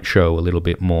 Rhaenyra might show a little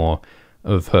bit more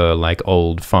of her, like,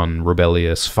 old, fun,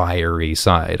 rebellious, fiery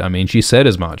side. I mean, she said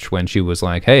as much when she was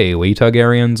like, hey, we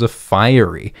Targaryens are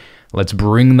fiery. Let's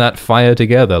bring that fire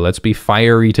together. Let's be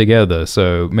fiery together.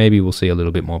 So maybe we'll see a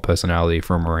little bit more personality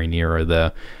from Rhaenyra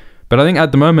there. But I think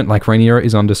at the moment, like, Rhaenyra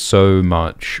is under so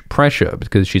much pressure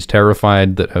because she's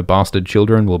terrified that her bastard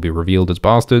children will be revealed as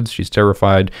bastards. She's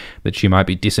terrified that she might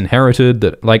be disinherited.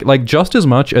 That, like just as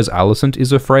much as Alicent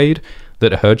is afraid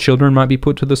that her children might be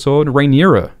put to the sword,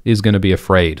 Rhaenyra is going to be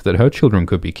afraid that her children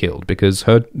could be killed because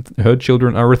her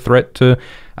children are a threat to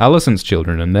Alicent's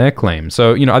children and their claims.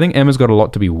 So, you know, I think Emma's got a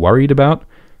lot to be worried about.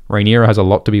 Rhaenyra has a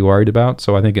lot to be worried about.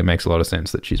 So I think it makes a lot of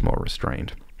sense that she's more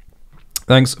restrained.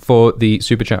 Thanks for the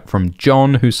super chat from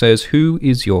John, who says, who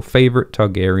is your favorite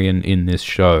Targaryen in this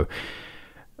show?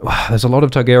 There's a lot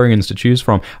of Targaryens to choose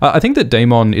from. I think that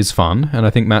Daemon is fun, and I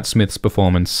think Matt Smith's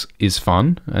performance is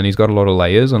fun, and he's got a lot of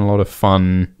layers and a lot of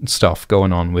fun stuff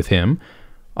going on with him.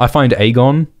 I find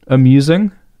Aegon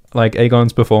amusing, like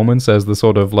Aegon's performance as the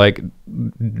sort of, like,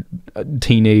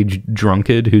 teenage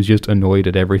drunkard who's just annoyed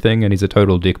at everything, and he's a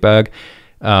total dickbag.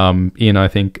 In, I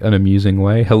think, an amusing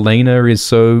way. Helena is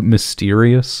so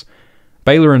mysterious.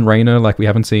 Baelor and Rhaena, like, we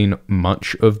haven't seen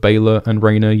much of Baelor and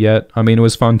Rhaena yet. I mean, it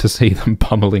was fun to see them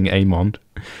pummeling Aemond.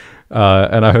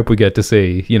 And I hope we get to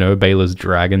see, you know, Baelor's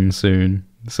dragon soon.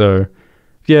 So,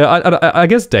 yeah, I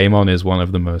guess Daemon is one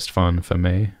of the most fun for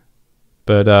me.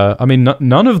 But, I mean,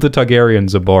 none of the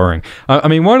Targaryens are boring. I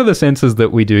mean, one of the senses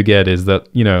that we do get is that,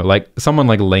 you know, like, someone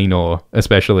like Laenor,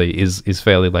 especially, is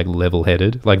fairly, like,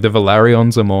 level-headed. Like, the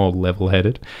Velaryons are more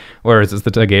level-headed, whereas it's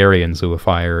the Targaryens who are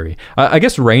fiery. I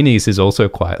guess Rhaenys is also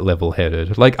quite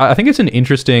level-headed. Like, I think it's an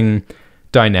interesting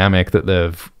dynamic that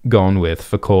they've gone with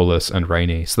for Corlys and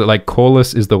Rhaenys. That, like,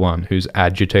 Corlys is the one who's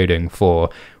agitating for,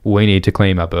 we need to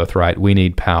claim our birthright, we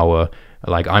need power.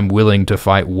 Like, I'm willing to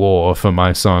fight war for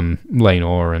my son,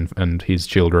 Laenor, and his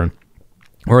children.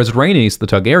 Whereas Rhaenys, the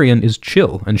Targaryen, is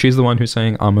chill, and she's the one who's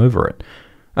saying, I'm over it.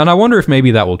 And I wonder if maybe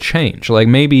that will change. Like,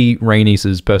 maybe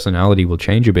Rhaenys' personality will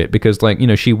change a bit, because, like, you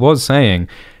know, she was saying,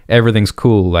 everything's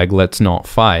cool, like, let's not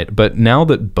fight. But now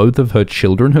that both of her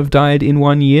children have died in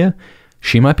 1 year,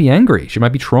 she might be angry. She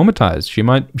might be traumatized.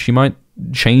 She might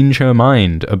change her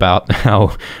mind about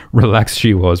how relaxed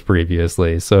she was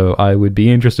previously. So I would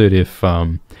be interested if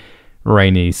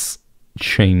Rhaenys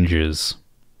changes.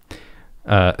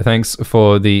 Thanks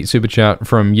for the super chat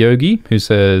from Yogi, who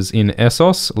says, in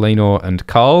Essos, Laenor and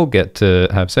Khal get to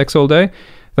have sex all day.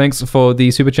 Thanks for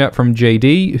the super chat from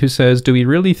JD, who says, do we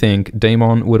really think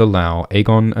Daemon would allow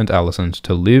Aegon and Alicent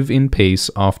to live in peace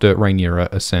after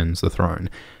Rhaenyra ascends the throne,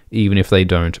 even if they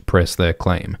don't press their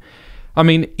claim? I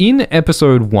mean, in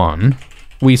episode 1,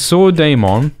 we saw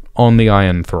Daemon on the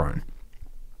Iron Throne.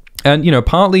 And, you know,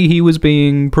 partly he was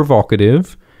being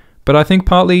provocative, but I think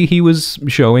partly he was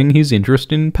showing his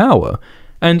interest in power.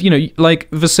 And, you know, like,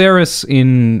 Viserys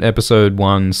in episode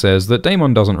 1 says that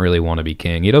Daemon doesn't really want to be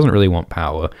king. He doesn't really want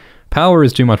power. Power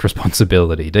is too much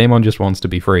responsibility. Daemon just wants to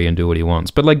be free and do what he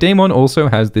wants. But, like, Daemon also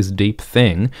has this deep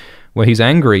thing where he's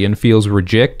angry and feels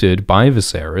rejected by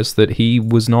Viserys, that he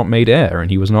was not made heir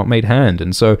and he was not made hand.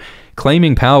 And so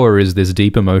claiming power is this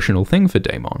deep emotional thing for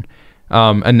Daemon.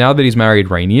 And now that he's married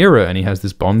Rhaenyra and he has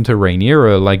this bond to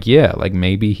Rhaenyra, like, yeah, like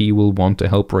maybe he will want to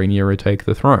help Rhaenyra take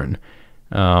the throne.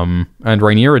 And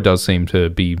Rhaenyra does seem to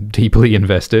be deeply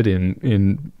invested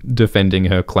in defending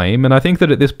her claim. And I think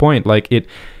that at this point, like,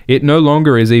 it no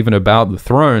longer is even about the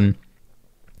throne.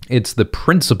 It's the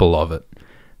principle of it.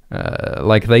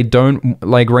 Like, they don't,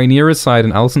 like, Rhaenyra's side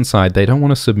and Alicent's side, they don't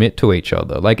want to submit to each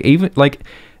other. Like, even, like,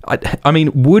 I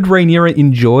mean, would Rhaenyra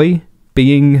enjoy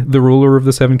being the ruler of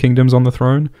the Seven Kingdoms on the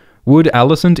throne? Would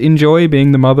Alicent enjoy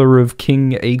being the mother of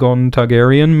King Aegon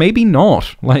Targaryen? Maybe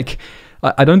not. Like,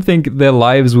 I don't think their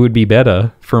lives would be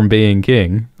better from being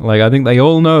king. Like, I think they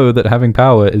all know that having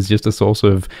power is just a source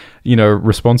of, you know,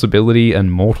 responsibility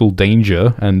and mortal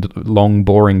danger and long,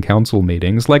 boring council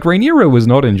meetings. Like, Rhaenyra was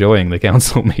not enjoying the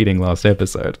council meeting last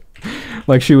episode.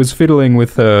 Like, she was fiddling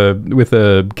with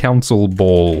a council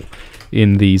ball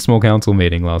in the small council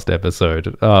meeting last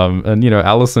episode. And, you know,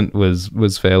 Alicent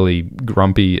was fairly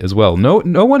grumpy as well. No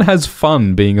one has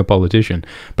fun being a politician,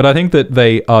 but I think that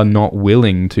they are not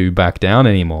willing to back down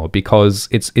anymore because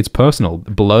it's personal.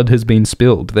 Blood has been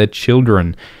spilled. Their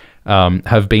children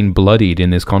have been bloodied in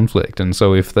this conflict. And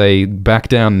so if they back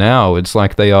down now, it's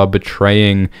like they are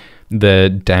betraying the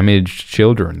damaged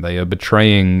children. They are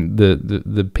betraying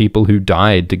the people who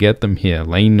died to get them here.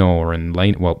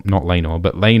 Well, not Laenor,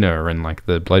 but Laena and like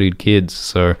the bloodied kids.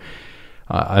 So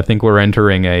I think we're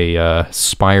entering a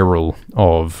spiral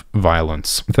of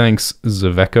violence. Thanks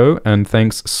Zaveco, and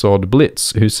thanks Sod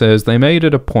Blitz, who says they made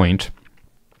it a point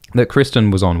that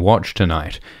Kristen was on watch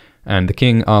tonight, and the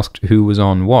king asked who was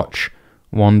on watch.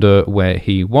 Wonder where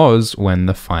he was when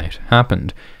the fight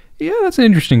happened. Yeah, that's an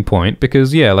interesting point,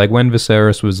 because, yeah, like when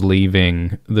Viserys was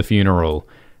leaving the funeral,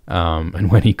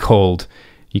 and when he called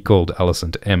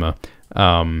Alicent Emma,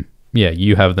 yeah,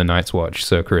 you have the Night's Watch,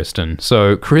 Sir Kristen.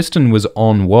 So Kristen was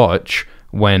on watch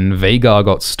when Vhagar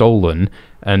got stolen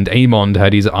and Aemond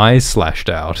had his eyes slashed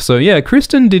out. So yeah,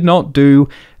 Kristen did not do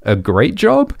a great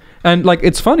job. And like,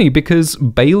 it's funny because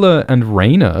Baelor and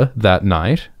Rhaena that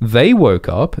night, they woke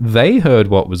up, they heard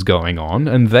what was going on,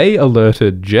 and they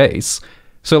alerted Jace.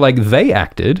 So, like, they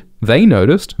acted, they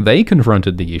noticed, they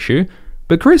confronted the issue,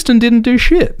 but Kristen didn't do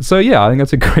shit. So, yeah, I think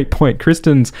that's a great point.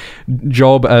 Kristen's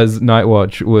job as Night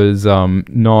Watch was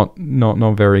not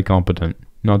very competent,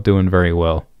 not doing very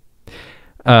well.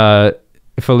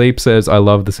 Philippe says, I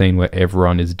love the scene where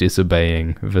everyone is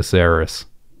disobeying Viserys.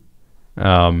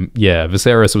 Yeah,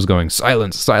 Viserys was going,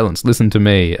 silence, silence, listen to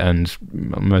me, and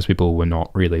most people were not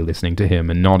really listening to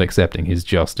him and not accepting his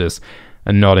justice.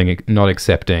 And not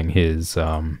accepting his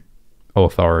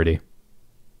authority.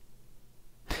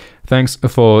 Thanks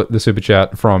for the super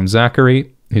chat from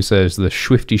Zachary, who says the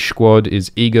Swifty Squad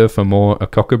is eager for more A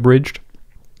Cock-Abridged.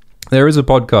 There is a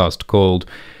podcast called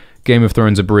Game of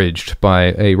Thrones Abridged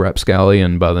by a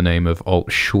rapscallion by the name of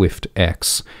Alt Swift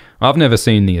X. I've never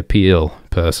seen the appeal,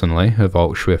 personally, of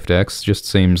Alt Swift X. Just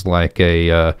seems like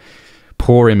a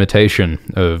poor imitation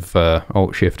of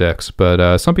Alt Shift X,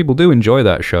 but some people do enjoy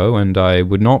that show, and I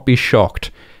would not be shocked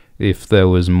if there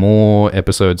was more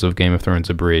episodes of Game of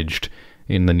Thrones Abridged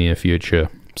in the near future.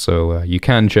 So you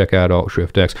can check out Alt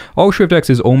Shift X. Alt Shift X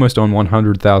is almost on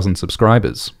 100,000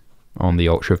 subscribers on the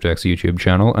Alt Shift X YouTube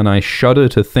channel, and I shudder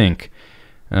to think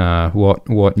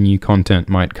what new content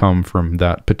might come from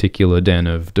that particular den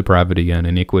of depravity and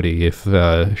iniquity if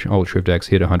Alt Shift X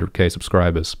hit 100k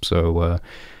subscribers. So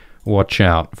watch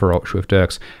out for Alt Swift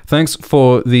X. Thanks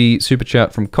for the super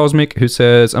chat from Cosmic, who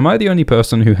says, am I the only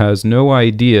person who has no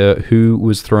idea who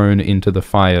was thrown into the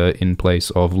fire in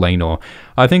place of Laenor?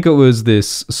 I think it was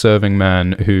this serving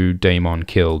man who Daemon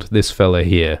killed, this fella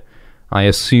here. I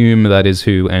assume that is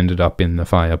who ended up in the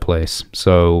fireplace.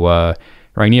 So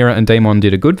Rhaenyra and Daemon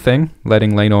did a good thing,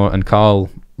 letting Laenor and Khal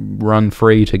run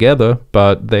free together,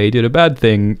 but they did a bad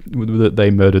thing that they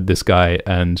murdered this guy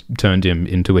and turned him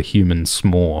into a human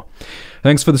s'more.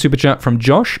 Thanks for the super chat from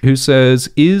Josh, who says,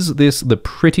 is this the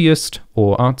prettiest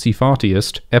or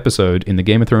artsy-fartiest episode in the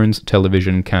Game of Thrones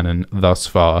television canon thus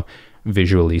far,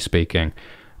 visually speaking?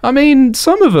 I mean,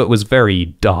 some of it was very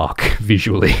dark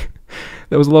visually.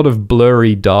 There was a lot of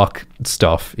blurry, dark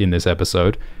stuff in this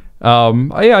episode. Yeah,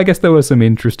 I guess there was some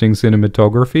interesting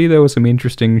cinematography. There were some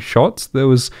interesting shots. There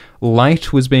was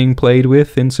light was being played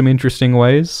with in some interesting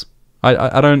ways.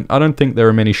 I don't think there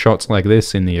are many shots like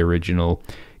this in the original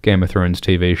Game of Thrones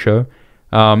TV show.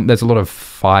 There's a lot of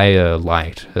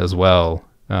firelight as well,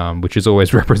 which is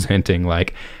always representing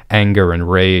like anger and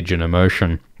rage and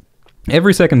emotion.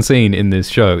 Every second scene in this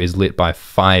show is lit by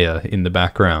fire in the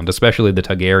background, especially the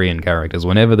Targaryen characters.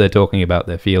 Whenever they're talking about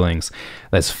their feelings,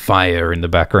 there's fire in the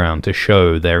background to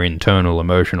show their internal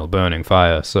emotional burning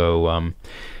fire. So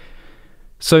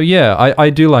yeah, I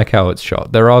do like how it's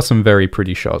shot. There are some very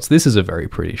pretty shots. This is a very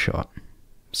pretty shot.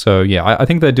 So yeah, I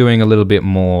think they're doing a little bit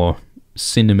more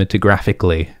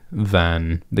cinematographically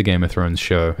than the Game of Thrones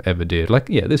show ever did. Like,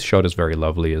 yeah, this shot is very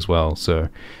lovely as well. So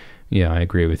yeah, I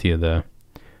agree with you there.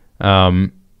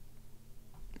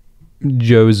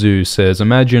 Jozu says,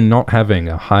 imagine not having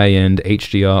a high-end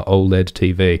HDR OLED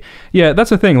TV. Yeah,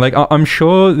 that's the thing. Like, I'm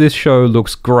sure this show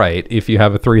looks great if you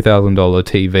have a $3,000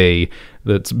 TV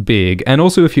that's big, and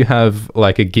also if you have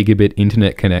like a gigabit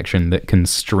internet connection that can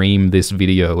stream this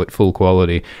video at full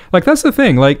quality. Like, that's the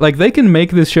thing. Like they can make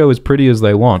this show as pretty as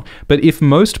they want, but if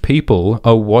most people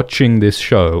are watching this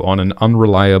show on an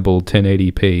unreliable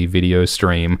 1080p video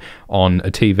stream on a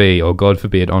TV, or God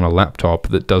forbid on a laptop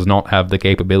that does not have the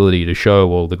capability to show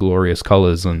all the glorious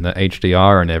colors and the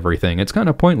HDR and everything, it's kind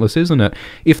of pointless, isn't it?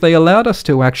 If they allowed us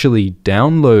to actually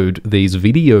download these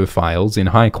video files in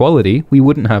high quality, we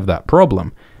wouldn't have that problem.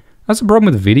 That's the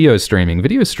problem with video streaming.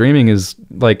 Video streaming is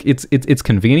like, it's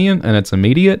convenient and it's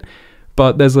immediate,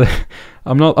 but there's a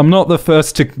I'm not the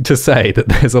first to say that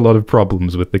there's a lot of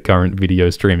problems with the current video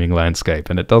streaming landscape,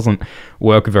 and it doesn't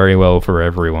work very well for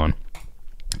everyone.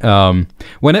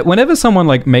 Whenever someone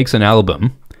like makes an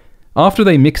album, after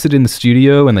they mix it in the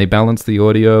studio and they balance the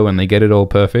audio and they get it all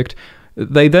perfect,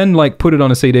 they then like put it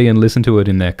on a CD and listen to it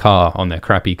in their car on their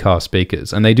crappy car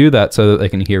speakers. And they do that so that they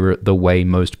can hear it the way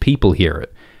most people hear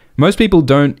it. Most people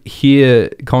don't hear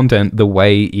content the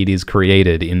way it is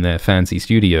created in their fancy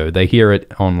studio. They hear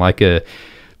it on like a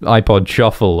iPod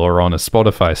Shuffle or on a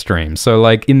Spotify stream. So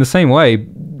like in the same way,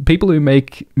 people who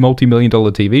make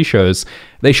multi-million-dollar TV shows,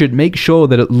 they should make sure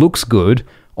that it looks good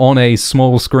on a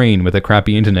small screen with a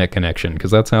crappy internet connection,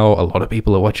 because that's how a lot of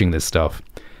people are watching this stuff.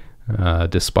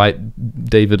 Despite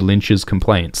David Lynch's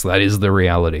complaints, that is the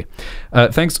reality.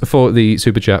 Thanks for the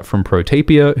super chat from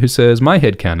Protapia, who says, my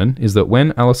headcanon is that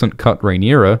when Alicent cut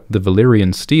Rhaenyra, the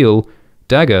Valyrian steel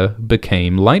dagger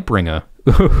became Lightbringer.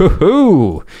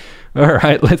 Ooh. All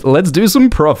right, let's do some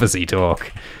prophecy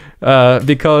talk.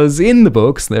 Because in the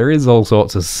books, there is all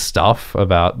sorts of stuff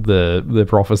about the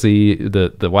prophecy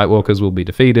that the White Walkers will be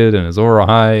defeated, and Azor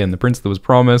Ahai, and the prince that was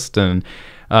promised, and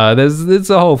it's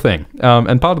a whole thing.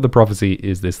 And part of the prophecy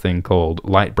is this thing called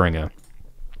Lightbringer.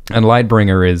 And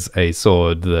Lightbringer is a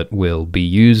sword that will be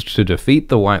used to defeat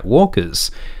the White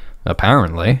Walkers,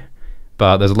 apparently.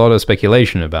 But there's a lot of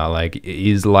speculation about, like,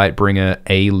 is Lightbringer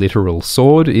a literal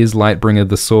sword? Is Lightbringer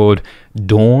the sword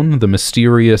Dawn, the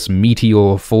mysterious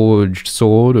meteor-forged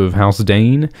sword of House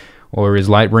Dane? Or is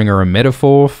Lightbringer a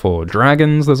metaphor for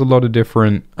dragons? There's a lot of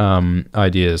different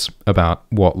ideas about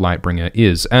what Lightbringer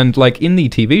is. And, like, in the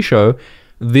TV show,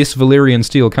 this Valyrian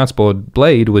steel catspor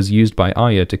blade was used by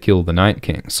Arya to kill the Night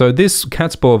King. So this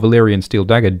catspor Valyrian steel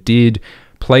dagger did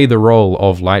play the role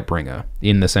of Lightbringer,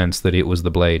 in the sense that it was the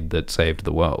blade that saved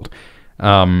the world.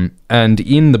 And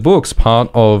in the books, part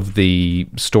of the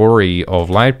story of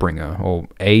Lightbringer, or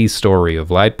a story of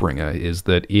Lightbringer, is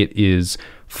that it is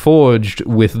forged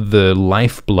with the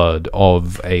lifeblood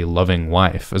of a loving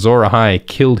wife. Azor Ahai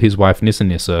killed his wife Nissa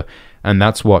Nissa, and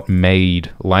that's what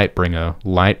made Lightbringer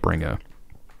Lightbringer.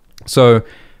 So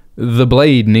the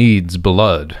blade needs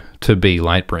blood to be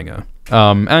Lightbringer.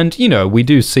 And, you know, we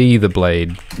do see the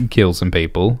blade kill some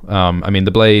people. I mean,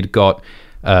 the blade got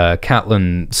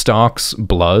Catelyn Stark's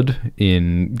blood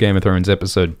in Game of Thrones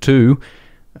episode 2,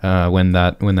 when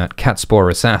that catspor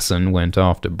assassin went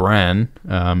after Bran.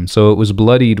 So it was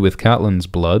bloodied with Catelyn's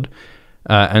blood.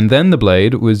 And then the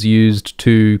blade was used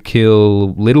to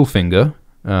kill Littlefinger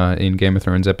in Game of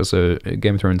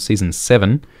Thrones season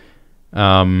 7.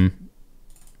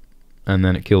 And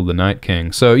then it killed the Night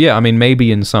King. So yeah, I mean,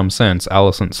 maybe in some sense,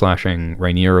 Alicent slashing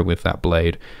Rhaenyra with that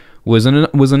blade was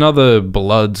another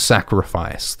blood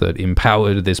sacrifice that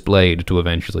empowered this blade to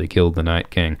eventually kill the Night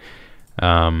King.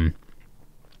 I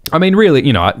mean, really,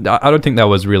 you know, I don't think that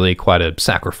was really quite a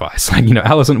sacrifice. Like, you know,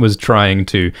 Alicent was trying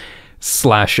to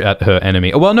slash at her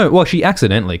enemy. Well, she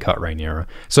accidentally cut Rhaenyra.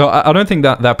 So I don't think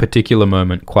that particular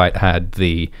moment quite had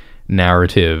the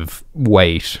narrative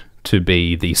weight to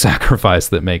be the sacrifice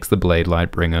that makes the blade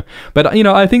Lightbringer. But, you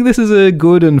know, I think this is a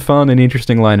good and fun and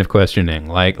interesting line of questioning.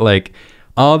 Like,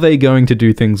 are they going to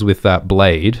do things with that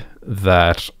blade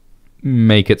that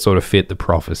make it sort of fit the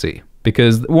prophecy?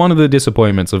 Because one of the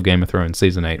disappointments of Game of Thrones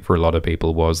Season 8 for a lot of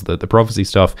people was that the prophecy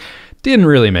stuff didn't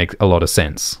really make a lot of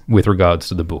sense with regards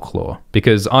to the book lore.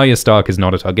 Because Arya Stark is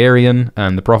not a Targaryen,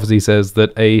 and the prophecy says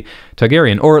that a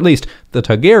Targaryen, or at least the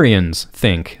Targaryens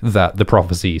think that the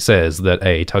prophecy says that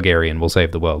a Targaryen will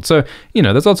save the world. So, you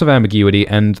know, there's lots of ambiguity,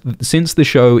 and since the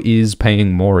show is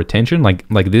paying more attention,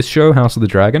 like this show, House of the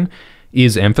Dragon,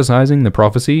 is emphasizing the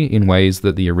prophecy in ways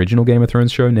that the original Game of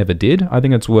Thrones show never did, I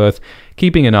think it's worth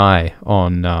keeping an eye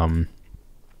on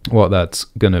what that's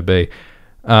going to be.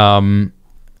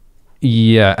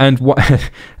 Yeah, and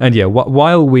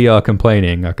while we are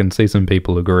complaining, I can see some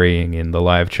people agreeing in the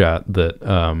live chat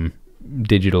that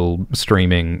digital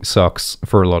streaming sucks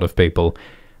for a lot of people.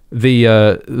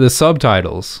 The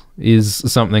subtitles is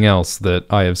something else that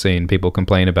I have seen people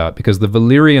complain about, because the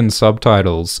Valyrian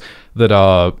subtitles that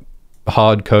are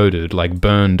hard-coded, like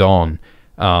burned on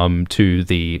to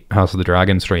the House of the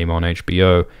Dragon stream on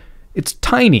HBO, it's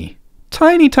tiny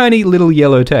little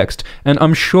yellow text. And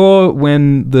I'm sure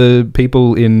when the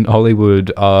people in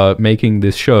Hollywood are making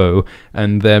this show,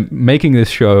 and they're making this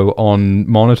show on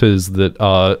monitors that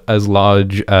are as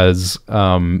large as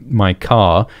my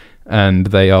car, and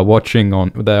they are watching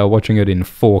it in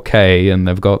 4K, and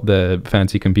they've got their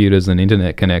fancy computers and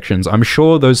internet connections, I'm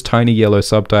sure those tiny yellow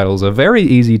subtitles are very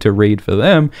easy to read for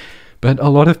them, but a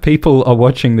lot of people are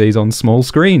watching these on small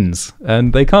screens,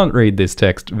 and they can't read this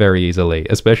text very easily,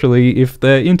 especially if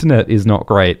their internet is not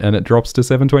great and it drops to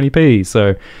 720p.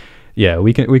 So yeah,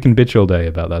 we can bitch all day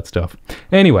about that stuff.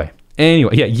 Anyway, yeah,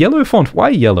 yellow font, why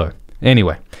yellow?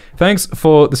 Anyway, thanks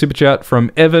for the super chat from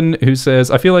Evan, who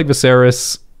says, I feel like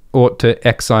Viserys ought to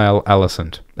exile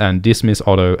Alicent and dismiss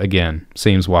Otto again.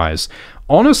 Seems wise.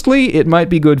 Honestly, it might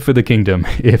be good for the kingdom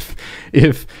if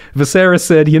Viserys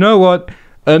said, you know what,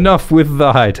 enough with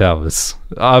the Hightowers.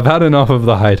 I've had enough of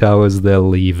the Hightowers, they're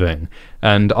leaving.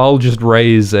 And I'll just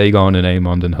raise Aegon and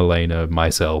Aemond and Helena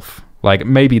myself. Like,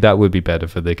 maybe that would be better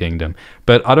for the kingdom.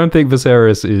 But I don't think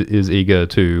Viserys is eager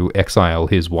to exile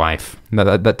his wife.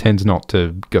 That tends not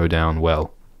to go down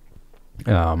well.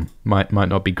 Might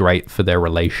not be great for their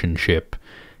relationship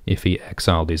if he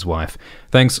exiled his wife.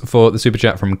 Thanks for the super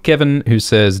chat from Kevin, who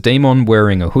says, Daemon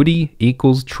wearing a hoodie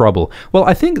equals trouble. Well,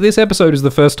 I think this episode is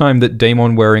the first time that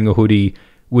Daemon wearing a hoodie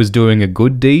was doing a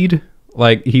good deed.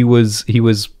 Like, he was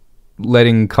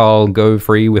letting Carl go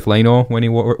free with Laenor when he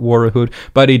wore a hood,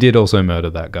 but he did also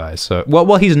murder that guy. So,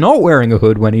 well, he's not wearing a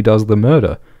hood when he does the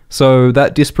murder. So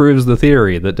that disproves the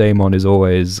theory that Daemon is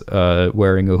always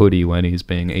wearing a hoodie when he's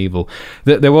being evil.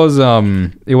 It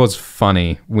was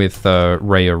funny with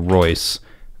Rhea Royce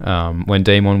when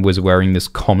Daemon was wearing this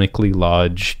comically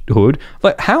large hood.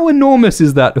 Like, how enormous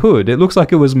is that hood? It looks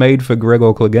like it was made for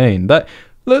Gregor Clegane.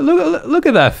 Look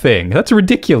at that thing. That's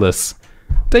ridiculous.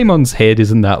 Daemon's head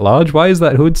isn't that large. Why is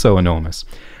that hood so enormous?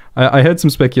 I heard some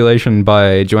speculation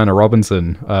by Joanna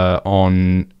Robinson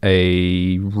on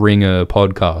a Ringer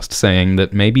podcast saying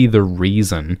that maybe the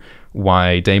reason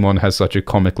why Daemon has such a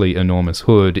comically enormous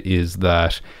hood is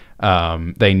that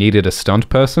they needed a stunt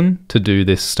person to do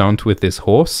this stunt with this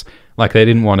horse. Like, they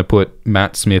didn't want to put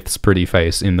Matt Smith's pretty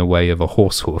face in the way of a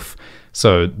horse hoof.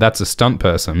 So that's a stunt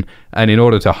person. And in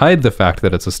order to hide the fact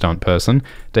that it's a stunt person,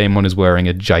 Daemon is wearing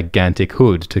a gigantic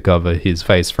hood to cover his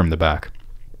face from the back.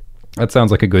 That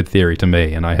sounds like a good theory to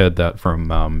me, and I heard that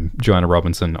from Joanna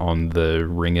Robinson on the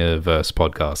Ringerverse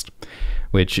podcast,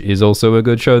 which is also a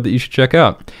good show that you should check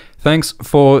out. Thanks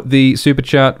for the super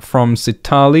chat from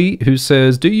Sitali, who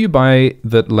says, do you buy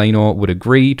that Laenor would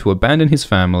agree to abandon his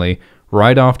family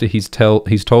right after he's told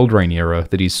Rhaenyra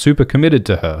that he's super committed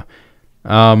to her?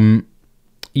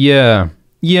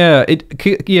 Yeah,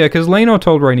 because Laenor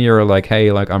told Rhaenyra, like,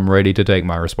 hey, like, I'm ready to take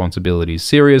my responsibilities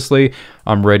seriously.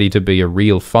 I'm ready to be a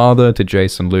real father to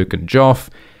Jason, Luke, and Joff.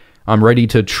 I'm ready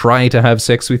to try to have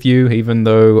sex with you, even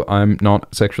though I'm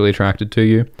not sexually attracted to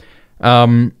you.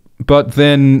 But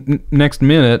then, next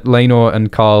minute, Laenor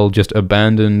and Carl just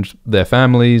abandoned their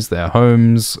families, their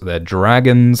homes, their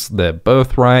dragons, their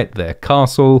birthright, their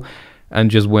castle, and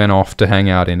just went off to hang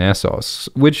out in Essos.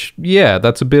 Which, yeah,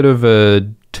 that's a bit of a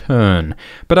turn.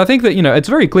 But I think that, you know, it's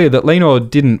very clear that Laenor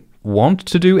didn't want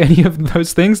to do any of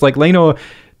those things. Like, Laenor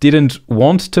didn't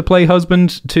want to play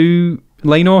husband to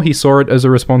Laenor. He saw it as a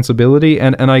responsibility.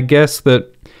 And I guess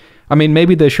that, I mean,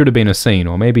 maybe there should have been a scene,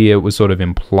 or maybe it was sort of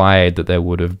implied that there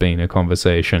would have been a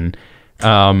conversation.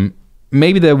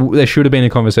 Maybe there should have been a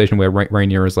conversation where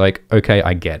Rhaenyra is like, okay,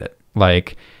 I get it.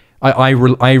 Like, I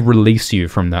release you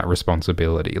from that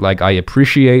responsibility. Like, I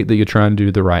appreciate that you're trying to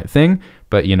do the right thing,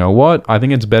 but you know what? I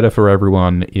think it's better for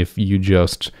everyone if you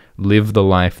just live the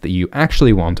life that you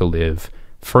actually want to live,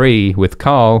 free with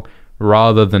Carl,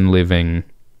 rather than living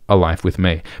a life with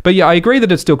me. But yeah, I agree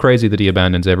that it's still crazy that he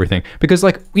abandons everything. Because,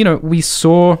 like, you know, we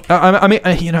saw... I mean,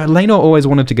 you know, Laenor always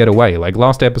wanted to get away. Like,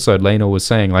 last episode, Laenor was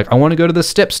saying, like, I want to go to the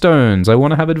Stepstones. I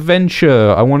want to have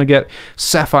adventure. I want to get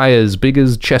sapphires big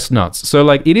as chestnuts. So,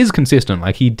 like, it is consistent.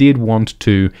 Like, he did want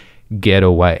to get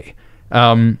away.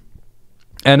 And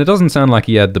it doesn't sound like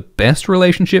he had the best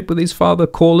relationship with his father,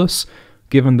 Corlys,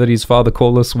 given that his father,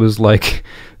 Corlys, was, like...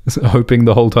 hoping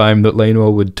the whole time that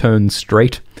Laenor would turn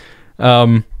straight.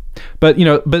 But, you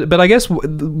know, but I guess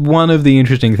one of the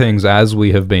interesting things, as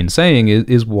we have been saying,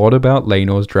 is what about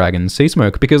Laenor's dragon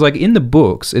Seasmoke? Because, like, in the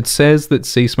books, it says that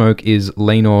Seasmoke is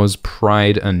Laenor's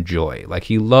pride and joy. Like,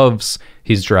 he loves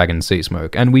his dragon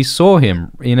Seasmoke. And we saw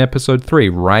him in episode 3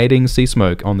 riding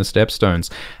Seasmoke on the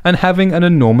Stepstones and having an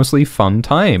enormously fun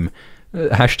time.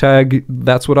 Hashtag,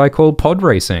 that's what I call pod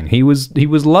racing. He was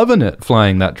loving it,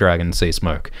 flying that dragon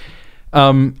Seasmoke.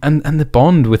 And the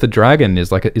bond with a dragon is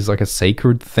like a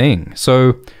sacred thing.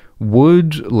 So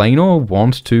would Laenor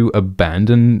want to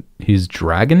abandon his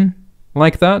dragon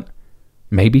like that?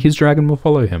 Maybe his dragon will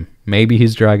follow him. Maybe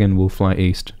his dragon will fly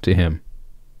east to him.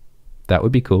 That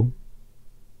would be cool.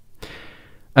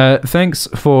 Thanks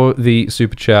for the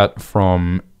super chat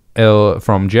from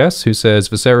Jess, who says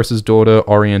Viserys'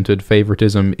 daughter-oriented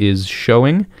favoritism is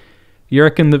showing. You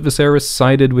reckon that Viserys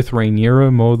sided with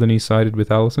Rhaenyra more than he sided with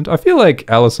Alicent? I feel like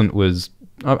Alicent was...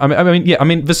 I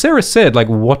mean, Viserys said, like,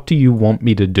 what do you want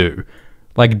me to do?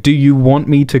 Like, do you want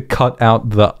me to cut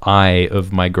out the eye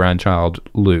of my grandchild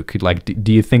Luke? Like,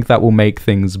 do you think that will make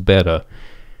things better?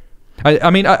 I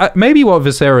mean, maybe what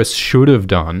Viserys should have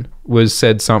done was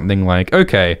said something like,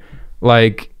 okay,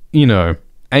 like, you know,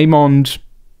 Aemond...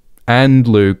 and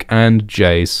Luke, and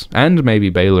Jace, and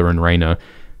maybe Baelor and Rhaena,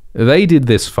 they did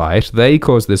this fight, they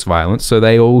caused this violence, so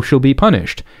they all shall be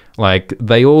punished. Like,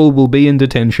 they all will be in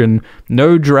detention,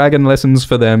 no dragon lessons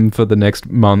for them for the next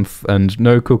month, and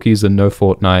no cookies and no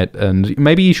fortnight, and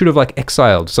maybe you should have, like,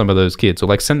 exiled some of those kids, or,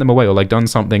 like, sent them away, or, like, done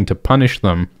something to punish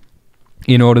them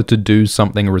in order to do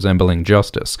something resembling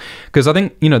justice. Because I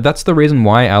think, you know, that's the reason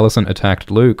why Alicent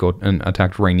attacked Luke, and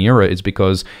attacked Rhaenyra, is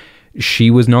because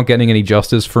she was not getting any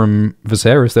justice from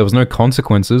Viserys. There was no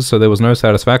consequences, so there was no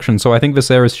satisfaction. So I think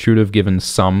Viserys should have given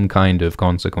some kind of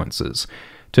consequences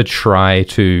to try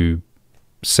to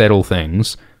settle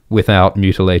things without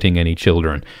mutilating any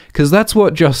children. Because that's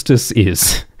what justice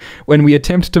is. When we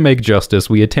attempt to make justice,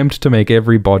 we attempt to make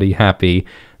everybody happy,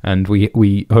 and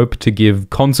we hope to give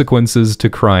consequences to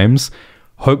crimes,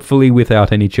 hopefully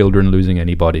without any children losing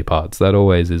any body parts. That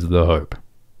always is the hope.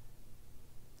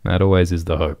 That always is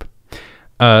the hope.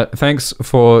 Thanks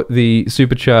for the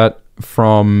super chat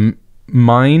from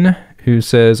Mine, who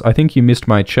says, I think you missed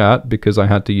my chat because I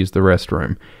had to use the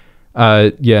restroom.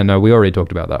 Yeah, no, we already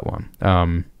talked about that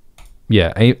one.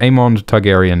 Yeah, Aemond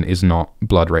Targaryen is not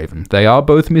Bloodraven. They are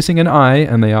both missing an eye,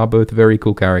 and they are both very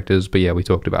cool characters, but yeah, we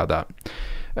talked about that.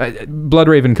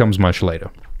 Bloodraven comes much later.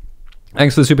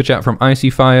 Thanks for the super chat from Icy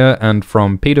Fire and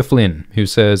from Peter Flynn, who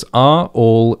says, are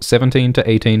all 17 to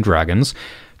 18 dragons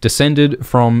descended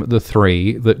from the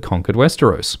 3 that conquered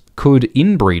Westeros? Could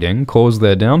inbreeding cause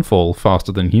their downfall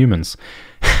faster than humans?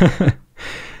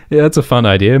 Yeah, that's a fun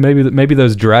idea. Maybe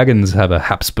those dragons have a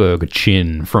Habsburg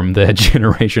chin from their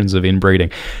generations of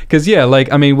inbreeding. Because, yeah, like,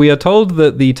 I mean, we are told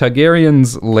that the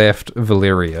Targaryens left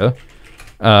Valyria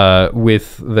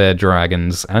with their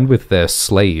dragons and with their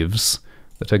slaves.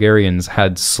 The Targaryens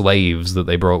had slaves that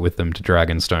they brought with them to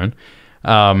Dragonstone.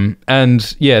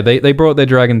 And yeah, they brought their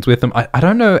dragons with them. I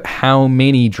don't know how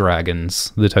many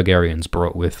dragons the Targaryens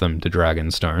brought with them to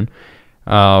Dragonstone.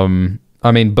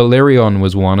 I mean, Balerion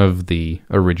was one of the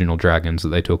original dragons that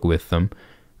they took with them.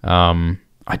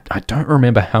 I don't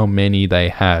remember how many they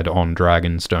had on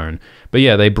Dragonstone. But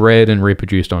yeah, they bred and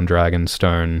reproduced on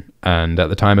Dragonstone, and at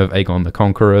the time of Aegon the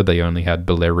Conqueror, they only had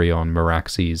Balerion,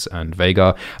 Meraxes, and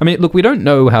Vhagar. I mean, look, we don't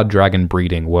know how dragon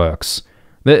breeding works.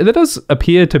 There does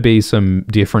appear to be some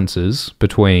differences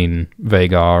between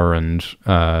Vhagar and,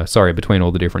 between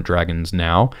all the different dragons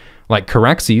now. Like,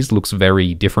 Caraxes looks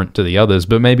very different to the others,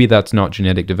 but maybe that's not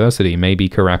genetic diversity. Maybe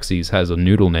Caraxes has a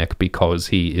noodle neck because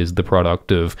he is the product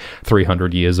of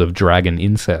 300 years of dragon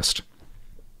incest.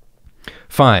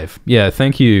 5. Yeah,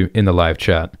 thank you in the live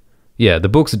chat. Yeah, the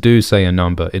books do say a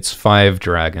number. It's 5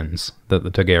 dragons that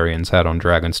the Targaryens had on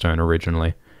Dragonstone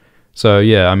originally. So,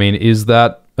 yeah, I mean, is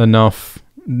that enough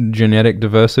genetic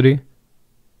diversity?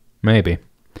 Maybe.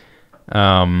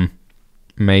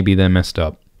 Maybe they're messed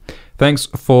up. Thanks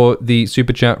for the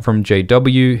super chat from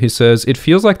JW, who says, it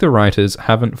feels like the writers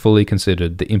haven't fully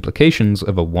considered the implications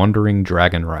of a wandering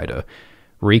dragon rider.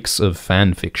 Reeks of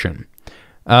fan fiction.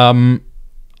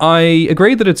 I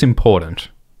agree that it's important.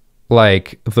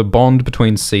 like the bond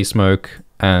between Seasmoke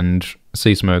and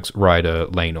Seasmoke's rider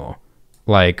Laenor.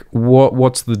 Like,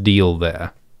 what's the deal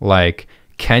there? Like,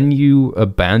 can you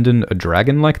abandon a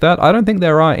dragon like that? I don't think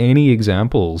there are any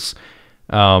examples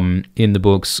in the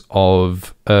books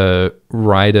of a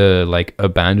rider like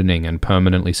abandoning and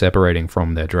permanently separating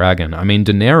from their dragon. I mean,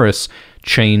 Daenerys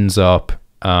chains up.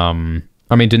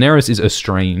 Daenerys is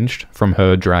estranged from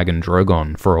her dragon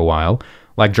Drogon for a while.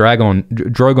 Like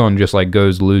Drogon just like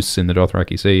goes loose in the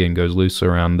Dothraki Sea and goes loose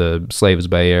around the Slavers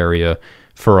Bay area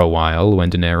for a while when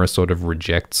Daenerys sort of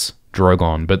rejects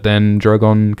Drogon, but then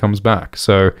Drogon comes back.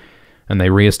 So, and they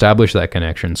reestablish that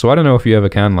connection. So I don't know if you ever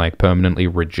can like permanently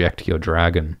reject your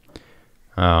dragon.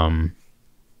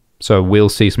 So will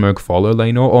Seasmoke follow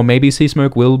Laenor, or maybe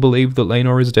Seasmoke will believe that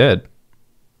Laenor is dead?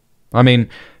 I mean,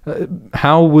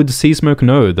 how would Seasmoke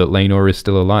know that Laenor is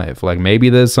still alive? Like, maybe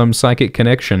there's some psychic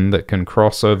connection that can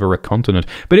cross over a continent.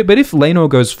 But if Laenor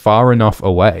goes far enough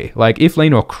away, like if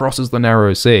Laenor crosses the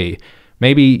Narrow Sea,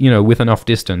 maybe, you know, with enough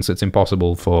distance, it's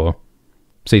impossible for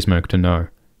Seasmoke to know.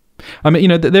 I mean, you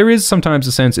know, there is sometimes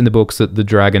a sense in the books that the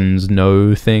dragons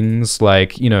know things.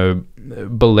 Like, you know,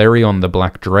 Balerion the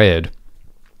Black Dread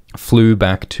flew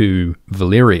back to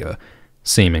Valyria,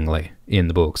 seemingly, in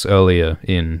the books, earlier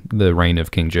in the reign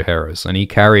of King Jaehaerys. And he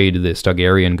carried this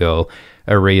Targaryen girl,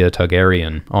 Arya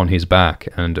Targaryen, on his back,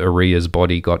 and Arya's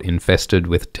body got infested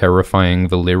with terrifying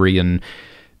Valyrian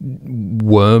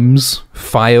worms,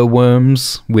 fire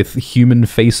worms, with human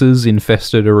faces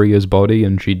infested Arya's body,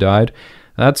 and she died.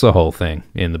 That's a whole thing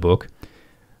in the book.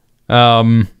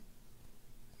 So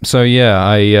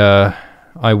yeah,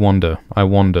 I wonder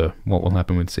what will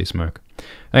happen with Seasmoke.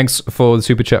 Thanks for the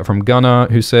super chat from Gunnar,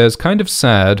 who says, kind of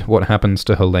sad what happens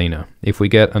to Helena if we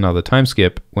get another time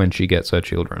skip when she gets her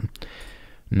children.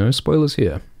 No spoilers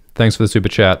here. Thanks for the super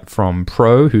chat from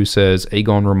Pro, who says,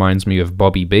 Aegon reminds me of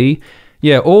Bobby B.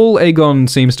 Yeah, all Aegon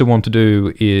seems to want to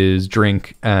do is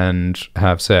drink and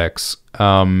have sex.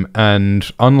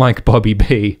 And unlike Bobby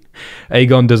B,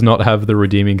 Aegon does not have the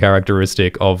redeeming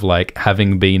characteristic of like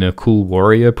having been a cool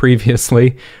warrior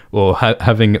previously, or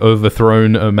having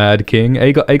overthrown a mad king.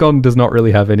 Aegon does not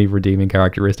really have any redeeming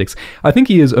characteristics. I think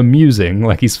he is amusing,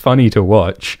 like he's funny to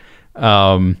watch.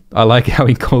 I like how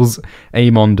he calls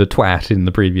Aemond a twat in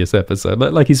the previous episode.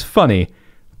 Like he's funny.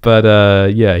 But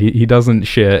yeah, he doesn't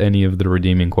share any of the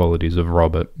redeeming qualities of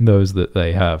Robert, those that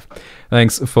they have.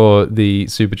 Thanks for the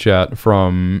super chat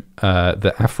from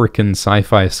the African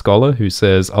sci-fi scholar, who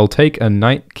says, I'll take a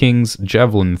Night King's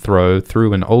javelin throw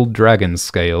through an old dragon's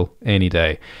scale any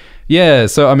day. Yeah,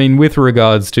 so I mean, with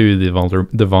regards to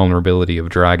the vulnerability of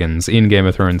dragons, in Game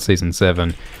of Thrones Season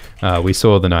 7, we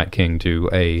saw the Night King do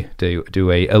a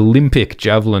Olympic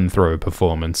javelin throw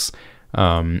performance.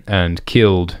 And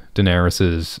killed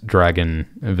Daenerys's dragon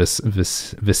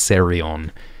Viserion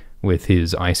with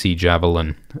his icy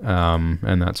javelin,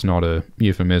 and that's not a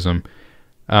euphemism.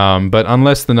 But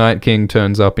unless the Night King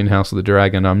turns up in House of the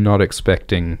Dragon, I'm not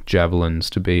expecting javelins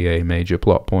to be a major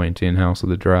plot point in House of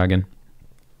the Dragon.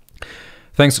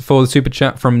 Thanks for the super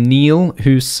chat from Neil,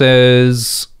 who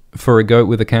says, for a goat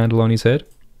with a candle on his head.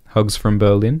 Hugs from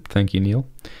Berlin. Thank you, Neil.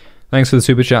 Thanks for the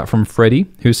super chat from Freddy,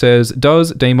 who says,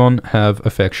 does Daemon have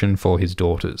affection for his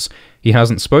daughters? He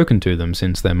hasn't spoken to them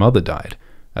since their mother died,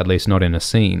 at least not in a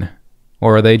scene.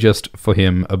 Or are they just, for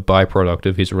him, a byproduct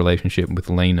of his relationship with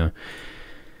Laena?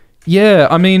 Yeah,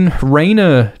 I mean,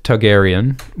 Rhaena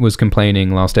Targaryen was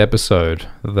complaining last episode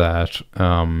that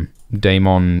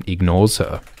Daemon ignores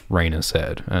her, Rhaena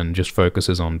said, and just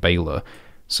focuses on Baelor.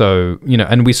 So, you know,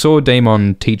 and we saw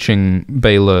Daemon teaching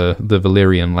Baelor the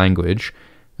Valyrian language.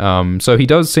 So he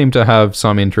does seem to have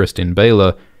some interest in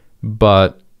Baelor,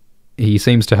 but he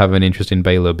seems to have an interest in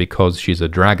Baelor because she's a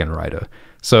dragon rider.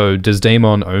 So does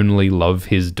Daemon only love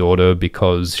his daughter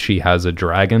because she has a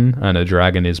dragon and a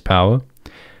dragon is power?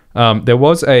 There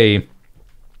was an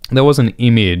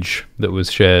image that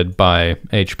was shared by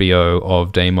HBO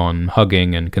of Daemon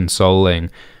hugging and consoling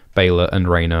Baelor and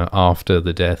Rhaena after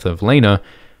the death of Laena,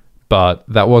 but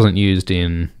that wasn't used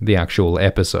in the actual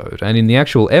episode. And in the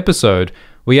actual episode,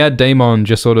 we had Daemon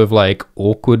just sort of like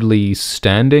awkwardly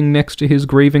standing next to his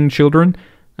grieving children,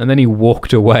 and then he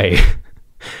walked away.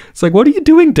 It's like, what are you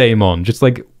doing, Daemon? Just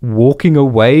like walking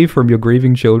away from your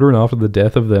grieving children after the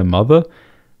death of their mother?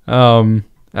 And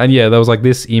yeah, there was like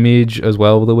this image as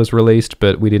well that was released,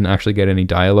 but we didn't actually get any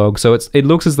dialogue. So it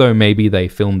looks as though maybe they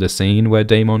filmed a scene where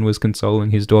Daemon was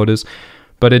consoling his daughters,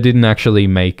 but it didn't actually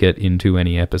make it into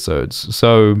any episodes.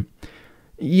 So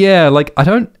yeah, like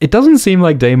it doesn't seem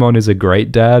like Daemon is a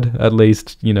great dad, at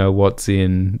least, you know, what's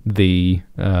in the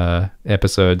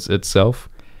episodes itself.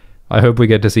 I hope we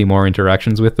get to see more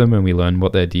interactions with them and we learn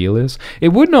what their deal is. It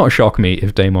would not shock me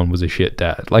if Daemon was a shit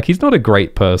dad. Like, he's not a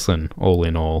great person, all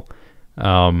in all.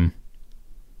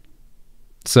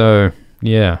 So,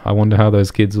 yeah, I wonder how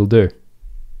those kids will do.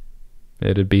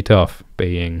 It'd be tough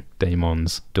being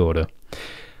Daemon's daughter.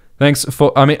 Thanks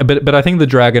for, I mean, but I think the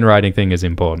dragon riding thing is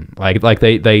important. Like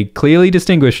they clearly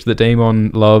distinguished that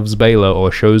Daemon loves Baela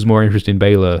or shows more interest in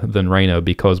Baela than Rhaena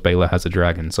because Baela has a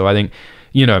dragon. So I think,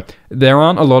 you know, there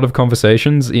aren't a lot of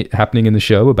conversations happening in the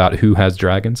show about who has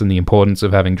dragons and the importance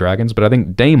of having dragons, but I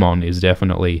think Daemon is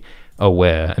definitely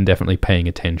aware and definitely paying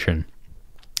attention.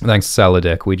 Thanks,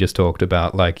 Saladek. We just talked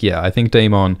about, like, yeah, I think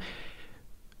Daemon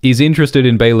is interested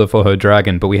in Baela for her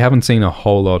dragon, but we haven't seen a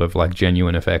whole lot of, like,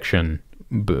 genuine affection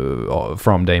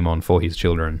from Daemon for his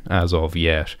children as of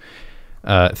yet.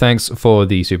 Thanks for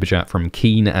the super chat from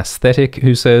Keen Aesthetic,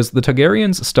 who says, the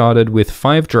Targaryens started with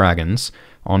 5 dragons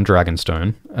on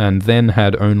Dragonstone, and then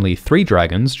had only 3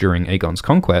 dragons during Aegon's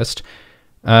conquest,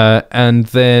 and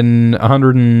then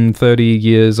 130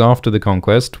 years after the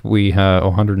conquest, or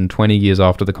 120 years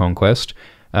after the conquest,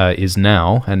 is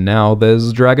now, and now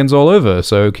there's dragons all over.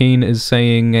 So Keen is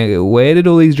saying, where did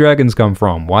all these dragons come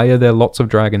from? Why are there lots of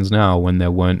dragons now when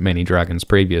there weren't many dragons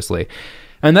previously?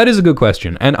 And that is a good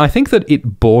question, and I think that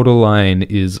it borderline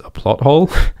is a plot hole.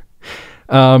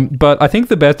 But I think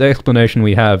the best explanation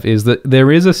we have is that there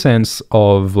is a sense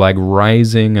of, like,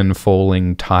 rising and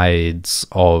falling tides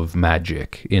of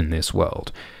magic in this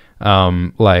world.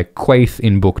 Like, Quaithe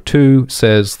in Book 2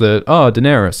 says that, oh,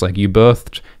 Daenerys, like, you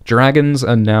birthed dragons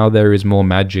and now there is more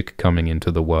magic coming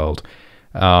into the world.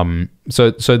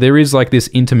 So there is, like, this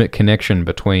intimate connection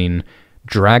between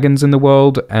dragons in the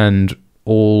world and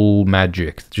all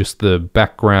magic, just the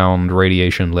background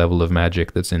radiation level of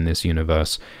magic that's in this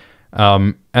universe.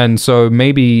 And so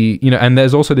maybe, you know, and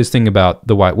there's also this thing about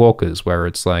the White Walkers where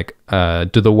it's like,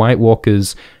 do the White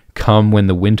Walkers come when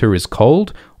the winter is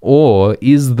cold, or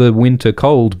is the winter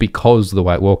cold because the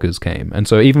White Walkers came? And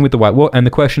so even with the White Walkers, and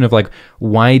the question of, like,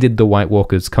 why did the White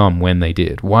Walkers come when they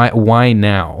did? Why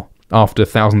now? After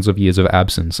thousands of years of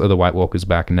absence, are the White Walkers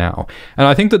back now? And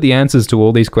I think that the answers to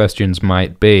all these questions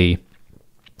might be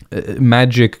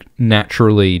magic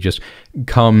naturally just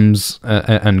comes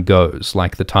and goes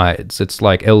like the tides. It's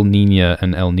like El Nino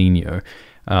and El Nino.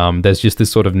 There's just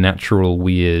this sort of natural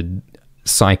weird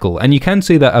cycle, and you can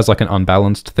see that as, like, an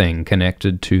unbalanced thing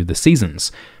connected to the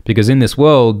seasons, because in this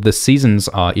world the seasons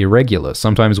are irregular.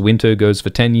 Sometimes winter goes for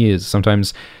 10 years,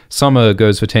 sometimes summer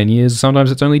goes for 10 years,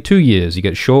 sometimes it's only 2 years. You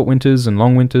get short winters and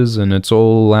long winters, and it's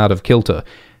all out of kilter.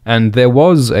 And there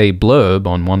was a blurb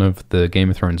on one of the Game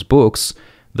of Thrones books.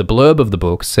 The blurb of the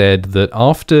book said that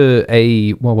after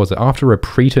a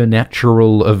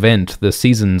preternatural event, the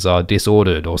seasons are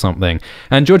disordered or something.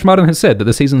 And George Martin has said that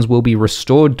the seasons will be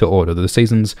restored to order, that the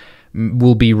seasons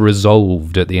will be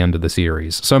resolved at the end of the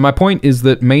series. So my point is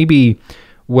that maybe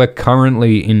we're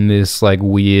currently in this, like,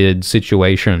 weird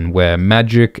situation where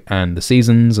magic and the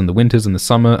seasons and the winters and the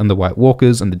summer and the White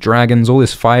Walkers and the dragons, all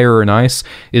this fire and ice,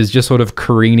 is just sort of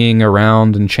careening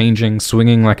around and changing,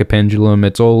 swinging like a pendulum.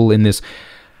 It's all in this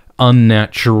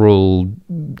unnatural,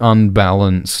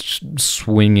 unbalanced,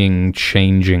 swinging,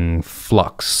 changing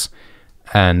flux.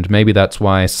 And maybe that's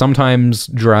why sometimes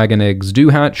dragon eggs do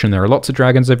hatch and there are lots of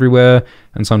dragons everywhere,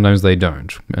 and sometimes they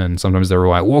don't. And sometimes there are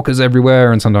White Walkers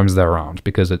everywhere and sometimes there aren't,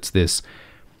 because it's this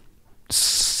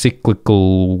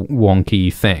cyclical,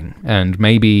 wonky thing. And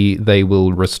maybe they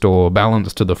will restore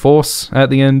balance to the Force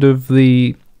at the end of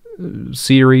the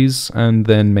series, and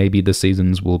then maybe the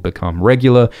seasons will become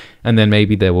regular, and then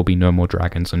maybe there will be no more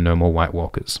dragons and no more White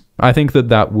Walkers. I think that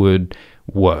that would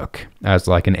work as,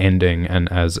 like, an ending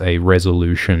and as a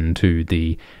resolution to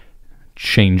the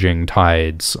changing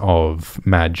tides of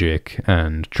magic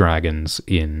and dragons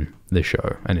in the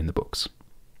show and in the books.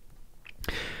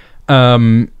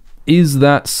 Is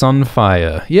that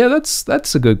Sunfire? Yeah,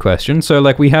 that's a good question. So,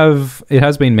 like, it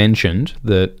has been mentioned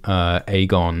that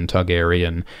Aegon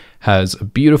Targaryen has a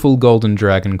beautiful golden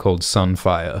dragon called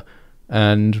Sunfire,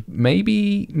 and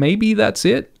maybe that's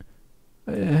it.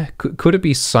 Could it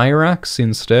be Syrax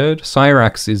instead?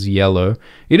 Syrax is yellow.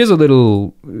 It is a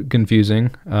little confusing.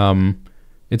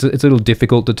 It's a little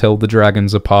difficult to tell the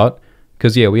dragons apart,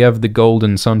 because, yeah, we have the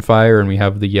golden Sunfire and we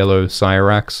have the yellow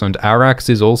Syrax, and Arax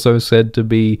is also said to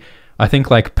be, I think,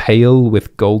 like, pale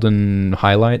with golden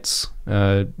highlights.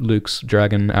 Luke's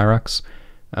dragon Arax.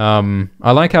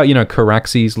 I like how, you know,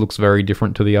 Caraxes looks very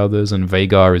different to the others, and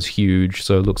Vhagar is huge,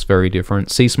 so it looks very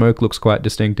different. Sea Smoke looks quite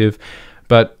distinctive,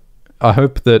 but I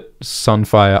hope that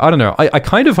Sunfire, I don't know, I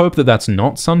kind of hope that that's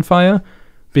not Sunfire,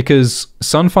 because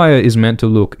Sunfire is meant to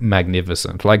look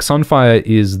magnificent. Like, Sunfire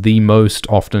is the most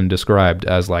often described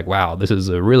as like, wow, this is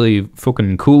a really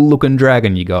fucking cool looking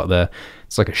dragon you got there.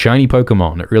 It's like a shiny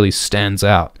Pokemon. It really stands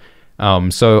out.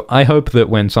 So I hope that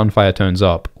when Sunfire turns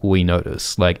up, we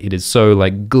notice. Like, it is so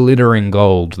like glittering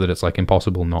gold that it's like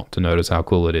impossible not to notice how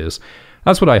cool it is.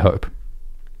 That's what I hope.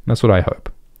 That's what I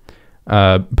hope.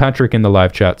 Patrick in the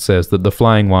live chat says that the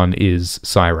flying one is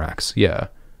Cyrax. Yeah.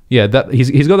 Yeah, that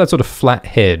he's got that sort of flat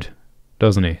head,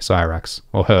 doesn't he, Cyrax,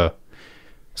 or her?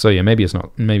 So yeah, maybe it's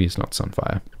not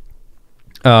Sunfire.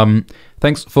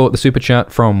 Thanks for the super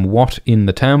chat from What in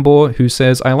the Tambor, who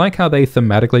says, I like how they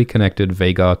thematically connected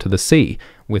Vhagar to the sea,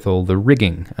 with all the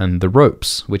rigging and the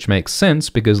ropes, which makes sense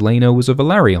because Lena was a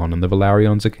Valarion, and the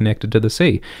Valarions are connected to the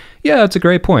sea. Yeah, that's a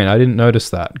great point. I didn't notice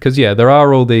that, because yeah, there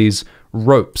are all these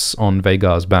ropes on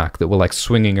Vhagar's back that were like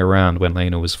swinging around when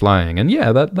Lena was flying, and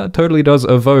yeah, that totally does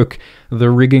evoke the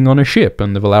rigging on a ship,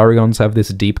 and the Valarions have this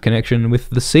deep connection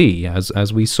with the sea,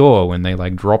 as we saw when they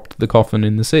like dropped the coffin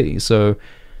in the sea. So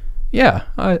yeah,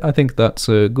 I think that's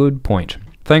a good point.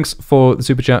 Thanks for the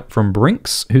super chat from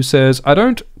Brinks, who says, I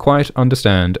don't quite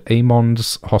understand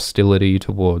Amon's hostility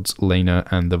towards Lena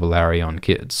and the Valarion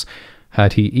kids.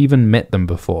 Had he even met them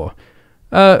before?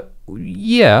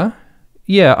 Yeah,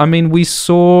 I mean, we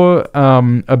saw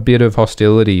a bit of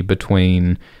hostility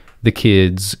between the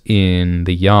kids in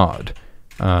the yard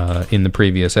in the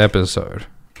previous episode.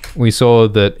 We saw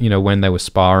that, you know, when they were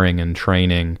sparring and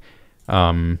training,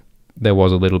 there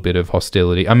was a little bit of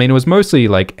hostility. I mean, it was mostly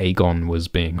like Aegon was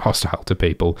being hostile to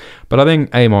people, but I think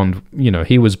Aemon, you know,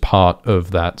 he was part of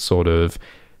that sort of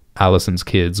Alicent's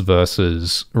kids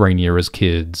versus Rhaenyra's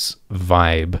kids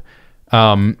vibe.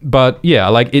 But yeah,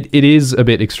 like it is a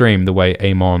bit extreme the way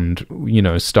Aemon, you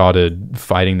know, started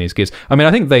fighting these kids. I mean,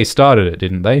 I think they started it,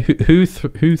 didn't they? Who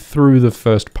threw the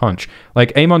first punch?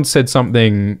 Like, Aemon said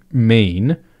something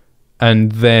mean,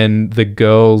 and then the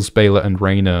girls, Baela and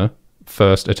Rhaena,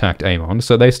 first attacked Aemon,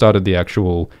 so they started the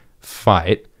actual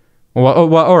fight.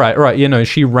 Well, all right, you know,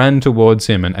 she ran towards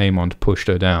him and Aemon pushed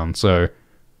her down, so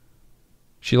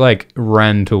she like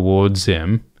ran towards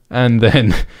him, and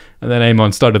then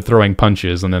Aemon started throwing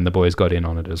punches, and then the boys got in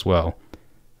on it as well.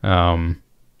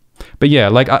 But yeah,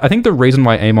 like, I think the reason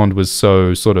why Aemon was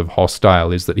so sort of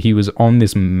hostile is that he was on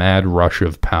this mad rush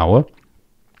of power.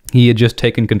 He had just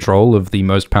taken control of the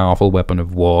most powerful weapon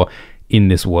of war in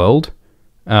this world.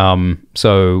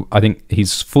 So I think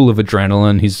he's full of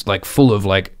adrenaline. He's like full of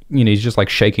like, you know, he's just like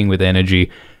shaking with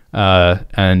energy.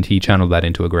 And he channeled that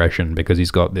into aggression because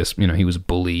he's got this, you know, he was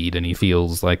bullied and he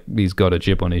feels like he's got a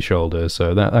chip on his shoulder.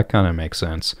 So that kind of makes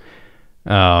sense.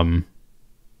 Yeah,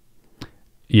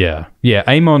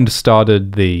 Aemon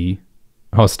started the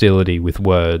hostility with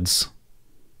words,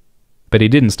 but he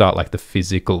didn't start like the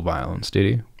physical violence,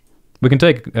 did he? We can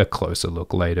take a closer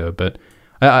look later, but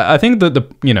I think that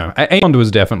Aemon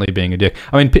was definitely being a dick.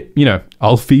 I mean, you know,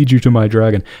 I'll feed you to my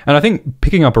dragon. And I think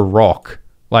picking up a rock,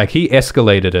 like, he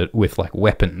escalated it with like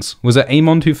weapons. Was it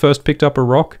Aemon who first picked up a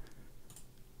rock?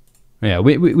 Yeah,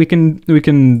 we can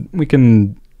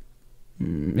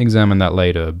examine that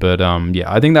later. But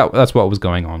yeah, I think that's what was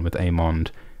going on with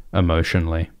Aemon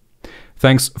emotionally.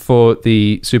 Thanks for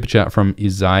the super chat from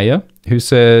Isaiah, who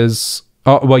says,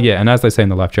 oh, well, yeah, and as they say in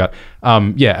the live chat,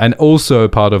 yeah, and also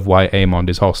part of why Aemon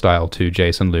is hostile to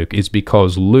Jace and Luke is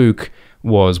because Luke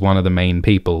was one of the main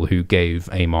people who gave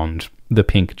Aemon the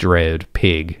pink dread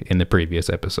pig in the previous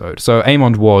episode. So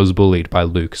Aemon was bullied by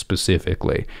Luke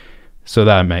specifically. So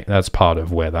that's part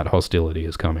of where that hostility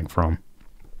is coming from.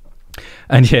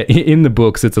 And yeah, in the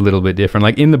books, it's a little bit different.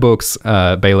 Like, in the books,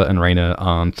 Baela and Rhaena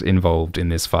aren't involved in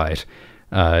this fight.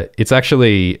 It's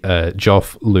actually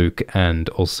Joff, Luke, and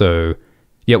also...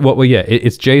 Yeah,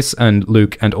 it's Jace and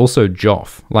Luke and also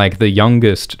Joff. Like, the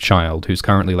youngest child, who's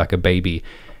currently like a baby,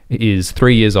 is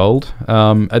 3 years old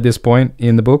at this point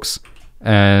in the books.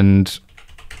 And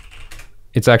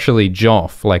it's actually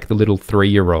Joff, like the little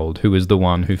 3-year-old, who is the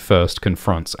one who first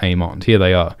confronts Aemon. Here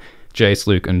they are, Jace,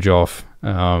 Luke, and Joff,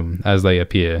 as they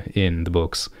appear in the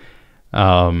books.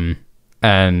 And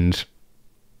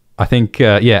I think,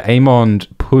 yeah, Aemon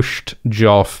pushed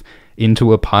Joff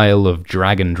into a pile of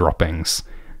dragon droppings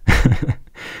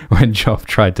when Joff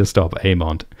tried to stop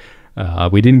Aemon.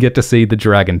 We didn't get to see the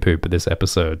dragon poop of this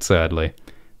episode, sadly.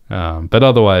 But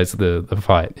otherwise, the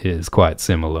fight is quite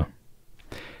similar.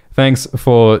 Thanks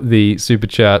for the super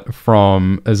chat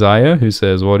from Isaiah, who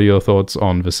says, what are your thoughts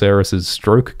on Viserys'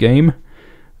 stroke game?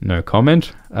 No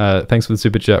comment. Thanks for the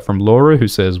super chat from Laura, who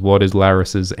says, what is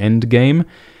Larys's end game?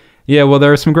 Yeah, well,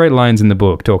 there are some great lines in the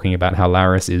book talking about how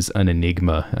Laris is an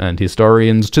enigma, and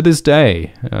historians to this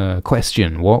day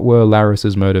question what were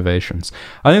Laris's motivations.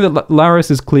 I think that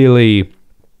Laris is clearly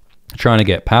trying to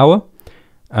get power,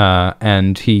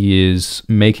 and he is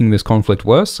making this conflict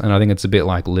worse, and I think it's a bit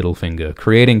like Littlefinger,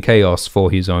 creating chaos for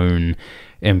his own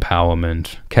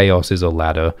empowerment. Chaos is a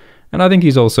ladder, and I think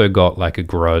he's also got like a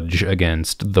grudge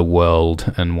against the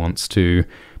world and wants to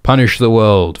punish the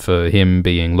world for him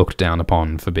being looked down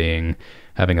upon for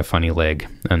having a funny leg,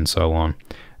 and so on.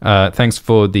 Thanks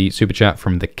for the super chat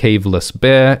from the Caveless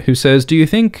Bear, who says, do you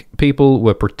think people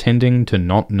were pretending to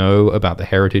not know about the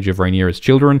heritage of Rhaenyra's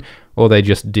children, or they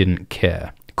just didn't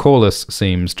care? Corlys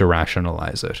seems to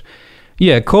rationalize it.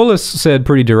 Yeah, Corlys said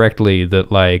pretty directly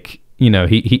that, like, you know,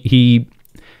 he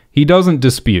doesn't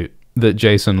dispute that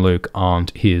Jace and Luke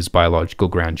aren't his biological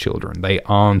grandchildren. They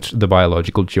aren't the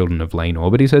biological children of Laenor,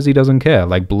 but he says he doesn't care.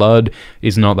 Like, blood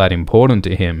is not that important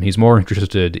to him. He's more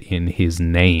interested in his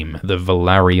name, the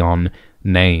Velaryon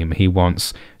name. He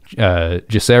wants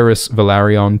Jacaerys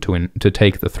Velaryon to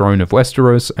take the throne of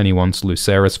Westeros, and he wants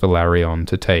Lucerys Velaryon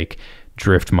to take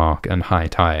Driftmark and High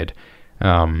Tide.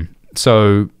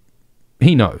 So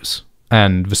he knows.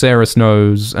 And Viserys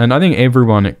knows, and I think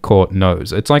everyone at court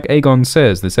knows. It's like Aegon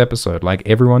says this episode, like,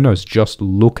 everyone knows, just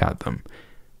look at them.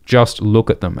 Just look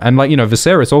at them. And, like, you know,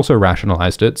 Viserys also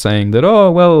rationalized it, saying that,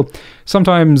 oh, well,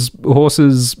 sometimes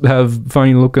horses have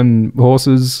funny-looking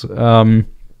horses. Yeah,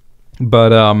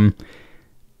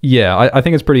 I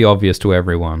think it's pretty obvious to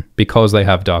everyone. Because they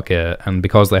have dark hair, and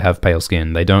because they have pale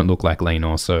skin, they don't look like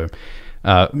Laenor, so...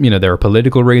 you know, there are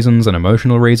political reasons and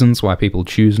emotional reasons why people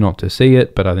choose not to see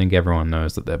it, but I think everyone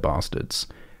knows that they're bastards.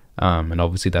 And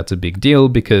obviously that's a big deal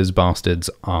because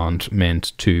bastards aren't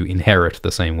meant to inherit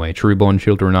the same way trueborn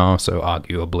children are, so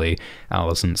arguably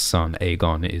Alicent's son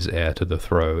Aegon is heir to the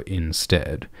throne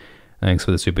instead. Thanks for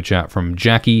the super chat from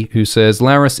Jackie, who says,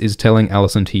 Larys is telling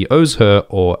Alicent he owes her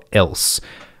or else.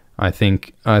 I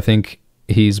think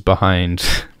he's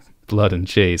behind blood and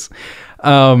cheese.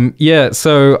 Yeah,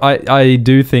 so I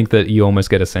do think that you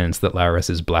almost get a sense that Larys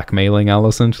is blackmailing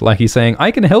Alicent. Like, he's saying, I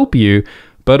can help you,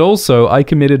 but also I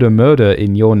committed a murder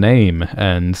in your name,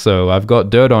 and so I've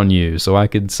got dirt on you, so I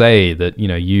could say that, you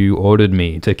know, you ordered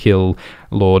me to kill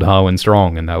Lord Harwin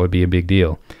Strong, and that would be a big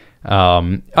deal.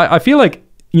 I feel like,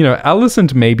 you know,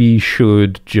 Alicent maybe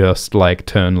should just, like,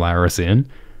 turn Larys in.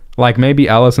 Like, maybe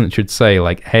Alicent should say,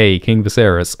 like, hey, King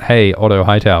Viserys, hey, Otto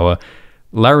Hightower,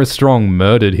 Larys Strong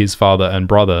murdered his father and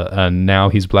brother, and now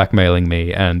he's blackmailing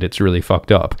me, and it's really fucked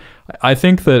up. I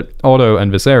think that Otto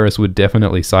and Viserys would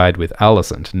definitely side with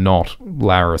Alicent, not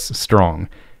Larys Strong.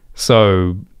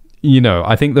 So, you know,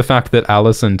 I think the fact that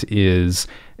Alicent is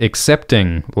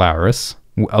accepting Larys,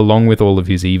 along with all of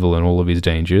his evil and all of his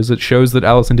dangers, it shows that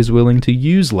Alicent is willing to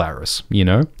use Larys, you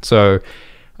know? So,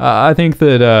 I think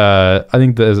that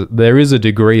there is a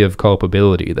degree of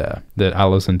culpability there, that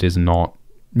Alicent is not,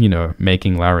 you know,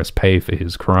 making Larys pay for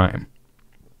his crime.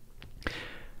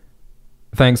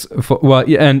 Thanks for, well,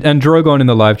 yeah, and Drogon in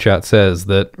the live chat says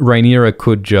that Rhaenyra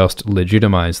could just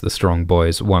legitimize the strong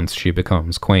boys once she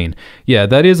becomes queen. Yeah,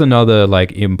 that is another,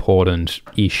 like, important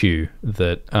issue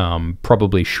that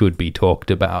probably should be talked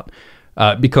about.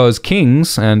 Because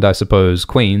kings, and I suppose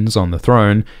queens on the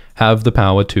throne, have the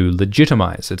power to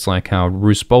legitimize. It's like how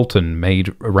Roose Bolton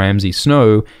made Ramsay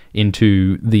Snow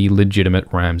into the legitimate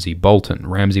Ramsay Bolton.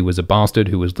 Ramsay was a bastard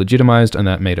who was legitimized, and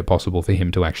that made it possible for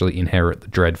him to actually inherit the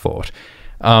Dreadfort.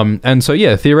 And so,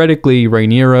 yeah, theoretically,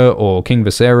 Rhaenyra or King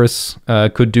Viserys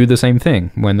could do the same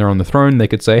thing. When they're on the throne, they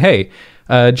could say, hey,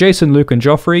 Jason, Luke, and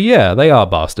Joffrey, yeah, they are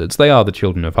bastards. They are the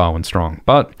children of Harwin Strong.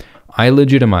 But I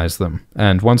legitimize them.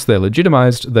 And once they're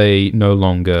legitimized, they no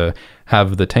longer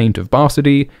have the taint of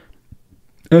bastardy,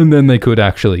 and then they could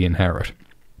actually inherit.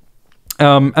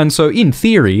 And so in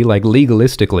theory, like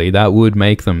legalistically, that would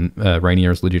make them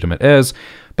Rhaenyra's legitimate heirs.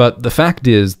 But the fact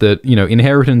is that, you know,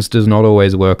 inheritance does not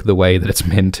always work the way that it's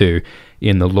meant to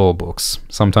in the law books.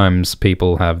 Sometimes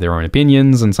people have their own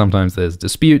opinions, and sometimes there's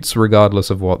disputes, regardless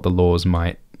of what the laws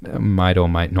might or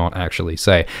might not actually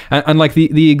say. And like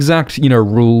the exact, you know,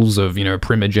 rules of, you know,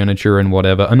 primogeniture and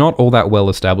whatever are not all that well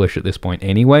established at this point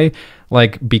anyway.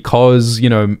 Like, because, you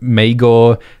know,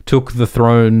 Maegor took the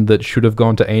throne that should have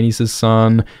gone to Aenys'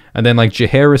 son, and then, like,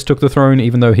 Jaehaerys took the throne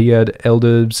even though he had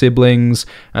elder siblings,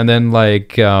 and then,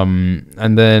 like,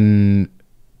 and then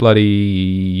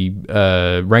bloody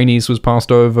Rhaenys was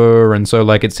passed over, and so,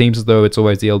 like, it seems as though it's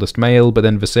always the eldest male, but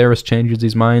then Viserys changes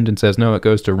his mind and says, no, it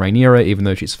goes to Rhaenyra, even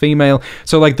though she's female.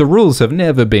 So, like, the rules have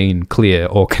never been clear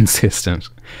or consistent.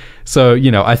 So, you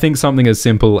know, I think something as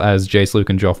simple as Jace, Luke,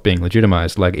 and Joff being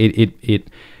legitimized, like,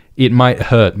 it might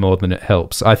hurt more than it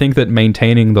helps. I think that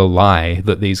maintaining the lie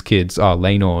that these kids are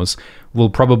Laenors will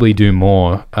probably do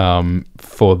more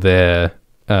for their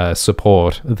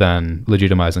support than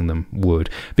legitimizing them would.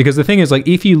 Because the thing is, like,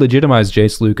 if you legitimize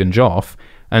Jace, Luke, and Joff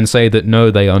and say that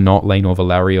no, they are not Laenor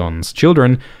Velarion's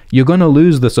children, you're going to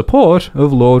lose the support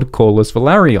of Lord Corlys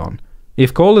Velaryon.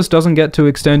 If Corlys doesn't get to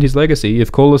extend his legacy,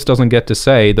 if Corlys doesn't get to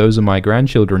say, those are my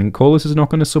grandchildren, Corlys is not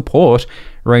going to support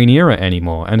Rhaenyra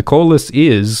anymore. And Corlys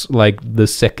is, like, the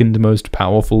second most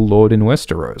powerful lord in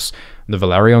Westeros. The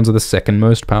Velaryons are the second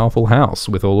most powerful house,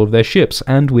 with all of their ships,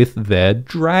 and with their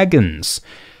dragons.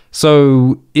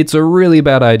 So, it's a really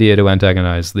bad idea to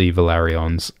antagonize the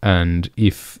Velaryons, and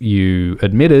if you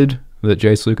admitted that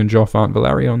Jace, Luke, and Joff aren't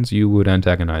Velaryons, you would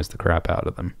antagonize the crap out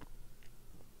of them.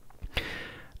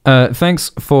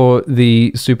 Thanks for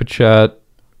the super chat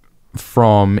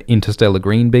from Interstellar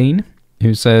Green Bean,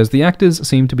 who says, the actors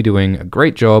seem to be doing a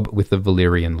great job with the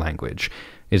Valyrian language.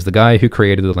 Is the guy who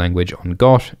created the language on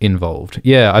GOT involved?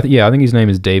 Yeah, I think his name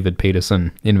is David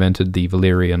Peterson, invented the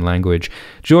Valyrian language.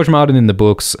 George Martin in the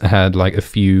books had like a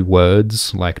few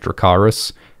words, like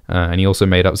Dracarys, and he also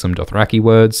made up some Dothraki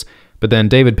words. But then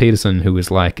David Peterson, who was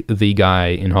like the guy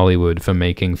in Hollywood for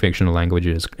making fictional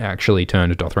languages, actually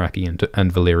turned Dothraki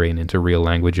and Valyrian into real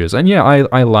languages. And yeah,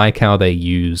 I like how they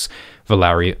use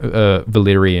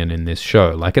Valyrian in this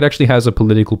show. Like, it actually has a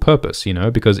political purpose, you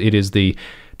know, because it is the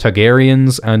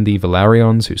Targaryens and the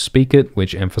Velaryons who speak it,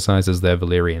 which emphasizes their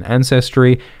Valyrian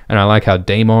ancestry. And I like how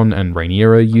Daemon and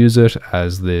Rhaenyra use it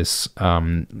as this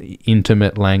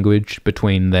intimate language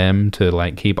between them to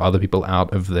like keep other people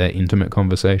out of their intimate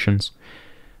conversations.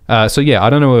 So yeah, I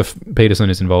don't know if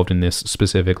Peterson is involved in this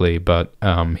specifically, but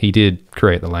he did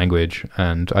create the language,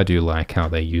 and I do like how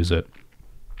they use it.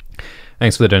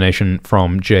 Thanks for the donation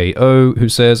from J.O., who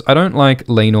says, I don't like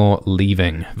Laenor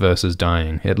leaving versus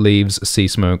dying. It leaves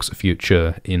Seasmoke's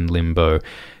future in limbo.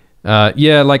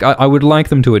 Yeah, like, I would like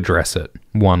them to address it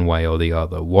one way or the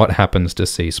other. What happens to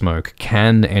Seasmoke?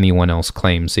 Can anyone else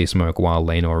claim Seasmoke while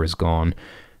Laenor is gone?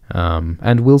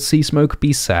 And will Seasmoke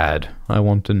be sad? I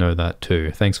want to know that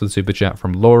too. Thanks for the super chat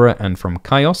from Laura and from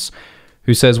Kaios,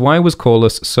 who says, why was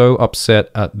Corlys so upset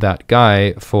at that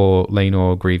guy for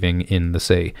Laenor grieving in the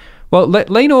sea? Well,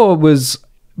 Laenor was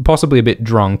possibly a bit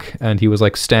drunk, and he was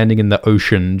like standing in the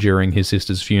ocean during his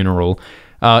sister's funeral.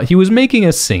 He was making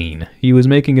a scene. He was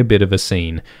making a bit of a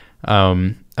scene.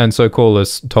 And so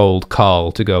Corlys told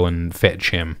Carl to go and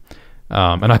fetch him.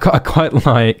 And I quite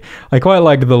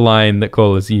liked the line that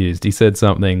Corlys used. He said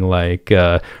something like,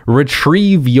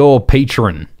 retrieve your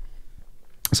patron.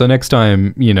 So next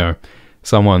time, you know,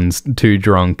 someone's too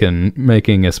drunk and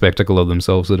making a spectacle of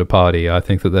themselves at a party, I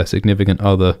think that their significant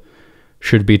other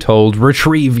should be told,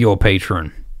 retrieve your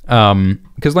patron.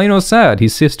 Because Laenor's sad.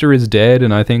 His sister is dead,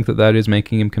 and I think that that is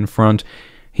making him confront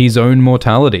his own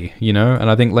mortality, you know?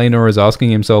 And I think Laenor is asking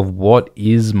himself, what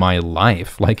is my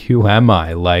life? Like, who am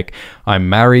I? Like, I'm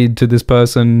married to this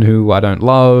person who I don't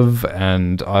love,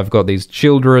 and I've got these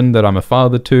children that I'm a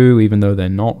father to, even though they're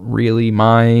not really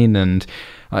mine, and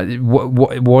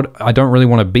what I don't really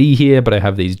want to be here, but I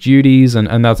have these duties,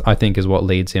 and that's, I think, is what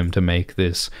leads him to make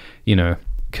this, you know,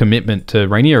 commitment to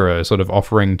Rhaenyra, sort of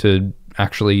offering to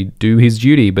actually do his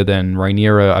duty, but then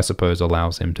Rhaenyra, I suppose,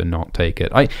 allows him to not take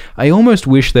it. I almost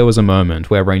wish there was a moment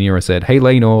where Rhaenyra said, hey,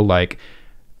 Laenor, like,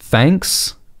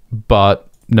 thanks, but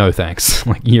no thanks.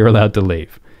 Like, you're allowed to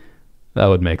leave. That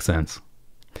would make sense.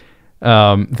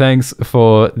 Thanks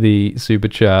for the super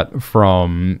chat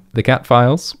from the Cat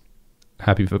Files.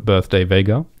 Happy birthday,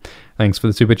 Vega. Thanks for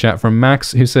the super chat from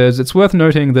Max, who says, it's worth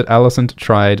noting that Alicent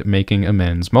tried making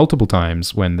amends multiple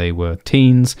times when they were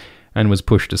teens and was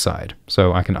pushed aside,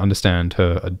 so I can understand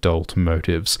her adult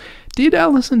motives. Did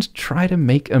Alicent try to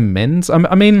make amends?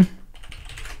 I mean,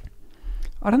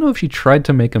 I don't know if she tried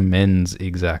to make amends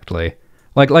exactly.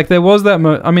 Like there was that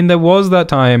there was that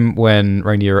time when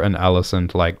Rhaenyra and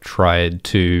Alicent like tried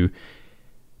to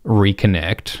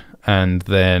reconnect, and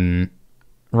then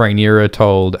Rhaenyra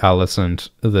told Alicent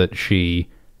that she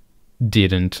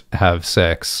didn't have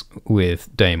sex with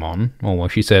Daemon, or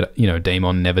she said, you know,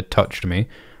 Daemon never touched me.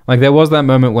 Like, there was that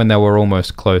moment when they were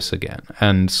almost close again.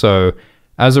 And so,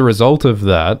 as a result of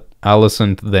that,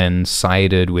 Alicent then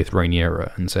sided with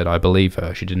Rhaenyra and said, I believe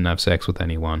her, she didn't have sex with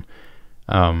anyone.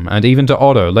 And even to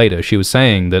Otto later, she was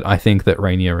saying that I think that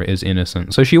Rhaenyra is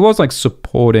innocent. So she was, like,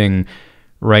 supporting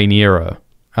Rhaenyra.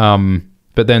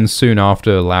 But then soon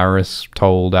after, Larys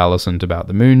told Alicent about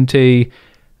the moon tea.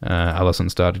 Alicent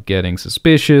started getting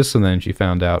suspicious, and then she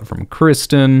found out from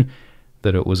Kristen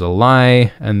that it was a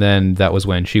lie, and then that was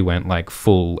when she went, like,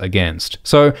 full against.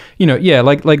 So, you know, yeah,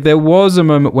 like there was a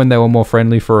moment when they were more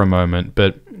friendly for a moment,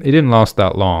 but didn't last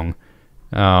that long.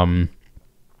 I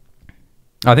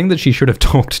think that she should have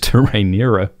talked to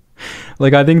Rhaenyra.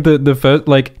 Like, I think that the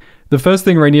first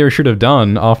thing Rhaenyra should have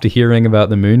done after hearing about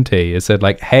the moon tea is said,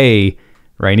 like, hey,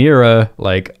 Rhaenyra,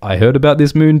 like, I heard about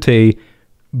this moon tea.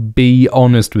 Be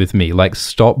honest with me. Like,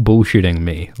 stop bullshitting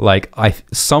me. Like,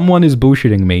 someone is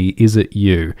bullshitting me. Is it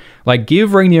you? Like, give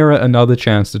Rhaenyra another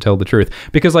chance to tell the truth.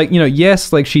 Because, like, you know,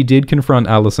 yes, like, she did confront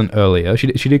Alicent earlier. She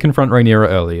did confront Rhaenyra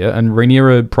earlier, and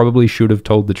Rhaenyra probably should have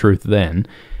told the truth then.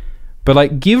 But,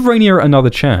 like, give Rhaenyra another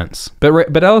chance. But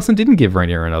Alicent didn't give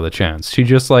Rhaenyra another chance. She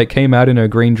just, like, came out in her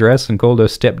green dress and called her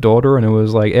stepdaughter, and it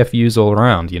was, like, F yous all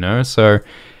around, you know? So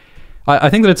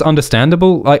I think that it's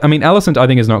understandable. Like, I mean, Alicent, I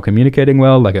think, is not communicating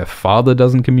well. Like, her father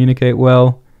doesn't communicate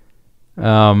well.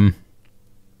 Yeah,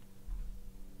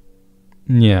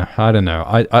 I don't know.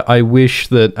 I wish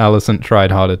that Alicent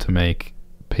tried harder to make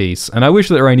peace, and I wish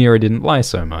that Rhaenyra didn't lie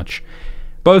so much.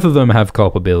 Both of them have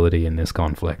culpability in this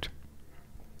conflict.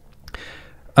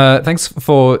 Thanks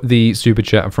for the super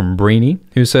chat from Breeny,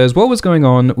 who says, what was going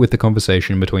on with the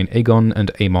conversation between Aegon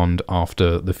and Aemond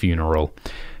after the funeral?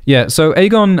 Yeah, so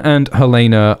Aegon and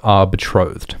Helena are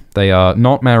betrothed. They are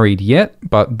not married yet,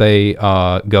 but they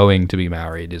are going to be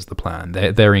married is the plan.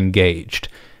 They're engaged.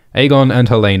 Aegon and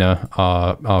Helena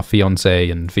are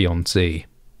fiancé and fiancée.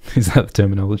 Is that the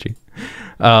terminology?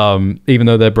 Even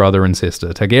though they're brother and sister.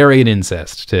 Targaryen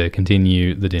incest to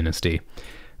continue the dynasty.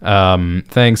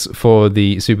 Thanks for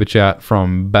the super chat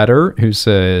from Batter, who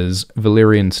says,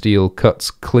 Valyrian steel cuts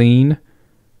clean.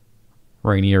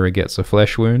 Rhaenyra gets a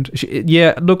flesh wound.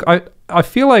 Yeah, look, I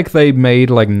feel like they made,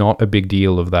 like, not a big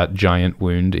deal of that giant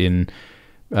wound in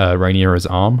Rhaenyra's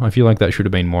arm. I feel like that should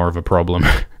have been more of a problem.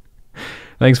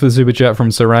 Thanks for the super chat from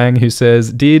Sarang, who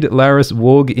says, did Larys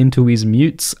warg into his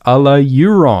mutes a la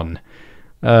Euron?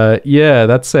 Yeah,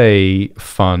 that's a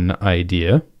fun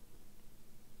idea.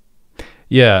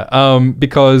 Yeah,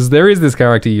 because there is this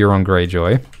character, Euron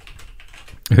Greyjoy,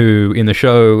 who in the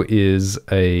show is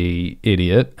a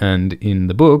idiot, and in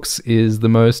the books is the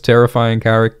most terrifying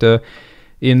character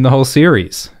in the whole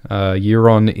series.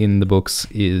 Euron in the books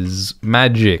is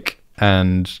magic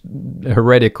and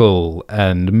heretical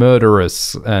and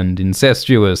murderous and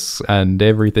incestuous and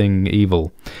everything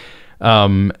evil.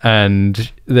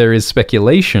 And there is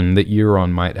speculation that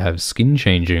Euron might have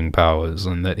skin-changing powers,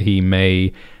 and that he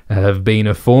may have been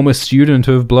a former student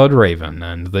of Bloodraven,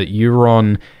 and that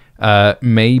Euron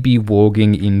may be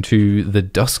warging into the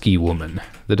Dusky Woman.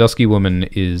 The Dusky Woman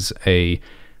is a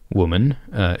woman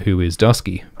who is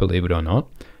dusky, believe it or not.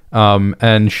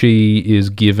 And she is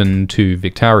given to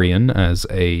Victarion as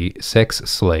a sex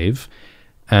slave.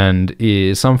 And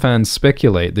some fans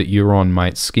speculate that Euron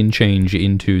might skin change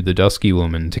into the Dusky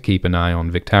Woman to keep an eye on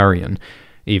Victarion,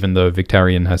 even though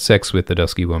Victarion has sex with the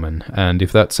Dusky Woman. And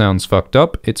if that sounds fucked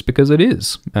up, it's because it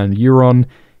is. And Euron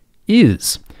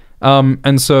is.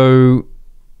 And so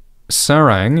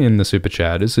Sarang in the super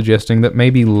chat is suggesting that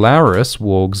maybe Larys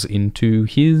wargs into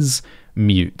his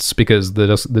mutes, because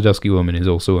the Dusky Woman is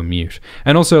also a mute.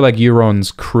 And also, like,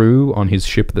 Euron's crew on his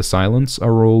ship the Silence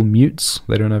are all mutes.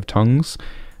 They don't have tongues.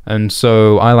 And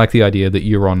so I like the idea that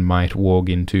Euron might warg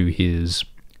into his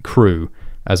crew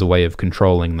as a way of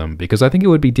controlling them, because I think it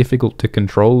would be difficult to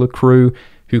control a crew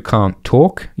who can't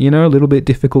talk, you know, a little bit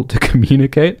difficult to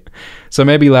communicate. So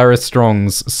maybe Larys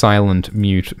Strong's silent,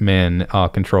 mute men are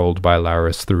controlled by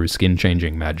Larys through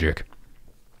skin-changing magic.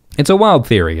 It's a wild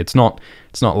theory. It's not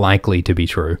likely to be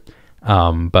true,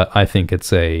 but I think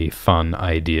it's a fun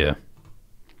idea.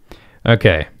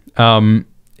 Okay,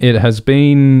 it has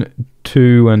been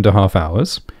 2.5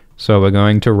 hours, so we're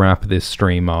going to wrap this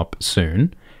stream up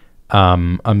soon.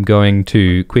 I'm going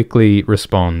to quickly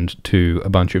respond to a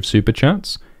bunch of super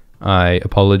chats. I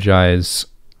apologize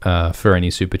for any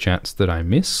super chats that I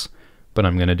miss, but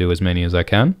I'm going to do as many as I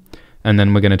can. And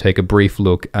then we're going to take a brief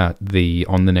look at the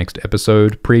On the Next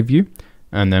Episode preview,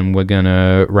 and then we're going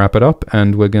to wrap it up,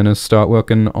 and we're going to start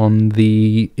working on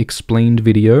the explained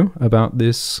video about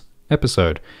this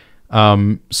episode.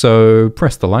 So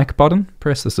press the like button,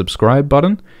 press the subscribe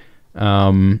button,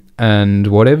 and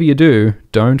whatever you do,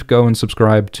 don't go and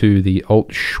subscribe to the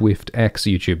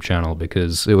AltSwiftX YouTube channel,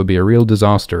 because it would be a real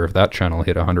disaster if that channel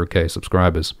hit 100k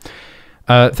subscribers.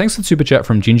 Thanks to the super chat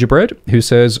from Gingerbread, who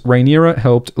says, Rhaenyra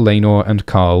helped Laenor and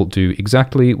Carl do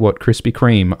exactly what Krispy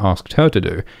Kreme asked her to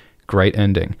do. Great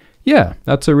ending. Yeah,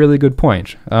 that's a really good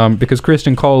point, because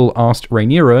Criston Cole asked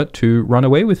Rhaenyra to run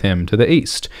away with him to the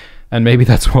east, and maybe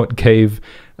that's what gave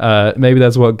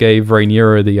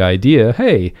Rhaenyra the idea,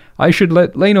 hey, I should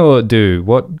let Laenor do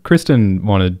what Criston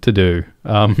wanted to do,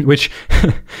 which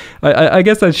I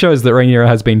guess that shows that Rhaenyra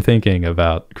has been thinking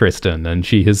about Criston, and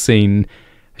she has seen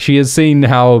she has seen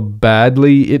how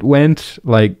badly it went,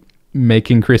 like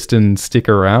making Kristen stick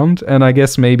around, and I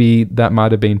guess maybe that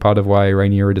might have been part of why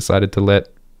Rhaenyra decided to let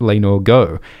Laenor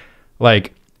go.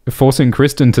 Like, forcing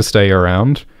Kristen to stay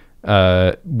around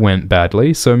went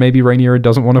badly, so maybe Rhaenyra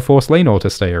doesn't want to force Laenor to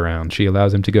stay around. She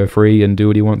allows him to go free and do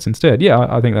what he wants instead. Yeah,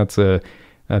 I think that's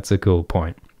a cool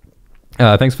point.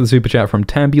 Thanks for the super chat from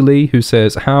Tambuli, who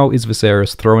says, how is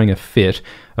Viserys throwing a fit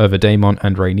over Daemon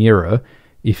and Rhaenyra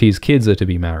if his kids are to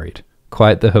be married?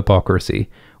 Quite the hypocrisy.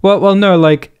 Well, no,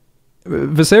 like,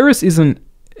 Viserys isn't,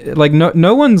 like,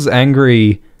 no one's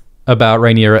angry about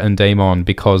Rhaenyra and Daemon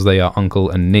because they are uncle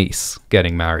and niece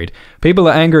getting married. People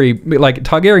are angry, like,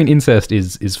 Targaryen incest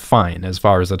is fine as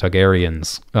far as the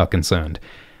Targaryens are concerned.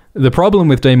 The problem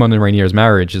with Daemon and Rhaenyra's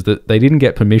marriage is that they didn't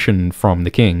get permission from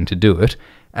the king to do it,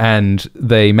 and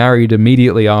they married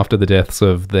immediately after the deaths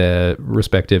of their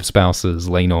respective spouses,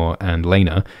 Laenor and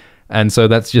Laena. And so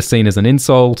that's just seen as an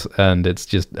insult, and it's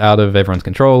just out of everyone's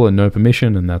control and no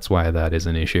permission, and that's why that is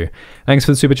an issue. Thanks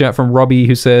for the super chat from Robbie,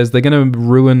 who says, they're going to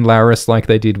ruin Larys like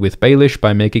they did with Baelish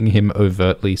by making him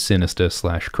overtly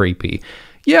sinister/creepy.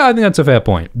 Yeah, I think that's a fair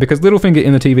point, because Littlefinger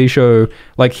in the TV show,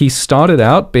 like, he started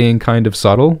out being kind of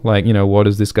subtle, like, you know, what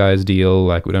is this guy's deal?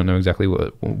 Like, we don't know exactly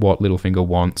what Littlefinger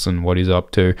wants and what he's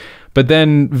up to. But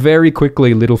then very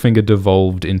quickly, Littlefinger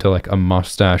devolved into, like, a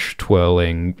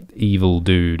mustache-twirling evil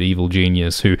dude, evil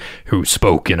genius who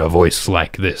spoke in a voice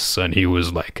like this, and he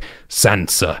was like,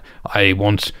 Sansa, I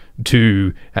want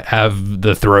to have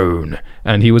the throne.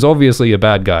 And he was obviously a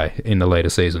bad guy in the later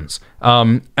seasons.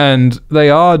 And they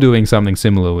are doing something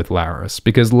similar with Larys,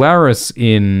 because Larys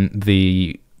in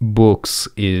the books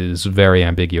is very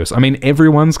ambiguous. I mean,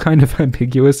 everyone's kind of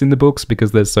ambiguous in the books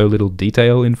because there's so little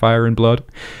detail in Fire and Blood.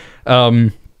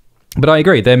 But I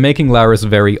agree, they're making Larys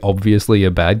very obviously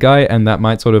a bad guy, and that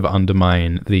might sort of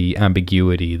undermine the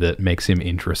ambiguity that makes him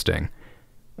interesting.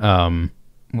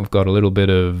 We've got a little bit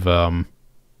of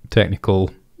technical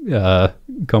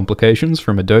complications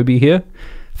from Adobe here.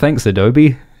 Thanks,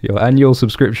 Adobe. Your annual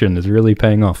subscription is really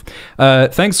paying off.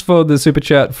 Thanks for the super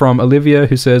chat from Olivia,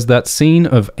 who says, that scene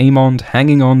of Aemond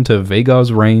hanging on to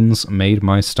Vhagar's reins made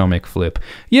my stomach flip.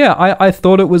 Yeah, I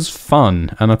thought it was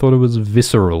fun, and I thought it was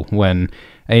visceral when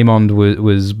Aemond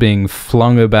was being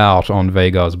flung about on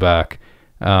Vhagar's back.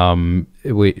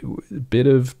 Bit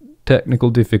of technical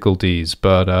difficulties,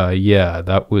 but yeah,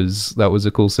 that was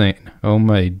a cool scene. Oh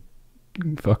my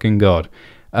fucking god.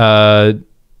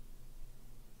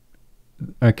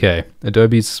 Okay,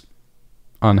 Adobe's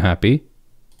unhappy.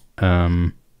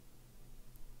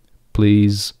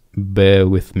 Please bear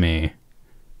with me.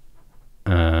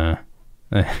 God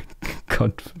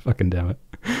fucking damn it.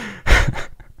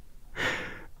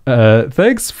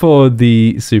 Thanks for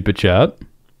the super chat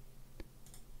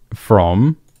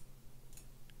from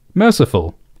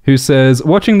Merciful, who says,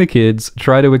 watching the kids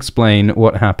try to explain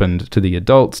what happened to the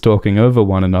adults talking over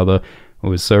one another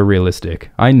was so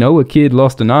realistic. I know a kid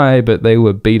lost an eye, but they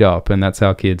were beat up, and that's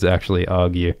how kids actually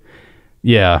argue.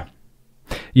 Yeah.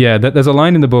 Yeah, there's a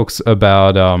line in the books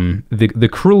about the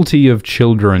cruelty of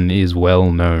children is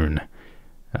well known.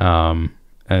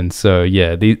 And so,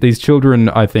 yeah, these children,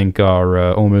 I think,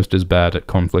 are almost as bad at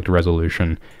conflict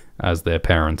resolution as their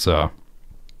parents are.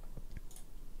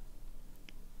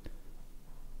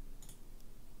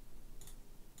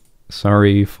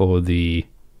 Sorry for the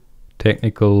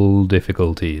technical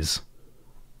difficulties.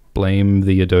 Blame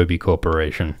the Adobe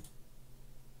Corporation.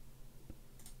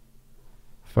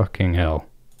 Fucking hell.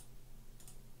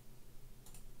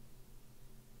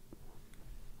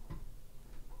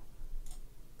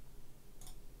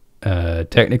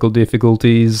 Technical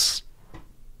difficulties.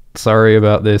 Sorry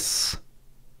about this.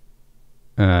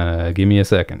 Give me a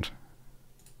second.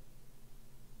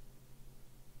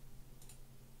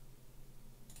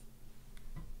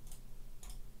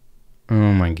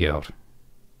 Oh my god.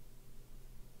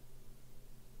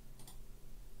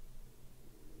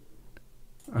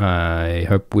 I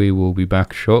hope we will be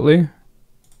back shortly.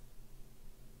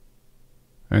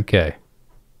 Okay.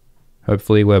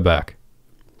 Hopefully we're back.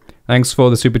 Thanks for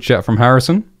the super chat from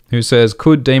Harrison, who says,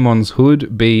 could Daemon's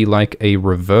hood be like a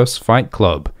reverse Fight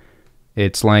Club?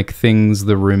 It's like things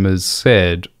the rumors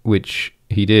said, which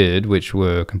he did, which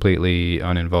were completely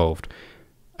uninvolved.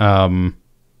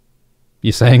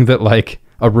 You're saying that, like,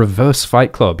 a reverse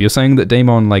Fight Club? You're saying that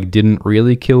Daemon, like, didn't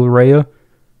really kill Rhea?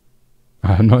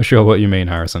 I'm not sure what you mean,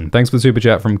 Harrison. Thanks for the super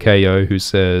chat from KO, who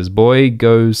says, boy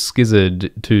goes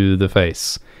skizzard to the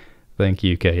face. Thank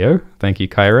you, KO. Thank you,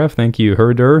 Kyra. Thank you,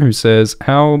 Herder, who says,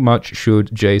 how much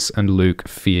should Jace and Luke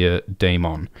fear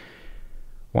Daemon?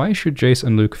 Why should Jace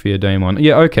and Luke fear Daemon?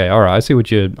 Yeah, okay, alright, I see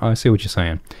what you're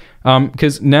saying.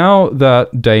 Because now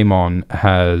that Daemon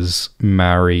has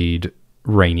married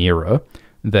Rhaenyra,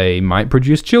 they might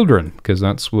produce children, because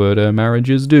that's what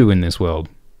marriages do in this world,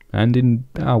 and in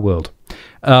our world.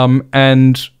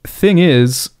 And thing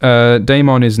is,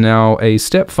 Daemon is now a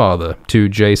stepfather to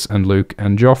Jace and Luke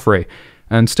and Joffrey,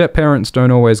 and step-parents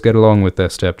don't always get along with their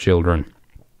stepchildren.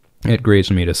 It grieves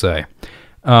me to say.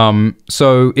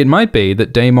 So it might be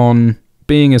that Daemon,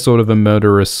 being a sort of a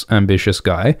murderous, ambitious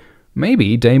guy,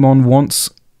 maybe Daemon wants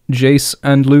Jace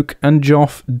and Luke and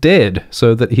Joff dead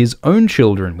so that his own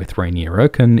children with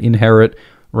Rhaenyra can inherit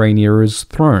Rhaenyra's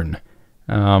throne.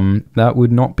 That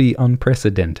would not be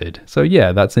unprecedented. So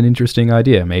yeah, that's an interesting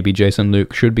idea. Maybe Jace and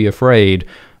Luke should be afraid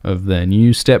of their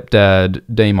new stepdad,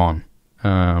 Daemon.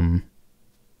 And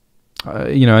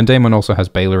Daemon also has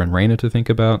Baelor and Rhaena to think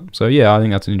about. So yeah, I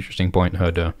think that's an interesting point,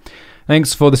 Herder.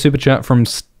 Thanks for the super chat from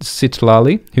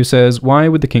Sitlali, who says, why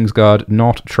would the Kingsguard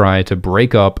not try to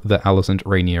break up the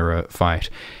Alicent-Rhaenyra fight?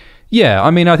 Yeah,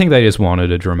 I mean, I think they just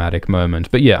wanted a dramatic moment.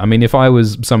 But yeah, I mean, if I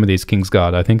was some of these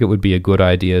Kingsguard, I think it would be a good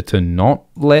idea to not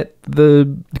let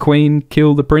the queen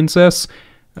kill the princess.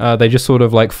 They just sort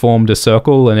of like formed a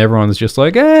circle and everyone's just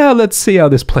like, let's see how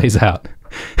this plays out.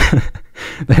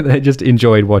 They just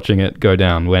enjoyed watching it go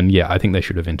down when, yeah, I think they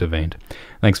should have intervened.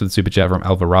 Thanks for the super chat from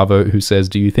Alvarado, who says,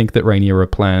 do you think that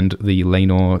Rhaenyra planned the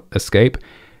Laenor escape?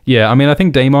 Yeah, I mean, I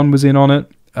think Daemon was in on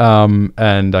it,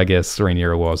 and I guess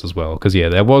Rhaenyra was as well. Because, yeah,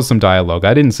 there was some dialogue.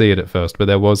 I didn't see it at first, but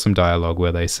there was some dialogue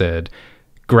where they said,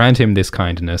 grant him this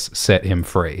kindness, set him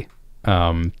free.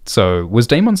 So was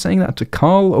Daemon saying that to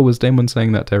Carl, or was Daemon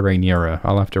saying that to Rhaenyra?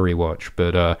 I'll have to rewatch,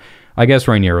 but I guess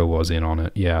Rhaenyra was in on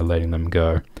it, yeah, letting them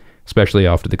go. Especially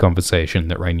after the conversation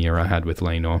that Rhaenyra had with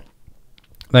Laenor.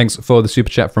 Thanks for the super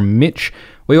chat from Mitch.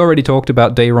 We already talked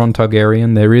about Daeron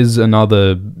Targaryen. There is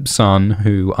another son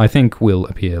who I think will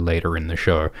appear later in the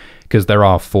show, because there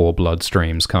are 4 blood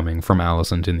streams coming from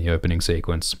Alicent in the opening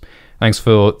sequence. Thanks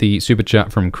for the super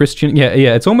chat from Christian. Yeah,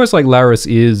 it's almost like Larys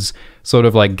is sort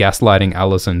of like gaslighting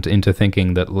Alicent into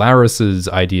thinking that Larys's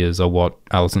ideas are what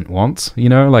Alicent wants, you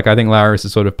know? Like, I think Larys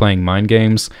is sort of playing mind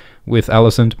games with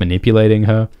Alicent, manipulating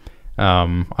her.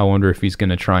 I wonder if he's going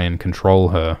to try and control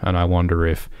her, and I wonder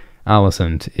if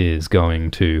Alicent is going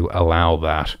to allow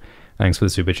that. Thanks for the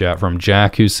super chat from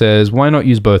Jack, who says, why not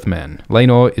use both men?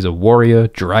 Laenor is a warrior,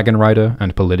 dragon rider,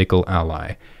 and political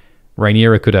ally.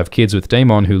 Rhaenyra could have kids with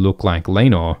Daemon who look like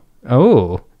Laenor.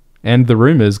 Oh, and the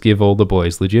rumors give all the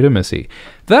boys legitimacy.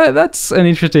 That's an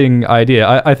interesting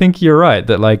idea. I think you're right,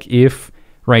 that like if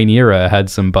Rhaenyra had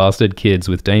some bastard kids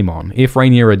with Daemon, if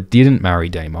Rhaenyra didn't marry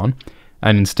Daemon,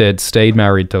 and instead stayed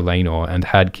married to Laenor and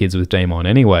had kids with Daemon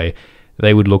anyway,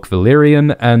 they would look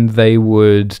Valyrian, and they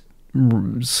would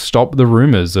stop the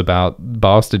rumors about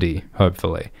bastardy,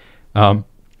 hopefully. And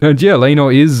yeah,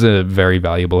 Laenor is a very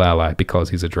valuable ally because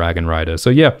he's a dragon rider.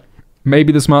 So yeah,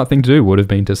 maybe the smart thing to do would have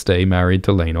been to stay married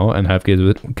to Laenor and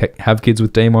have kids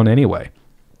with Daemon anyway.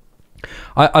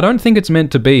 I don't think it's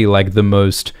meant to be like the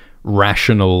most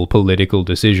rational political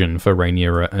decision for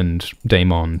Rhaenyra and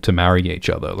Daemon to marry each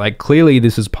other. Like, clearly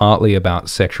this is partly about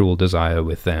sexual desire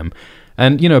with them.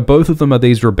 And, you know, both of them are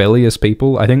these rebellious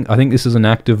people. I think this is an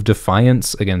act of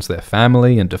defiance against their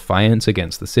family and defiance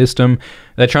against the system.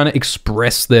 They're trying to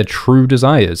express their true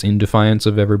desires in defiance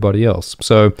of everybody else.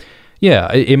 So,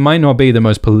 yeah, it might not be the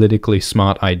most politically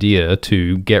smart idea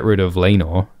to get rid of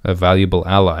Laenor, a valuable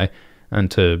ally, and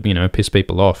to, you know, piss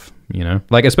people off, you know?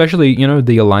 Like, especially, you know,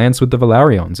 the alliance with the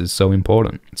Velaryons is so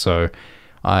important. So,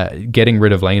 getting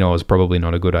rid of Laenor is probably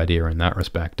not a good idea in that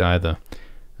respect either.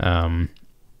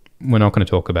 We're not going to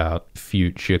talk about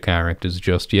future characters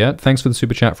just yet. Thanks for the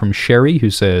super chat from Sherry, who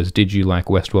says, did you like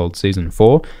Westworld Season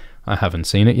 4? I haven't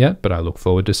seen it yet, but I look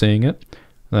forward to seeing it.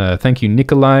 Thank you,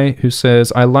 Nikolai, who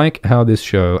says, I like how this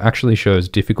show actually shows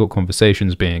difficult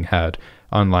conversations being had,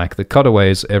 unlike the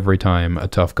cutaways every time a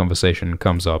tough conversation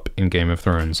comes up in Game of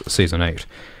Thrones Season 8.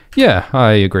 Yeah,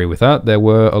 I agree with that. There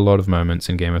were a lot of moments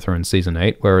in Game of Thrones Season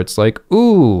 8 where it's like,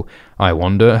 ooh, I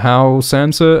wonder how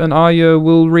Sansa and Arya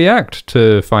will react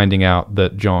to finding out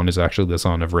that Jon is actually the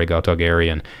son of Rhaegar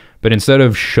Targaryen. But instead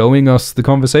of showing us the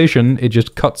conversation, it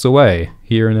just cuts away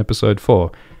here in Episode 4.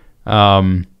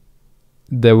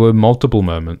 There were multiple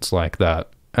moments like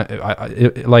that.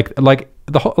 Like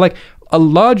a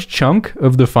large chunk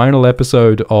of the final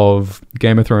episode of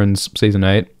Game of Thrones Season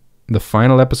 8, the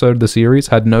final episode of the series,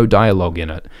 had no dialogue in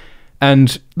it.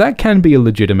 And that can be a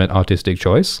legitimate artistic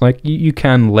choice. Like, you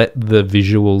can let the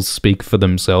visuals speak for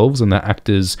themselves and the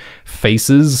actors'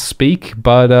 faces speak,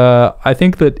 but I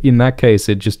think that in that case,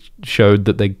 it just showed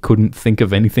that they couldn't think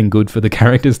of anything good for the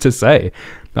characters to say.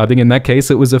 I think in that case,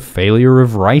 it was a failure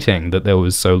of writing that there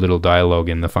was so little dialogue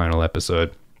in the final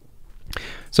episode.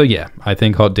 So yeah, I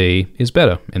think Hot D is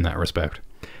better in that respect.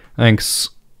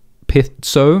 Thanks,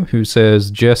 Pizzo, who says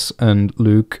Jess and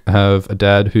Luke have a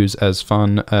dad who's as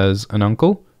fun as an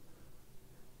uncle.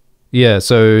 Yeah,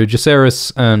 so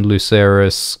Jacaerys and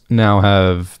Lucerys now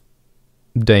have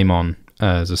Daemon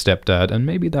as a stepdad, and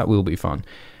maybe that will be fun.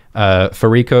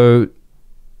 Fariko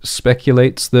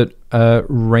speculates that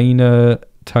Rhaena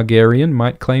Targaryen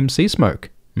might claim Sea Smoke.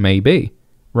 Maybe.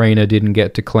 Rhaena didn't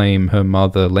get to claim her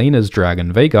mother Laena's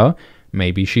dragon, Vhagar.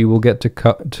 Maybe she will get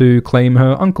to claim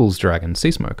her uncle's dragon,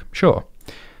 Sea Smoke. Sure.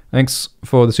 Thanks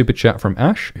for the super chat from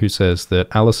Ash, who says that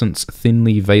Alicent's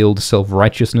thinly veiled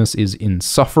self-righteousness is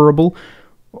insufferable.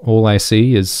 All I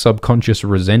see is subconscious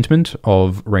resentment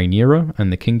of Rhaenyra,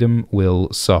 and the kingdom will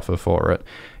suffer for it.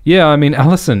 Yeah, I mean,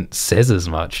 Alicent says as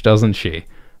much, doesn't she?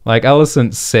 Like,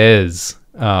 Alicent says,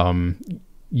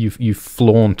 you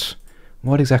flaunt...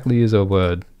 What exactly is a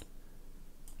word?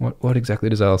 What exactly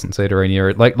does Alicent say to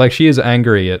Rhaenyra? Like she is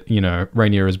angry at,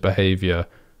 Rhaenyra's behavior.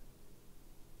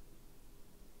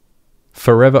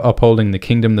 Forever upholding the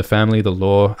kingdom, the family, the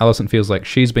law. Alicent feels like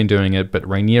she's been doing it, but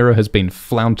Rhaenyra has been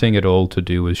flaunting it all to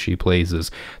do as she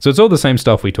pleases. So it's all the same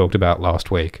stuff we talked about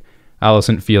last week.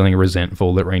 Alicent feeling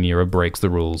resentful that Rhaenyra breaks the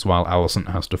rules while Alicent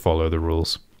has to follow the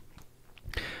rules.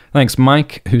 Thanks,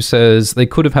 Mike, who says they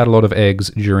could have had a lot of eggs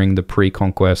during the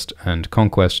pre-conquest and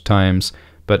conquest times,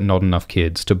 but not enough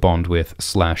kids to bond with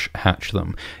 / hatch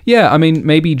them. Yeah, I mean,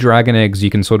 maybe dragon eggs, you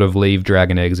can sort of leave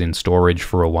dragon eggs in storage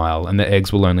for a while, and the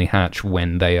eggs will only hatch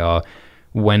when they are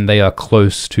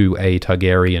close to a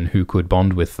Targaryen who could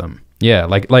bond with them. Yeah,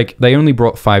 like they only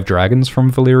brought 5 dragons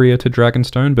from Valyria to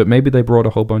Dragonstone, but maybe they brought a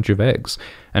whole bunch of eggs,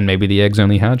 and maybe the eggs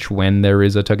only hatch when there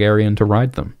is a Targaryen to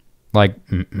ride them. Like,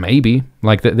 maybe.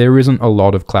 Like, there isn't a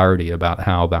lot of clarity about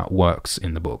how that works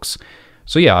in the books.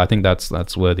 So yeah, I think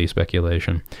that's worthy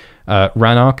speculation.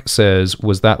 Ranark says,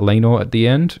 was that Laenor at the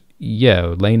end?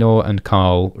 Yeah, Laenor and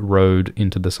Khal rode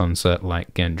into the sunset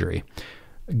like Gendry.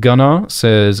 Gunnar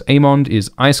says, Aemond is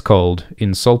ice cold,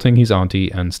 insulting his auntie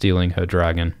and stealing her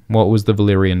dragon. What was the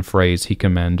Valyrian phrase he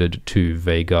commanded to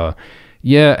Vhagar?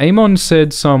 Yeah, Aemond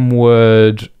said some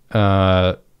word,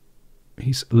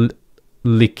 he's...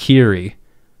 Likiri.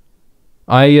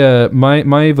 My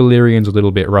Valyrian's a little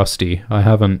bit rusty. I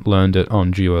haven't learned it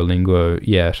on Duolingo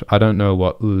yet. I don't know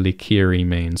what Likiri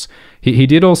means. He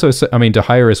did also say, I mean,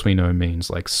 Daenerys we know means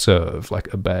like serve,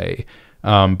 like obey.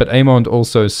 But Aemond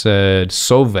also said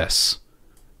Soves,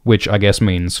 which I guess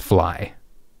means fly.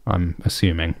 I'm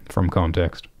assuming from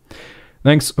context.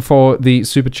 Thanks for the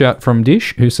super chat from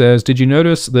Dish, who says, did you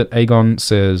notice that Aegon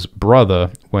says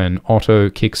brother when Otto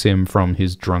kicks him from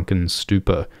his drunken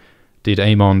stupor? Did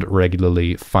Aemond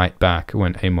regularly fight back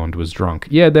when Aemond was drunk?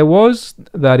 Yeah, there was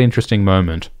that interesting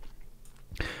moment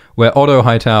where Otto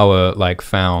Hightower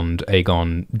found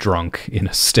Aegon drunk in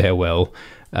a stairwell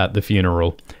at the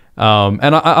funeral.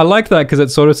 And I like that because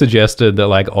it sort of suggested that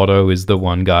Otto is the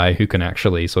one guy who can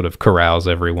actually sort of carouse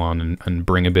everyone and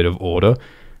bring a bit of order.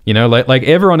 Like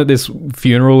everyone at this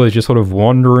funeral is just sort of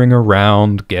wandering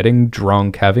around, getting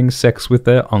drunk, having sex with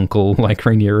their uncle, like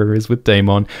Rhaenyra is with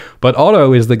Daemon. But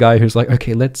Otto is the guy who's like,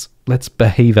 okay, let's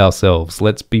behave ourselves.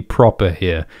 Let's be proper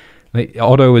here.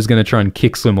 Otto is going to try and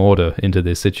kick some order into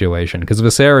this situation because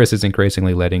Viserys is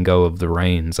increasingly letting go of the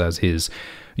reins as his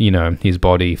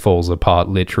body falls apart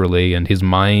literally and his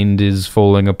mind is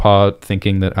falling apart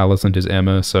thinking that Alicent is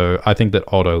Emma. So I think that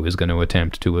Otto is going to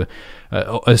attempt to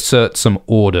assert some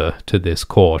order to this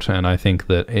court, and I think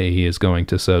that he is going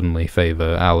to certainly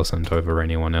favor Alicent over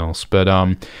anyone else. But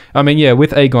I mean, yeah,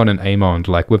 with Aegon and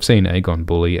Aemond, we've seen Aegon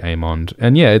bully Aemond,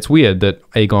 and yeah, it's weird that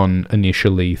Aegon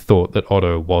initially thought that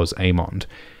Otto was Aemond.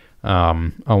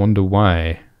 I wonder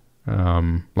why.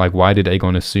 Why did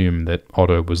Aegon assume that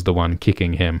Otto was the one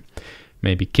kicking him?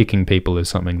 Maybe kicking people is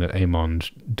something that Aemond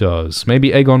does. Maybe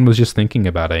Aegon was just thinking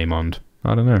about Aemond.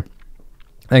 I don't know.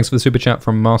 Thanks for the super chat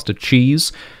from Master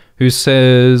Cheese, who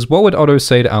says, what would Otto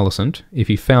say to Alicent if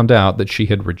he found out that she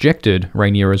had rejected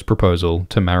Rhaenyra's proposal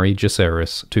to marry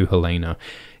Jacaerys to Helaena?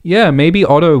 Yeah, maybe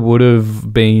Otto would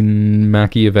have been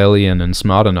Machiavellian and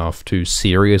smart enough to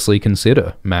seriously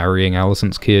consider marrying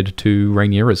Alicent's kid to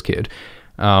Rhaenyra's kid.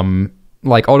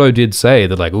 Otto did say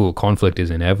that, conflict is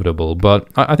inevitable, but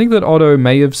I think that Otto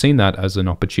may have seen that as an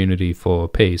opportunity for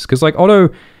peace. Because,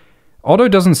 Otto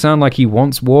doesn't sound like he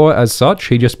wants war as such,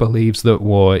 he just believes that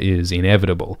war is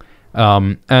inevitable.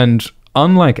 And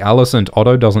unlike Alicent,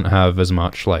 Otto doesn't have as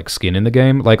much like skin in the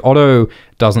game. Like Otto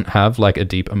doesn't have like a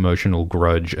deep emotional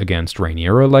grudge against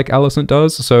Rhaenyra like Alicent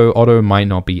does, so Otto might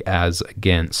not be as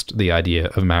against the idea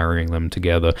of marrying them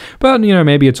together. But, you know,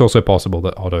 maybe it's also possible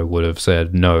that Otto would have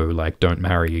said, no, like, don't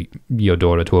marry your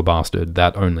daughter to a bastard.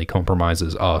 That only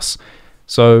compromises us.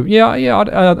 So, yeah,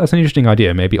 that's an interesting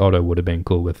idea. Maybe Otto would have been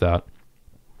cool with that.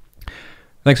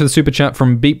 Thanks for the super chat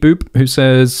from Beep Boop, who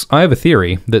says, I have a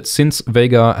theory that since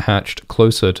Vhagar hatched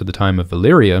closer to the time of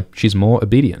Valyria, she's more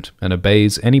obedient and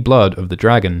obeys any blood of the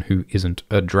dragon who isn't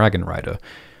a dragon rider.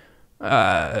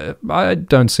 I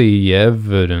don't see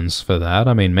evidence for that.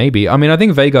 I mean, maybe. I mean, I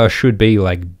think Vhagar should be,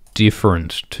 like,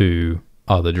 different to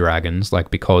other dragons, like,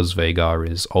 because Vhagar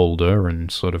is older and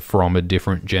sort of from a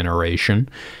different generation.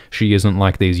 She isn't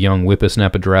like these young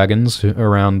whippersnapper dragons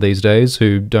around these days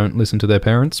who don't listen to their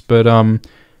parents, but,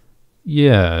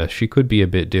 yeah, she could be a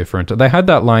bit different. They had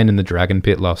that line in the Dragon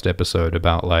Pit last episode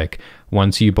about, like,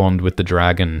 once you bond with the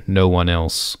dragon, no one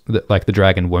else, like, the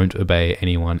dragon won't obey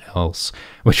anyone else,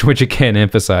 which again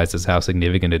emphasizes how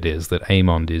significant it is that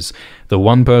Aemond is the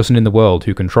one person in the world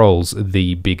who controls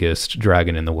the biggest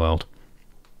dragon in the world.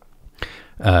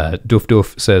 Doof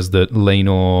Doof says that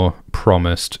Laenor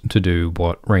promised to do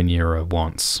what Rhaenyra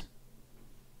wants.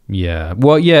 Yeah.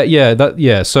 Well, yeah.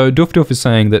 So Doof Doof is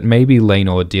saying that maybe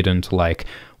Laenor didn't, like,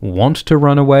 want to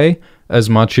run away as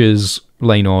much as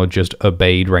Laenor just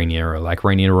obeyed Rhaenyra. Like,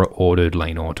 Rhaenyra ordered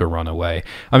Laenor to run away.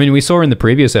 I mean, we saw in the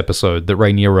previous episode that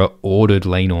Rhaenyra ordered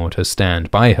Laenor to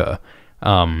stand by her.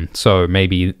 So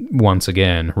maybe, once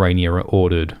again, Rhaenyra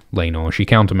ordered Laenor. She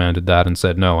countermanded that and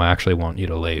said, no, I actually want you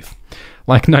to leave.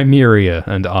 Like Nymeria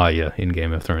and Arya in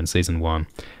Game of Thrones Season 1.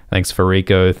 Thanks,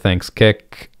 Fariko. Thanks,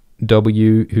 Kek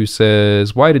W, who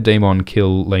says, why did Daemon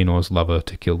kill Laenor's lover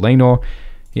to kill Laenor?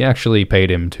 He actually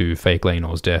paid him to fake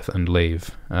Laenor's death and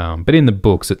leave. But in the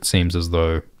books, it seems as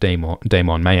though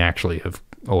Daemon may actually have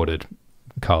ordered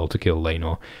Khal to kill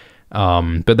Laenor.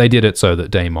 But they did it so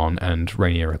that Daemon and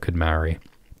Rhaenyra could marry.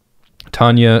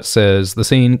 Tanya says, the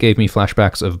scene gave me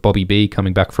flashbacks of Bobby B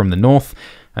coming back from the north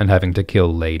and having to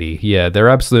kill Lady. Yeah, there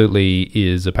absolutely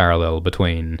is a parallel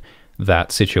between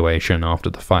that situation after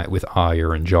the fight with Arya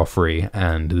and Joffrey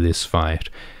and this fight.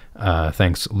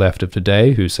 Thanks Left of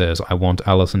Today, who says, I want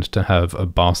Alicent to have a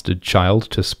bastard child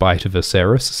to spite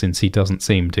Viserys since he doesn't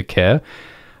seem to care.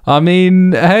 I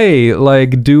mean, hey,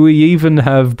 like, do we even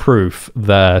have proof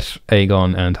that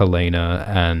Aegon and Helena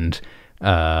and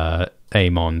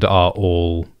Aemond are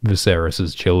all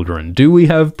Viserys' children? Do we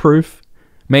have proof?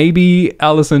 Maybe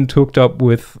Alicent hooked up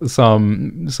with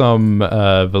some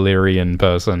Valyrian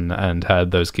person and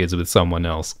had those kids with someone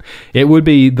else. It would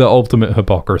be the ultimate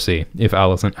hypocrisy if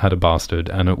Alicent had a bastard,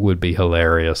 and it would be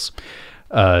hilarious.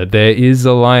 There is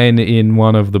a line in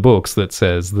one of the books that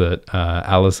says that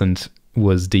Alicent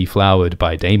was deflowered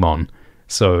by Daemon.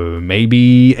 So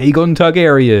maybe Aegon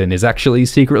Targaryen is actually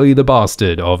secretly the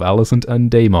bastard of Alicent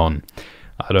and Daemon.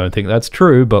 I don't think that's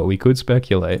true, but we could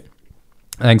speculate.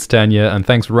 Thanks, Tanya, and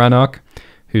thanks, Ranark,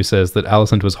 who says that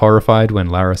Alicent was horrified when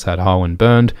Larys had Harwin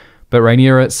burned, but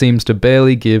Rhaenyra seems to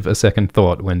barely give a second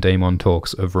thought when Daemon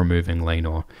talks of removing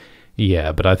Laenor.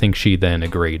 Yeah, but I think she then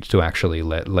agreed to actually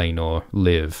let Laenor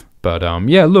live. But,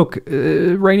 yeah, look,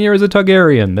 Rhaenyra is a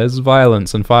Targaryen. There's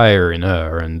violence and fire in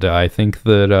her, and I think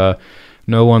that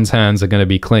no one's hands are going to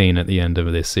be clean at the end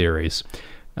of this series.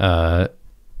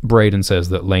 Braden says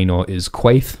that Laenor is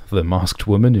Quaithe, the masked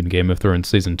woman in Game of Thrones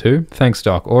Season 2. Thanks,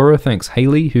 Dark Aura. Thanks,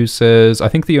 Haley, who says, I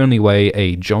think the only way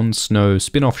a Jon Snow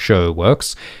spin-off show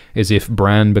works is if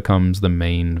Bran becomes the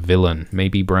main villain.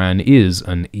 Maybe Bran is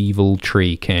an evil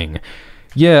tree king.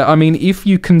 Yeah, I mean, if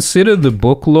you consider the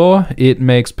book lore, it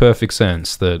makes perfect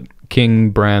sense that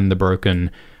King Bran the Broken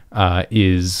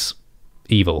is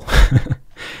evil.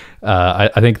 I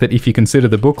think that if you consider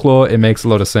the book lore, it makes a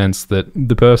lot of sense that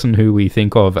the person who we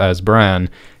think of as Bran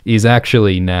is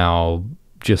actually now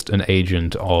just an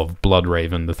agent of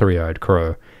Bloodraven, the Three-Eyed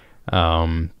Crow.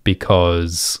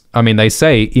 Because, I mean, they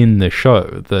say in the show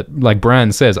that, like,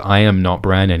 Bran says, I am not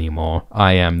Bran anymore.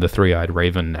 I am the Three-Eyed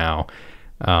Raven now.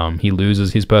 He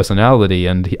loses his personality,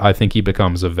 and I think he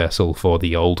becomes a vessel for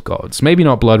the Old Gods. Maybe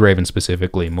not Bloodraven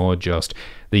specifically, more just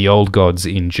the Old Gods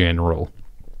in general.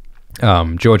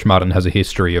 George Martin has a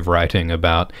history of writing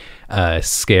about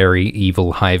scary,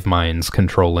 evil hive minds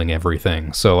controlling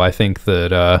everything. So I think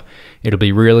that it'll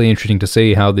be really interesting to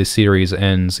see how this series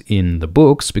ends in the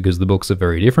books, because the books are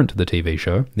very different to the TV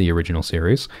show, the original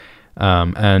series.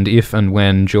 And if and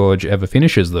when George ever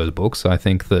finishes those books, I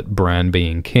think that Bran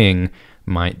being king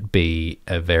might be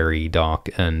a very dark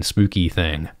and spooky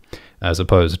thing. as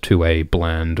opposed to a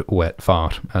bland, wet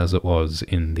fart, as it was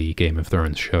in the Game of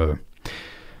Thrones show.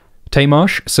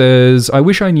 Tamash says, I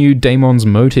wish I knew Daemon's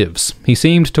motives. He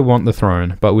seemed to want the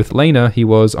throne, but with Laena he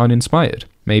was uninspired.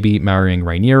 Maybe marrying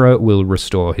Rhaenyra will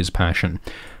restore his passion.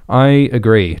 I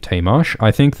agree, Tamash.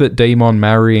 I think that Daemon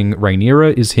marrying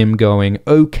Rhaenyra is him going,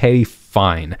 okay,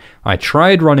 fine. I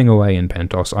tried running away in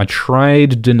Pentos. I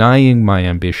tried denying my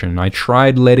ambition. I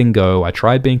tried letting go. I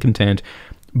tried being content.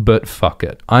 But fuck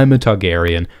it. I'm a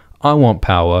Targaryen. I want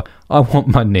power. I want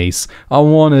my niece. I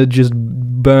want to just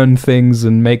burn things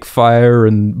and make fire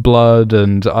and blood,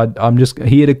 and I'm just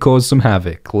here to cause some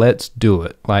havoc. Let's do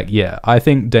it. Like, yeah, I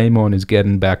think Daemon is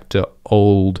getting back to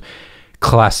old,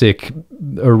 classic,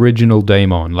 original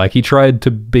Daemon. Like, he tried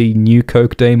to be New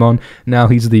Coke Daemon. Now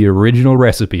he's the original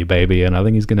recipe, baby, and I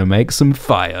think he's going to make some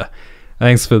fire.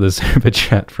 Thanks for the super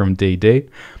chat from DD.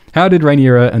 How did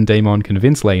Rhaenyra and Daemon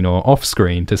convince Laenor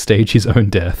off-screen to stage his own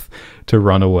death to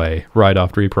run away right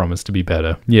after he promised to be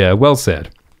better? Yeah, well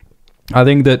said. I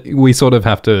think that we sort of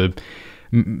have to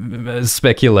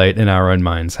speculate in our own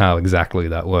minds how exactly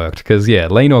that worked. Because, yeah,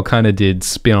 Laenor kind of did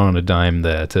spin on a dime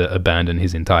there to abandon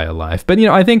his entire life. But,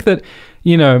 I think that,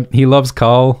 he loves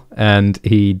Carl and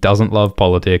he doesn't love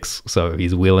politics, so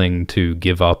he's willing to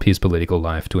give up his political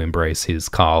life to embrace his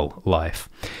Carl life.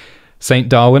 Saint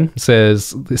Darwin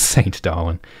says,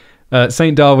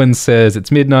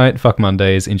 it's midnight, fuck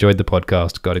Mondays, enjoyed the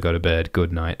podcast, gotta go to bed,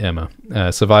 good night, Emma.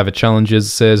 Survivor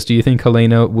Challenges says, do you think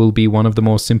Helena will be one of the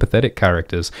more sympathetic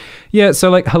characters? Yeah,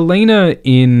 so Helena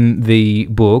in the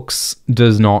books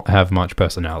does not have much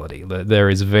personality. There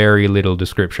is very little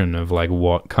description of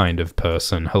what kind of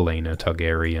person Helena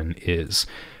Targaryen is.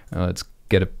 Let's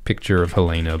get a picture of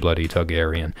Helena bloody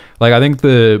Targaryen. I think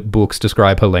the books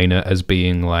describe Helena as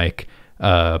being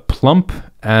plump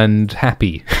and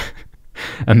happy.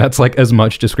 And that's as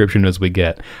much description as we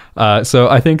get. So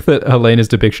I think that Helena's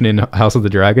depiction in House of the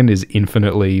Dragon is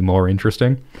infinitely more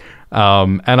interesting.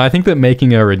 And I think that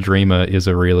making her a dreamer is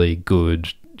a really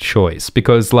good choice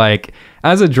because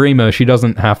as a dreamer, she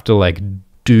doesn't have to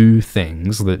do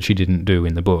things that she didn't do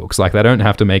in the books. They don't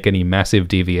have to make any massive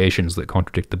deviations that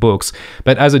contradict the books.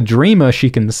 But as a dreamer, she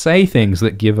can say things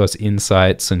that give us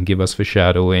insights and give us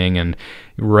foreshadowing and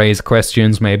raise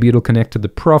questions. Maybe it'll connect to the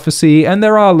prophecy. And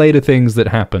there are later things that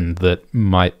happen that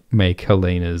might make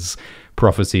Helena's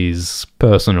prophecies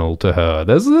personal to her.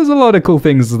 There's a lot of cool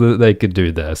things that they could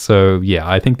do there. So yeah,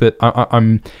 I think that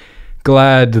I'm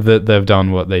glad that they've done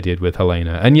what they did with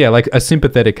Helena. And yeah, a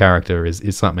sympathetic character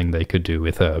is something they could do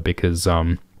with her because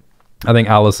I think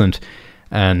Alicent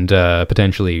and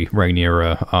potentially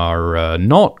Rhaenyra are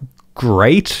not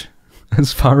great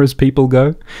as far as people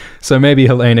go. So maybe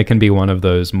Helena can be one of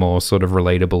those more sort of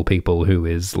relatable people who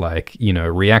is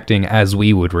reacting as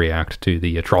we would react to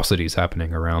the atrocities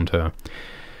happening around her.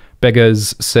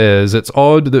 Beggars says, it's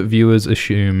odd that viewers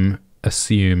assume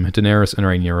Daenerys and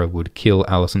Rhaenyra would kill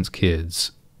Alicent's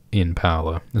kids in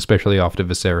power, especially after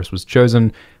Viserys was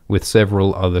chosen with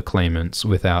several other claimants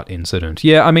without incident.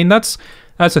 Yeah, I mean, that's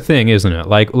a thing, isn't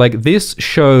it? This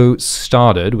show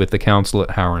started with the council at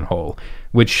Harrenhal,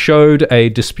 which showed a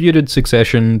disputed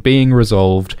succession being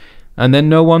resolved, and then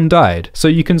no one died. So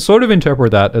you can sort of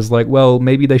interpret that as well,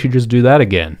 maybe they should just do that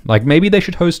again. Maybe they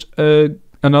should host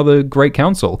another great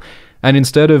council. And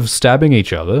instead of stabbing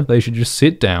each other, they should just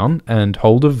sit down and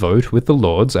hold a vote with the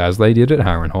lords as they did at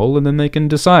Harrenhal, and then they can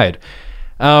decide.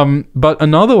 But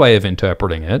another way of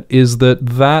interpreting it is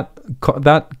that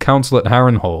council at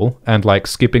Harrenhal and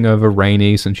skipping over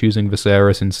Rhaenys and choosing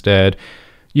Viserys instead,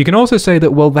 you can also say that,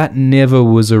 that never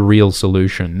was a real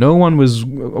solution. No one was,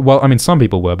 some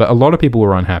people were, but a lot of people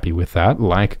were unhappy with that,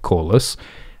 like Corlys.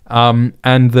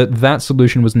 And that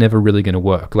solution was never really going to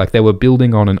work. They were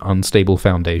building on an unstable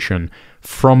foundation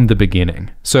from the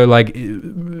beginning. So,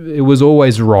 it was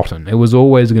always rotten. It was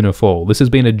always going to fall. This has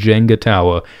been a Jenga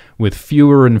tower with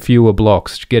fewer and fewer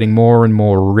blocks, getting more and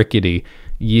more rickety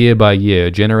year by year,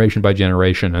 generation by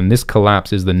generation, and this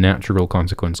collapse is the natural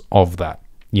consequence of that,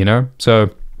 So,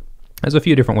 there's a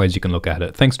few different ways you can look at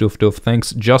it. Thanks, Doof Doof.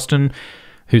 Thanks, Justin,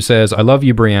 who says, I love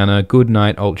you, Brianna. Good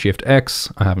night,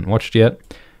 Alt-Shift-X. I haven't watched yet.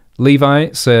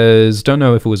 Levi says, don't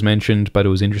know if it was mentioned, but it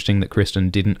was interesting that Kristen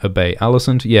didn't obey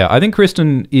Alicent. Yeah, I think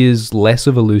Kristen is less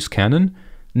of a loose cannon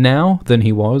now than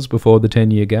he was before the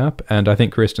 10-year gap, and I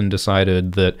think Kristen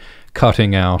decided that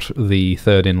cutting out the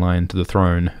third in line to the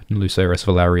throne, Lucerys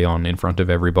Velaryon, in front of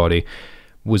everybody,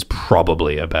 was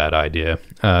probably a bad idea.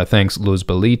 Thanks Luz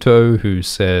Belito, who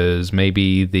says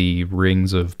maybe the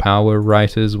Rings of Power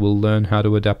writers will learn how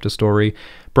to adapt a story.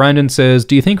 Brandon says,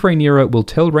 do you think Rhaenyra will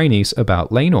tell Rhaenys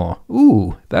about Laenor?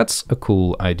 Ooh, that's a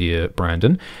cool idea,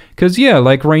 Brandon. Because, yeah,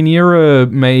 like, Rhaenyra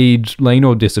made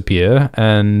Laenor disappear,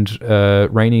 and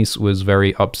Rhaenys was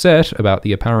very upset about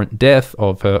the apparent death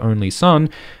of her only son.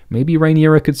 Maybe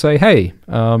Rhaenyra could say, hey,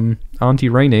 Auntie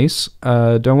Rhaenys,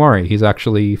 don't worry, he's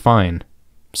actually fine.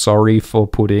 Sorry for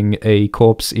putting a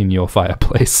corpse in your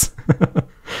fireplace.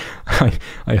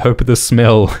 I hope the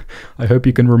smell, I hope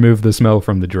you can remove the smell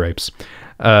from the drapes.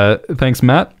 Thanks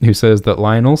Matt, who says that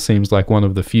Lionel seems like one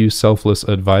of the few selfless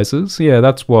advisors. Yeah,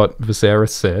 that's what Viserys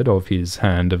said of his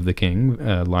Hand of the King,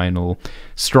 Lionel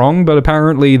Strong, but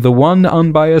apparently the one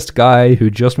unbiased guy who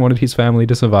just wanted his family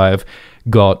to survive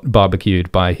got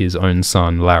barbecued by his own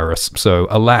son Larys. So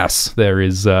alas, there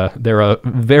are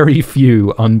very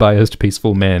few unbiased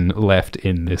peaceful men left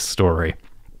in this story.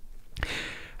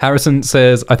 Harrison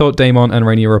says, I thought Daemon and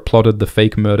Rhaenyra plotted the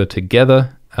fake murder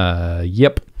together.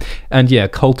 Yep. And yeah,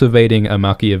 cultivating a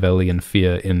Machiavellian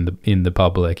fear in the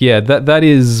public. Yeah, that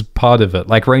is part of it.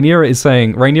 Like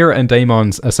Rhaenyra and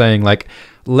Daemon are saying, like,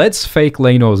 let's fake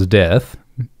Laenor's death,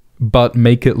 but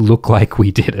make it look like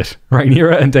we did it.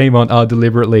 Rhaenyra and Daemon are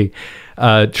deliberately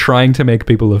trying to make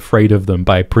people afraid of them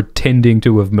by pretending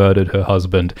to have murdered her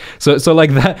husband. So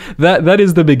like that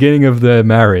is the beginning of their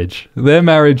marriage. Their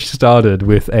marriage started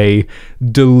with a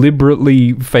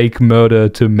deliberately fake murder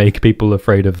to make people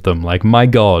afraid of them. Like, my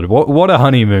God, what a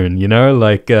honeymoon, you know?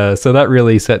 Like, so that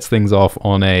really sets things off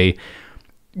on a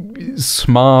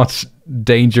smart,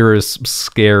 dangerous,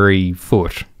 scary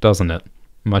foot, doesn't it?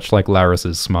 Much like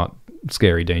Larys's smart,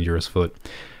 scary, dangerous foot.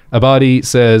 Abadi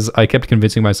says, I kept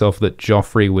convincing myself that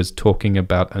Joffrey was talking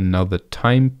about another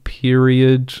time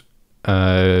period.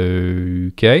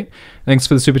 Okay. Thanks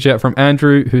for the super chat from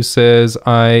Andrew, who says,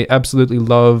 I absolutely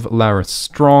love Larys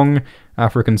Strong.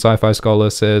 African sci-fi scholar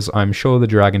says, I'm sure the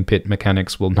Dragon Pit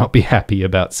mechanics will not be happy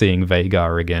about seeing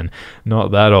Vhagar again.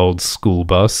 Not that old school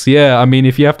bus. Yeah, I mean,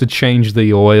 if you have to change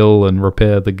the oil and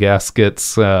repair the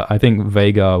gaskets, I think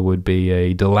Vhagar would be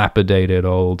a dilapidated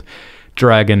old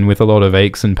dragon with a lot of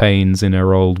aches and pains in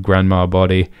her old grandma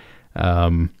body.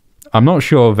 I'm not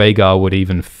sure Vhagar would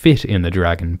even fit in the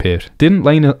Dragon Pit. Didn't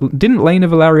Lena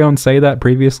Velaryon say that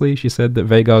previously? She said that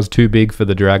Vhagar's too big for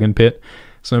the Dragon Pit.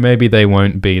 So maybe they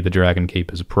won't be the Dragon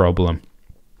Keeper's problem.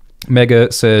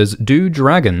 Mega says, do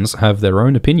dragons have their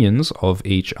own opinions of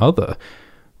each other?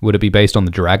 Would it be based on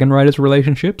the dragon riders'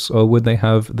 relationships, or would they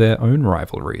have their own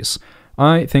rivalries?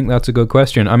 I think that's a good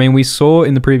question. I mean, we saw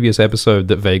in the previous episode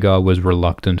that Vhagar was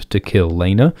reluctant to kill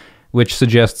Laena, which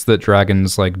suggests that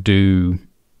dragons, like, do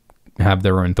have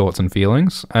their own thoughts and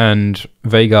feelings, and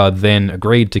Vhagar then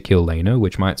agreed to kill Laena,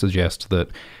 which might suggest that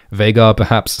Vhagar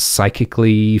perhaps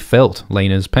psychically felt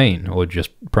Laena's pain, or just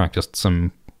practiced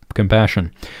some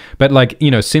compassion. But, like,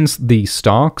 you know, since the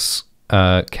Starks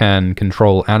can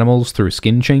control animals through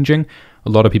skin changing, a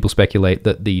lot of people speculate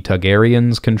that the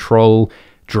Targaryens control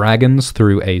dragons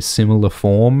through a similar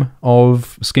form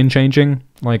of skin changing,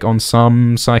 like on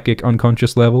some psychic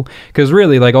unconscious level. Because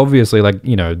really, like, obviously, like,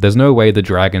 you know, there's no way the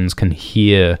dragons can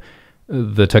hear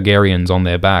the Targaryens on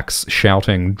their backs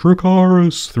shouting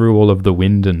Dracarys through all of the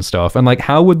wind and stuff. And, like,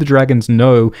 how would the dragons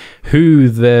know who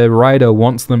their rider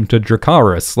wants them to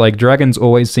Dracarys? Like, dragons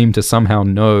always seem to somehow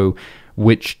know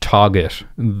which target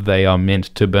they are meant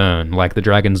to burn. Like, the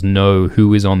dragons know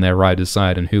who is on their rider's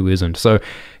side and who isn't. So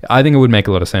I think it would make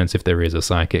a lot of sense if there is a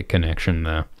psychic connection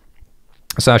there.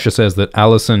 Sasha says that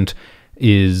Alicent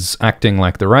is acting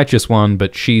like the righteous one,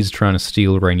 but she's trying to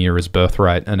steal Rhaenyra's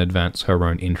birthright and advance her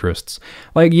own interests.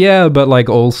 Like, yeah, but, like,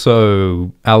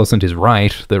 also Alicent is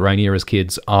right that Rhaenyra's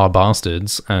kids are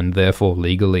bastards and therefore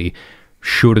legally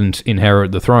shouldn't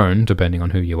inherit the throne, depending on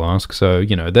who you ask. So,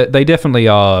 you know, they definitely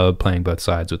are playing both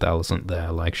sides with Alicent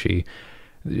there. Like,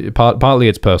 partly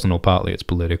it's personal, partly it's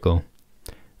political.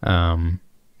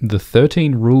 The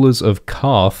 13 rulers of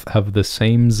Karth have the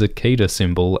same cicada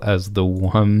symbol as the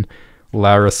one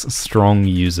Larys Strong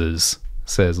uses,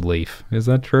 says Leaf. Is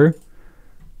that true?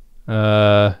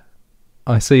 I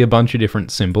see a bunch of different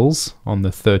symbols on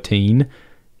the 13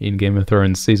 in Game of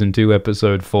Thrones Season 2,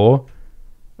 Episode 4.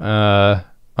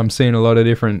 I'm seeing a lot of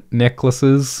different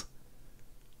necklaces.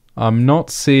 I'm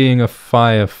not seeing a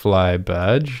Firefly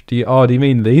badge. Do you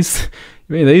mean these?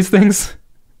 You mean these things?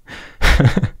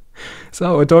 Is that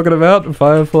what we're talking about?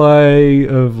 Firefly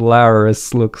of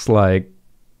Larys looks like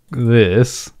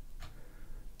this.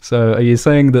 So are you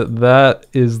saying that that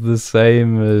is the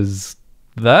same as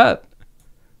that?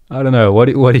 I don't know. What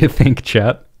do you think,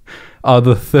 chat? Are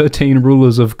the 13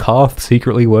 rulers of Karth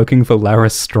secretly working for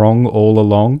Laris Strong all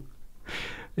along?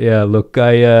 Yeah, look,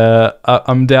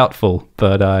 I'm doubtful,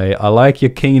 but I like your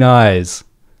keen eyes.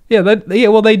 Yeah,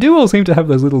 well, they do all seem to have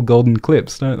those little golden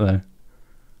clips, don't they?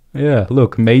 Yeah,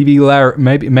 look, maybe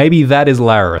that is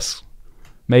Laris.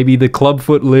 Maybe the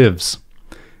clubfoot lives.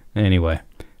 Anyway,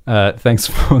 thanks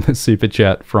for the super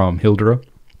chat from Hildra,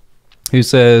 who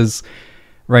says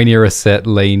Rhaenyra set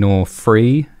Laenor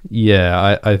free.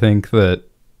 Yeah, I think that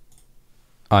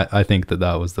I think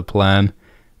that was the plan.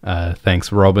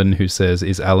 Thanks, Robin, who says,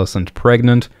 is Alicent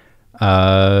pregnant?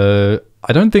 I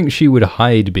don't think she would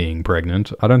hide being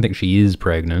pregnant. I don't think she is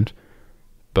pregnant,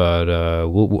 but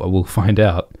we'll find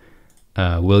out.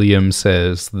 William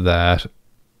says that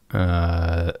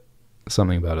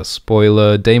something about a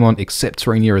spoiler. Daemon accepts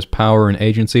Rhaenyra's power and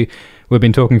agency. We've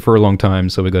been talking for a long time,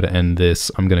 so we've got to end this.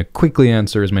 I'm going to quickly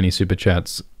answer as many super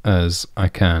chats as I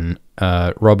can.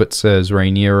 Robert says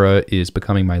Rhaenyra is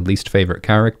becoming my least favorite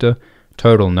character.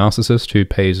 Total narcissist who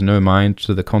pays no mind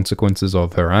to the consequences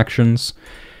of her actions.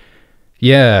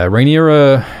 Yeah,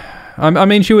 Rhaenyra, I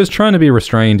mean, she was trying to be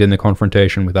restrained in the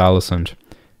confrontation with Alicent.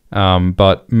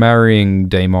 But marrying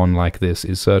Daemon like this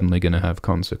is certainly going to have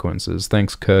consequences.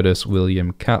 Thanks, Curtis,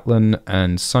 William, Catlin,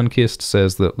 and Sunkist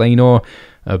says that Laenor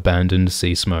abandoned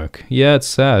Seasmoke. Yeah, it's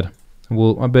sad.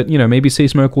 Well, but, you know, maybe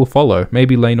Seasmoke will follow.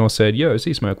 Maybe Laenor said, yo,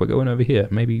 Seasmoke, we're going over here.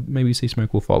 Maybe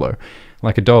Seasmoke will follow.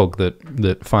 Like a dog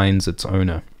that finds its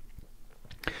owner.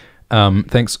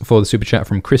 Thanks for the super chat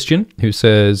from Christian, who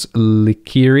says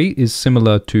Likiri is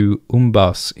similar to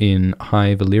Umbas in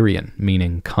High Valyrian,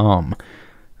 meaning calm.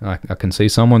 I can see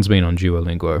someone's been on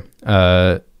Duolingo.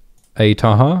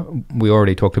 Taha, we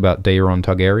already talked about Daeron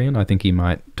Targaryen. I think he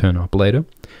might turn up later.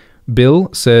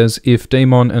 Bill says, if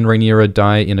Daemon and Rhaenyra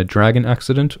die in a dragon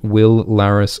accident, will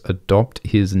Laris adopt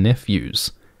his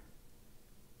nephews?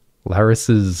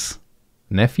 Laris's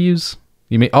nephews?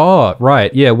 You mean... Oh,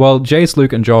 right. Yeah, well, Jace,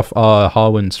 Luke, and Joff are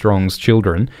Harwin Strong's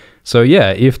children. So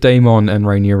yeah, if Daemon and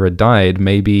Rhaenyra died,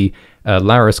 maybe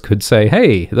Laris could say,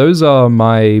 hey, those are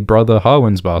my brother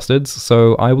Harwin's bastards,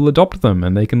 so I will adopt them,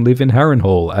 and they can live in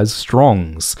Harrenhal as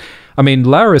Strongs. I mean,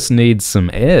 Laris needs some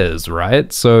heirs,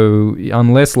 right? So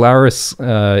unless Laris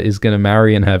is going to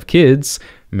marry and have kids,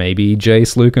 maybe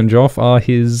Jace, Luke, and Joff are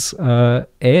his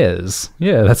heirs.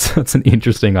 Yeah, that's an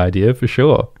interesting idea for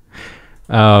sure.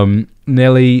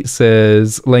 Nelly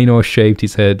says, Laenor shaved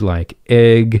his head like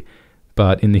egg,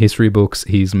 but in the history books,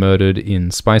 he's murdered in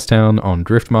Spicetown on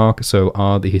Driftmark, so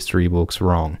are the history books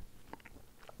wrong?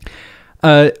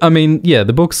 I mean, yeah,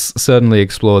 the books certainly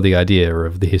explore the idea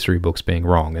of the history books being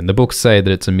wrong, and the books say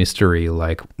that it's a mystery,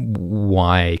 like,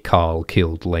 why Carl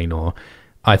killed Laenor.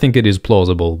 I think it is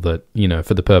plausible that, you know,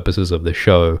 for the purposes of the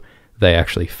show, they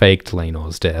actually faked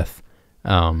Laenor's death.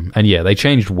 And yeah, they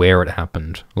changed where it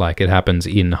happened. Like, it happens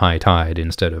in High Tide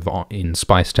instead of in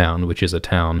Spicetown, which is a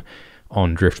town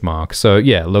on Driftmark. So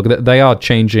yeah, look, they are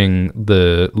changing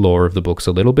the lore of the books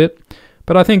a little bit,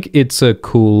 but I think it's a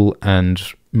cool and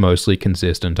mostly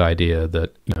consistent idea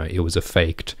that, you know, it was a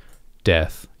faked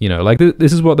death. You know, like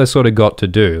this is what they sort of got to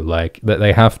do. Like, that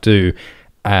they have to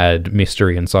add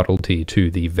mystery and subtlety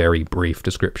to the very brief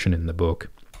description in the book.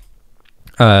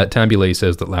 Tambuli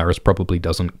says that Laris probably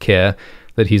doesn't care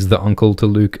that he's the uncle to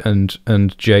Luke and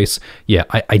Jace. Yeah,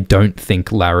 I don't think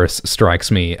Laris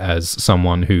strikes me as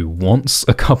someone who wants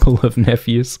a couple of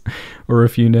nephews or a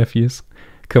few nephews.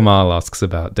 Kamal asks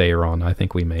about Daeron. I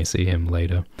think we may see him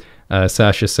later.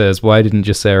 Sasha says, why didn't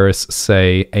Jacaerys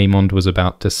say Aemond was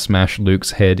about to smash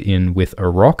Luke's head in with a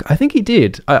rock? I think he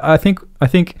did. I think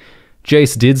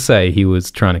Jace did say he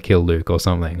was trying to kill Luke or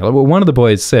something. Well, one of the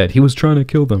boys said he was trying to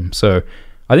kill them. So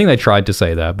I think they tried to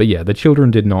say that. But yeah, the children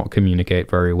did not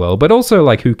communicate very well. But also,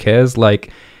 like, who cares?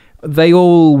 Like, they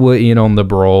all were in on the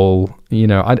brawl. You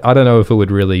know, I don't know if it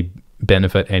would really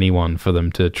benefit anyone for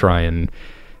them to try and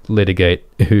litigate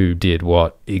who did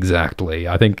what exactly.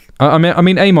 I mean,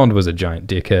 Aemond was a giant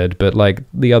dickhead, but, like,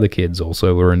 the other kids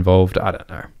also were involved. I don't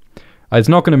know. It's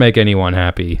not going to make anyone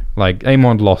happy. Like,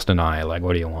 Aemond lost an eye. Like,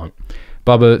 what do you want?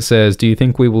 Bubba says, do you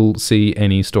think we will see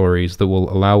any stories that will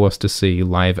allow us to see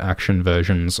live-action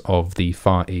versions of the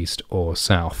Far East or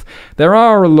South? There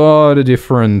are a lot of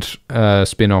different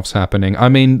spin-offs happening. I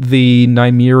mean, the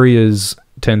Nymeria's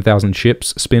 10,000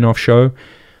 Ships spin-off show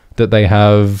that they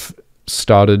have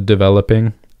started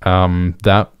developing,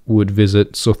 that would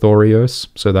visit Sothorios,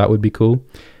 so that would be cool.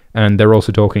 And they're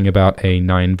also talking about a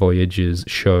 9 Voyages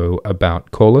show about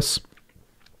Corlys,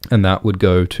 and that would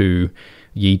go to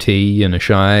Yee and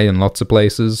Ashai and lots of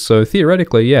places. So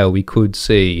theoretically, yeah, we could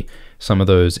see some of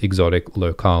those exotic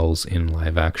locales in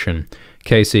live action.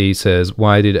 Casey says,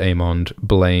 why did Aemond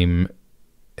blame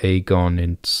Aegon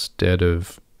instead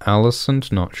of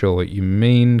Alicent? Not sure what you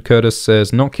mean. Curtis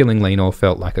says, not killing Laenor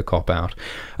felt like a cop-out.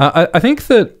 I think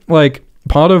that, like,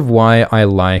 part of why I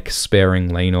like sparing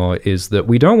Laenor is that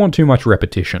we don't want too much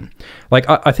repetition. Like,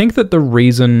 I think that the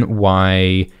reason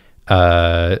why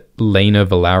Laena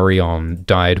Velaryon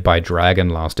died by dragon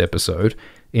last episode,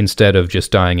 instead of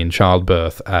just dying in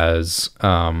childbirth as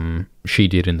she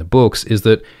did in the books, is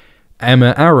that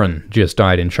Aemma Arryn just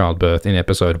died in childbirth in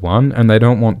episode 1, and they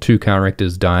don't want two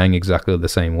characters dying exactly the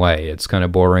same way. It's kind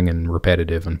of boring and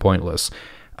repetitive and pointless.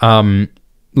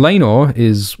 Laenor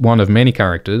is one of many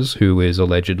characters who is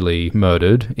allegedly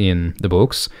murdered in the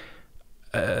books.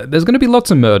 There's going to be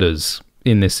lots of murders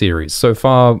in this series so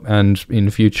far and in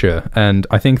future, and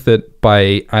I think that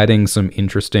by adding some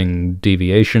interesting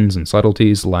deviations and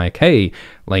subtleties, like, hey,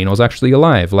 Laenor's actually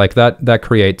alive, like that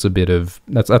creates a bit of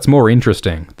that's more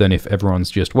interesting than if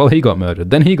everyone's just, well, he got murdered,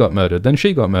 then he got murdered, then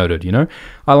she got murdered, you know.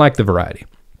 I like the variety.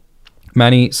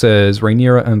 Manny says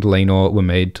Rhaenyra and Laenor were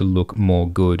made to look more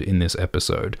good in this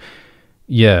episode.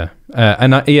 Yeah,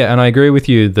 and I agree with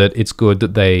you that it's good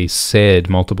that they said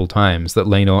multiple times that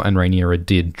Laenor and Rhaenyra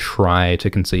did try to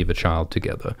conceive a child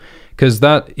together, because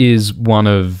that is one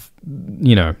of,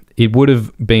 you know, it would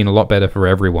have been a lot better for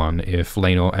everyone if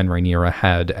Laenor and Rhaenyra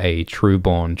had a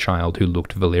true-born child who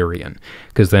looked Valyrian,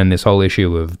 because then this whole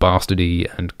issue of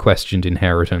bastardy and questioned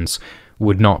inheritance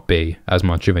would not be as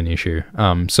much of an issue.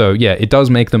 So yeah, it does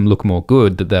make them look more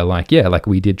good that they're like, yeah, like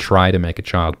we did try to make a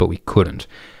child, but we couldn't.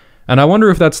 And I wonder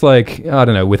if that's like, I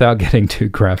don't know, without getting too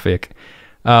graphic,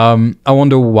 I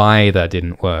wonder why that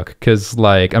didn't work. Because,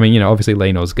 like, I mean, you know, obviously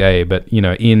Laenor's gay, but, you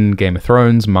know, in Game of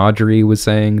Thrones, Marjorie was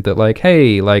saying that, like,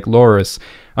 hey, like, Loras,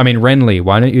 I mean, Renly,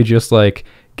 why don't you just, like,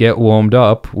 get warmed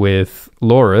up with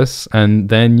Loras and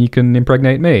then you can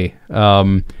impregnate me?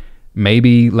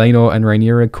 Maybe Laenor and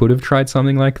Rhaenyra could have tried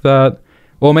something like that.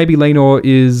 Or maybe Laenor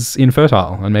is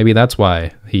infertile, and maybe that's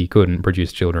why he couldn't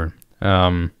produce children.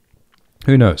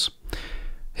 Who knows?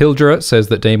 Hildra says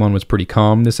that Daemon was pretty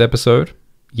calm this episode.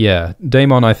 Yeah,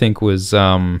 Daemon, I think, was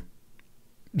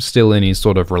still in his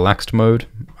sort of relaxed mode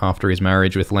after his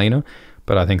marriage with Laena,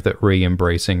 but I think that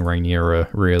re-embracing Rhaenyra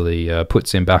really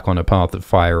puts him back on a path of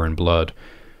fire and blood.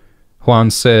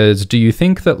 Juan says, do you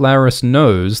think that Larys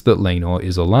knows that Laenor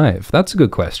is alive? That's a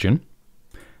good question.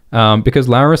 Because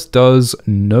Larys does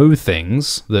know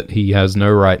things that he has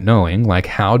no right knowing. Like,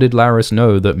 how did Larys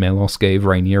know that Melos gave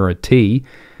Rhaenyra tea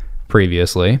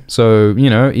previously? So, you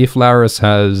know, if Larys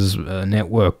has a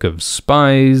network of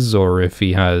spies, or if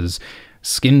he has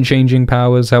skin-changing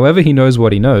powers, however he knows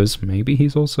what he knows, maybe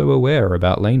he's also aware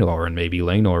about Laenor, and maybe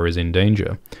Laenor is in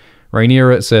danger.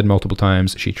 Rhaenyra said multiple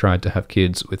times she tried to have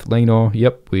kids with Laenor.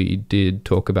 Yep, we did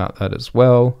talk about that as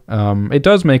well. It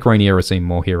does make Rhaenyra seem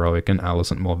more heroic and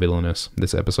Alicent more villainous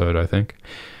this episode, I think.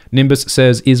 Nimbus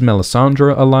says, is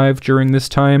Melisandre alive during this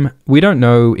time? We don't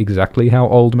know exactly how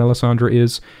old Melisandre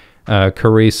is.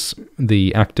 Carice,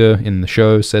 the actor in the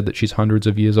show, said that she's hundreds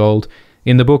of years old.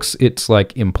 In the books, it's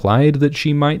like implied that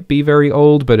she might be very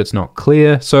old, but it's not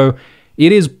clear. So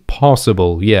it is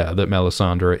possible, yeah, that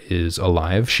Melisandre is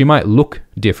alive. She might look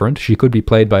different. She could be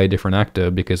played by a different actor,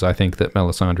 because I think that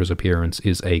Melisandre's appearance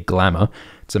is a glamour.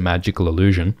 It's a magical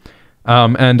illusion.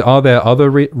 And are there other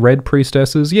red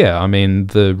priestesses? Yeah, I mean,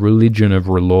 the religion of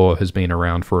R'hllor has been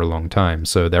around for a long time,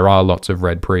 so there are lots of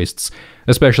red priests,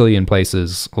 especially in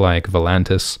places like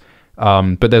Volantis.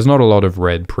 But there's not a lot of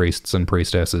red priests and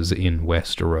priestesses in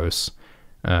Westeros.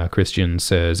 Christian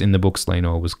says, in the books,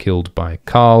 Laenor was killed by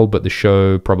Khal, but the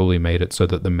show probably made it so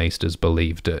that the Maesters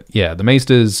believed it. Yeah, the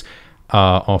Maesters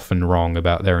are often wrong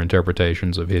about their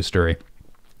interpretations of history.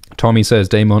 Tommy says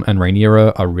Daemon and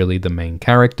Rhaenyra are really the main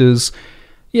characters.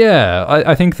 Yeah,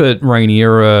 I think that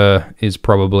Rhaenyra is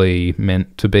probably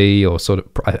meant to be, or sort of,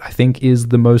 I think is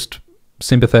the most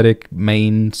sympathetic,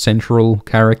 main, central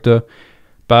character.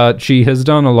 But she has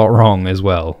done a lot wrong as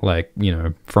well, like, you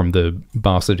know, from the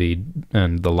bastardy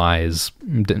and the lies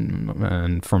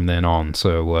and from then on.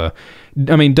 So,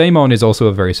 I mean, Daemon is also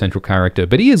a very central character,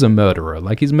 but he is a murderer.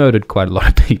 Like, he's murdered quite a lot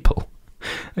of people.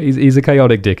 He's a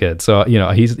chaotic dickhead, so, you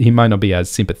know, he might not be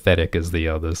as sympathetic as the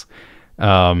others.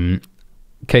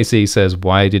 KC says,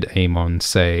 why did Aemon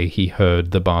say he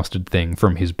heard the bastard thing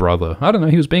from his brother? I don't know,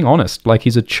 he was being honest. Like,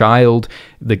 he's a child,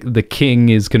 the king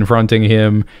is confronting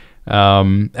him.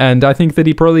 And I think that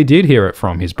he probably did hear it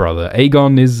from his brother.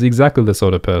 Aegon is exactly the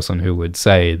sort of person who would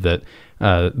say that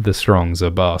the Strongs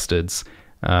are bastards.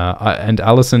 And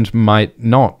Alicent might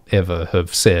not ever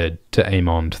have said to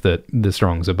Aemond that the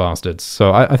Strongs are bastards.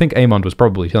 So I think Aemond was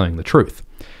probably telling the truth.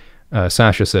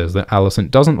 Sasha says that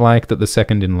Alicent doesn't like that the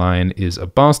second in line is a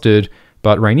bastard,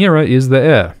 but Rhaenyra is the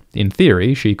heir. In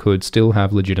theory, she could still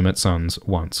have legitimate sons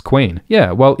once queen.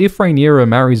 Yeah, well, if Rhaenyra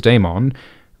marries Daemon,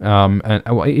 and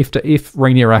if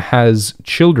Rhaenyra has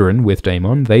children with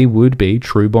Daemon, they would be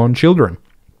true-born children.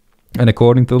 And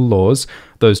according to the laws,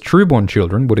 those true-born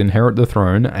children would inherit the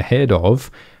throne ahead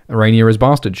of Rhaenyra's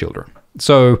bastard children.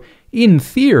 So, in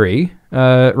theory,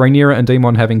 Rhaenyra and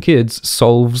Daemon having kids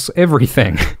solves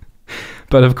everything.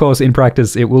 But of course, in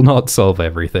practice, it will not solve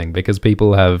everything because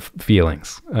people have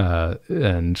feelings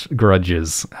and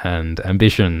grudges and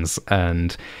ambitions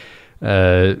and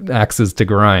axes to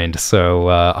grind. So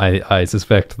I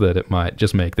suspect that it might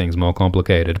just make things more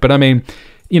complicated. But I mean,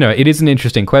 you know, it is an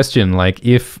interesting question. Like,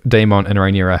 if Daemon and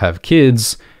Rhaenyra have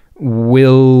kids,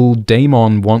 will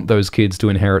Daemon want those kids to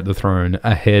inherit the throne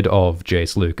ahead of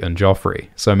Jace, Luke, and Joffrey?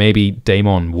 So maybe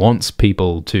Daemon wants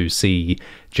people to see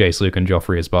Jace, Luke, and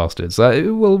Joffrey as bastards.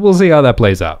 We'll see how that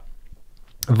plays out.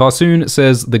 Varsoon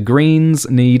says the Greens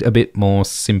need a bit more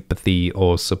sympathy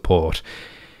or support.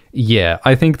 Yeah,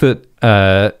 I think that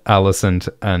Alicent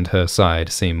and her side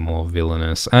seem more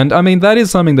villainous. And I mean, that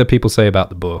is something that people say about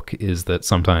the book, is that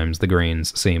sometimes the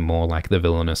Greens seem more like the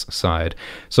villainous side.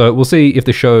 So we'll see if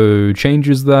the show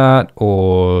changes that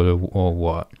or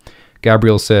what.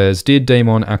 Gabriel says, did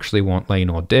Daemon actually want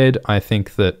Laenor dead? I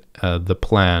think that the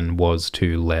plan was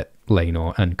to let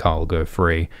Laenor and Khal go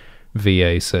free.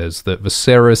 VA says that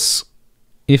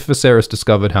if Viserys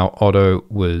discovered how Otto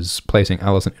was placing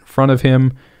Alicent in front of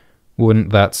him,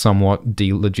 wouldn't that somewhat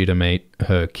delegitimate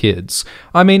her kids?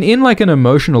 I mean, in like an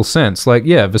emotional sense, like,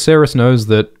 yeah, Viserys knows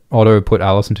that Otto put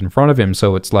Alicent in front of him,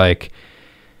 so it's like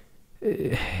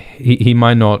he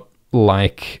might not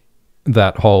like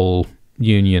that whole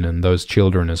union and those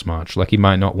children as much. Like, he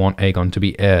might not want Aegon to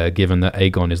be heir, given that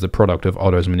Aegon is the product of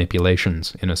Otto's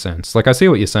manipulations, in a sense. Like, I see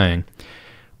what you're saying,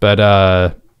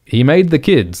 but he made the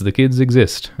kids. The kids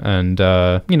exist. And,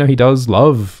 you know, he does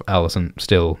love Alicent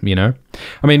still, you know?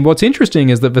 I mean, what's interesting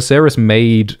is that Viserys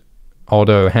made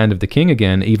Otto Hand of the King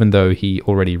again, even though he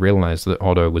already realized that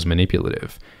Otto was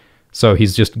manipulative. So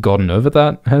he's just gotten over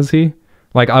that, has he?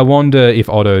 Like, I wonder if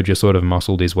Otto just sort of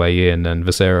muscled his way in and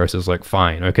Viserys is like,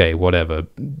 fine, okay, whatever,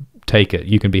 take it,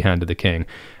 you can be Hand of the King.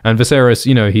 And Viserys,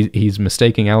 you know, he's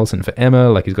mistaking Alicent for Emma,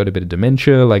 like he's got a bit of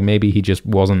dementia, like maybe he just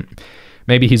wasn't...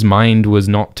 Maybe his mind was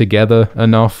not together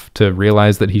enough to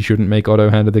realize that he shouldn't make Otto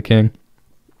Hand of the King.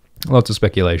 Lots of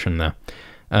speculation there.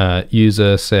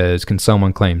 User says, can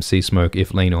someone claim sea smoke if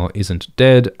Laenor isn't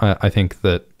dead? I think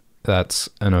that that's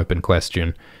an open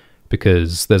question,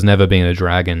 because there's never been a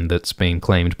dragon that's been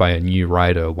claimed by a new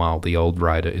rider while the old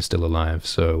rider is still alive.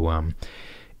 So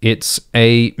it's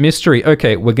a mystery.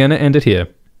 Okay, we're going to end it here.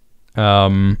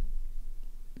 Tambule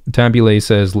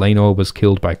says Laenor was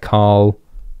killed by Khal.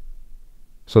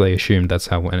 So they assumed that's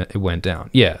how it went down.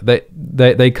 Yeah,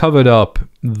 they covered up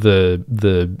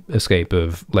the escape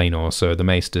of Laenor, so the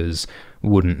Maesters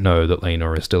wouldn't know that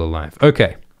Laenor is still alive.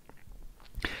 Okay.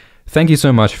 Thank you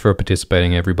so much for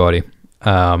participating, everybody.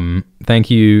 Thank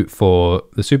you for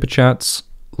the super chats.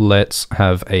 Let's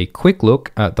have a quick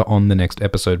look at the On the Next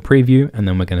Episode preview, and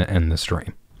then we're going to end the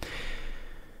stream.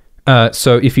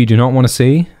 So if you do not want to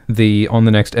see the On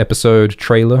the Next Episode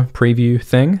trailer preview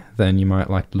thing, then you might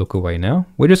like to look away now.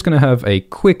 We're just going to have a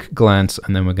quick glance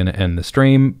and then we're going to end the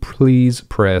stream. Please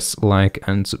press like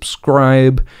and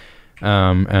subscribe.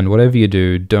 And whatever you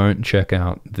do, don't check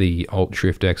out the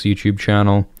Alt-Shift-X YouTube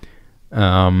channel.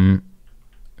 By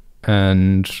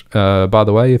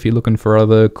the way, if you're looking for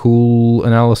other cool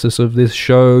analysis of this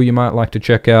show, you might like to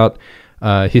check out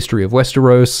History of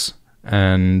Westeros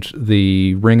and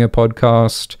the Ringer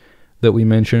podcast that we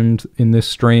mentioned in this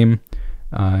stream,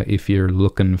 if you're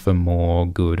looking for more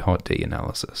good Hot D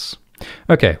analysis.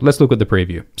 Okay, let's look at the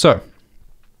preview. So,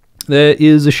 there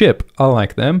is a ship. I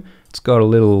like them. It's got a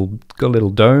little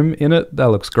dome in it. That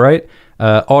looks great.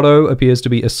 Otto appears to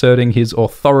be asserting his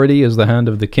authority as the Hand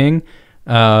of the King.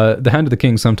 The Hand of the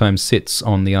King sometimes sits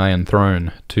on the Iron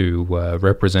Throne to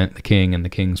represent the king and the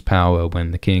king's power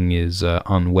when the king is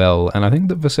unwell, and I think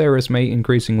that Viserys may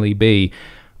increasingly be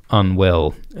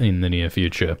unwell in the near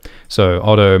future. So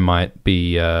Otto might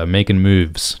be making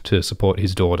moves to support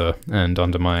his daughter and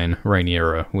undermine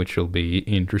Rhaenyra, which will be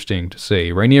interesting to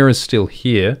see. Rhaenyra's still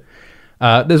here.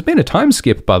 There's been a time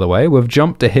skip, by the way. We've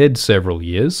jumped ahead several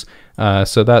years.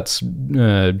 So that's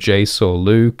Jace or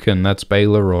Luke, and that's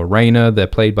Baelor or Rhaena. They're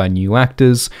played by new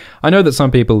actors. I know that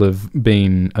some people have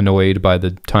been annoyed by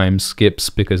the time skips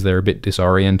because they're a bit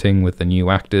disorienting with the new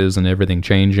actors and everything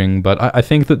changing, but I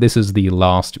think that this is the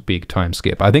last big time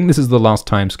skip. I think this is the last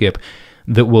time skip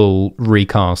that will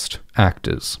recast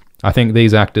actors. I think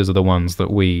these actors are the ones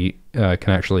that we can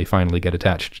actually finally get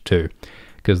attached to,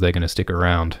 because they're going to stick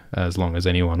around as long as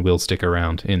anyone will stick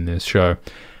around in this show.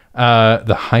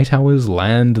 The Hightowers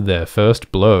land their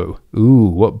first blow. Ooh,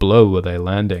 what blow are they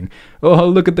landing? Oh,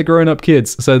 look at the grown-up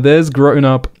kids. So there's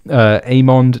grown-up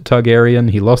Aemond Targaryen.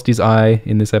 He lost his eye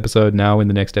in this episode. Now in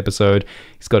the next episode,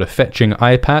 he's got a fetching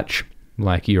eye patch,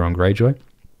 like Euron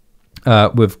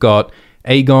Greyjoy. We've got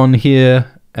Aegon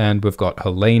here, and we've got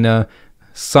Helena,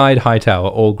 side Hightower,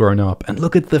 all grown up. And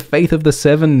look at the Faith of the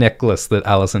Seven necklace that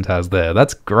Alicent has there.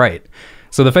 That's great.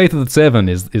 So the Faith of the Seven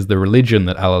is the religion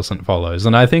that Alicent follows.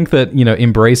 And I think that, you know,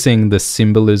 embracing the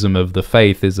symbolism of the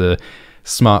faith is a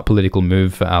smart political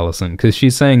move for Alicent, because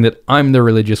she's saying that I'm the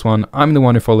religious one, I'm the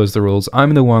one who follows the rules,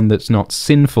 I'm the one that's not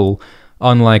sinful,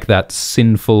 unlike that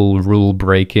sinful,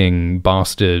 rule-breaking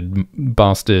bastard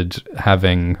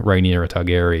having Rhaenyra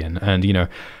Targaryen. And, you know,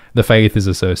 the faith is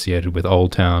associated with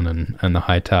Old Town and the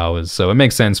High Towers, so it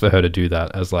makes sense for her to do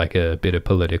that as like a bit of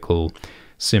political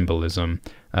symbolism.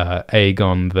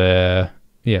 Aegon there,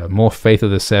 yeah, more Faith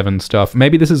of the Seven stuff.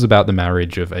 Maybe this is about the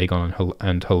marriage of Aegon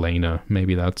and Helena.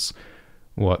 Maybe that's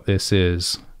what this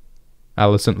is.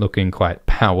 Alicent looking quite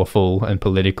powerful and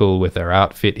political with their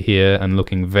outfit here, and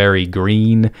looking very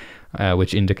green,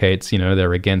 which indicates, you know,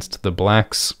 they're against the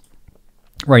blacks.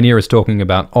 Rhaenyra is talking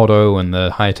about Otto and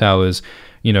the Hightowers,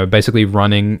 you know, basically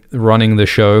running the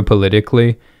show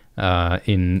politically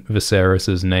in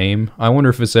Viserys's name. I wonder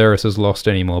if Viserys has lost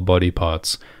any more body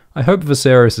parts. I hope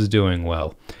Viserys is doing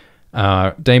well.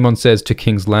 Daemon says to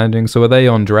King's Landing. So are they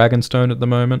on Dragonstone at the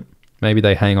moment? Maybe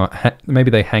they hang out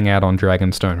on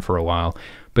Dragonstone for a while.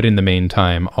 But in the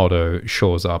meantime, Otto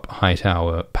shores up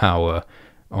Hightower power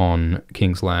on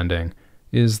King's Landing.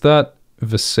 Is that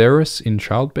Viserys in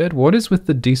childbed? What is with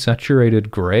the desaturated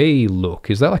grey look?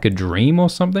 Is that like a dream or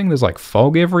something? There's like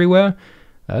fog everywhere.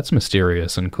 That's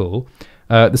mysterious and cool.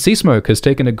 The Sea Smoke has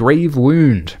taken a grave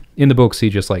wound. In the books, he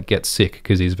just like gets sick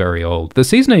because he's very old. The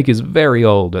Sea Snake is very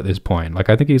old at this point. Like,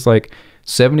 I think he's like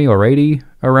 70 or 80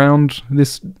 around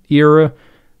this era.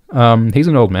 He's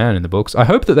an old man in the books. I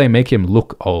hope that they make him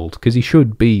look old, because he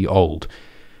should be old.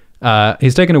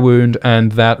 He's taken a wound,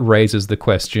 and that raises the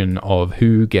question of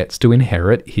who gets to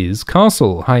inherit his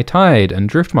castle, High Tide and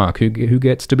Driftmark, who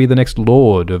gets to be the next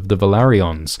lord of the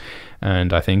Velaryons.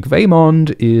 And I think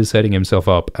Vaemond is setting himself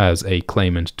up as a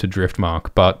claimant to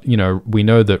Driftmark, but, you know, we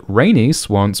know that Rhaenys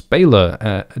wants Baela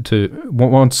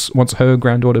wants her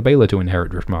granddaughter Baela to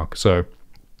inherit Driftmark, so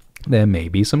there may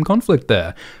be some conflict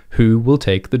there. Who will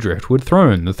take the Driftwood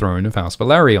throne, the throne of House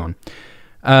Velaryon?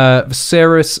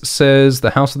 Viserys says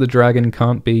the House of the Dragon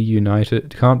can't be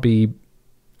united, can't be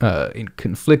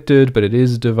conflicted, but it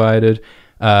is divided.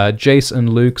 Jace and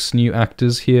Luke's new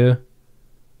actors here.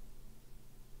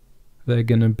 They're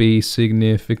gonna be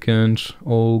significant,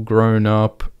 all grown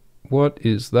up. What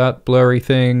is that blurry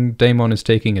thing? Daemon is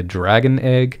taking a dragon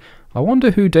egg. I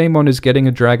wonder who Daemon is getting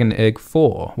a dragon egg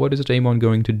for. What is Daemon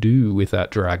going to do with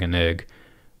that dragon egg?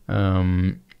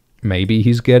 Maybe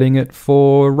he's getting it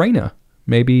for Rhaena.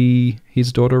 Maybe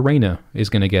his daughter Rhaena is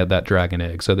going to get that dragon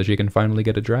egg so that she can finally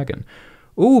get a dragon.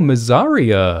 Ooh,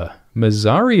 Mysaria!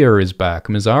 Mysaria is back.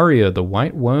 Mysaria, the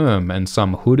white worm, and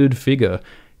some hooded figure.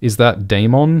 Is that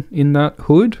Daemon in that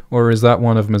hood? Or is that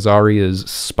one of Mysaria's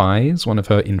spies? One of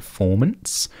her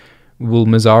informants? Will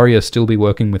Mysaria still be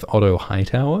working with Otto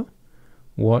Hightower?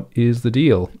 What is the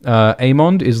deal?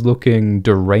 Aemond is looking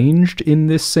deranged in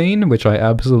this scene, which I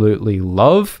absolutely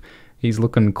love. He's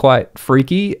looking quite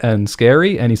freaky and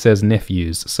scary, and he says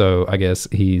nephews, so I guess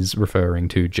he's referring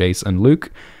to Jace and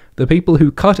Luke, the people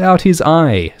who cut out his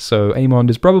eye. So Aemond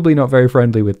is probably not very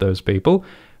friendly with those people,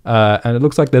 and it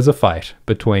looks like there's a fight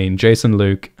between Jace and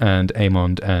Luke and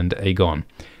Aemond and Aegon.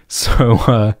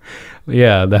 So,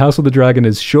 yeah, the House of the Dragon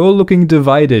is sure looking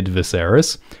divided,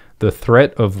 Viserys. The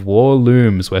threat of war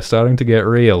looms. We're starting to get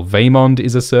real. Vaemond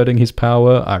is asserting his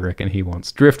power. I reckon he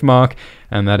wants Driftmark,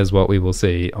 and that is what we will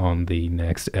see on the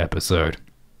next episode.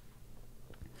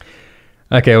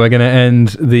 Okay, we're going to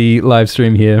end the live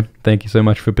stream here. Thank you so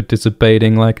much for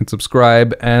participating. Like and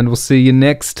subscribe, and we'll see you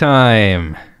next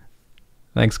time.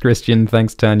 Thanks, Christian.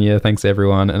 Thanks, Tanya. Thanks,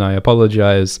 everyone. And I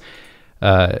apologize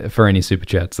for any super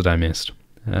chats that I missed.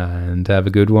 And have a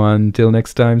good one. Till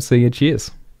next time. See you. Cheers.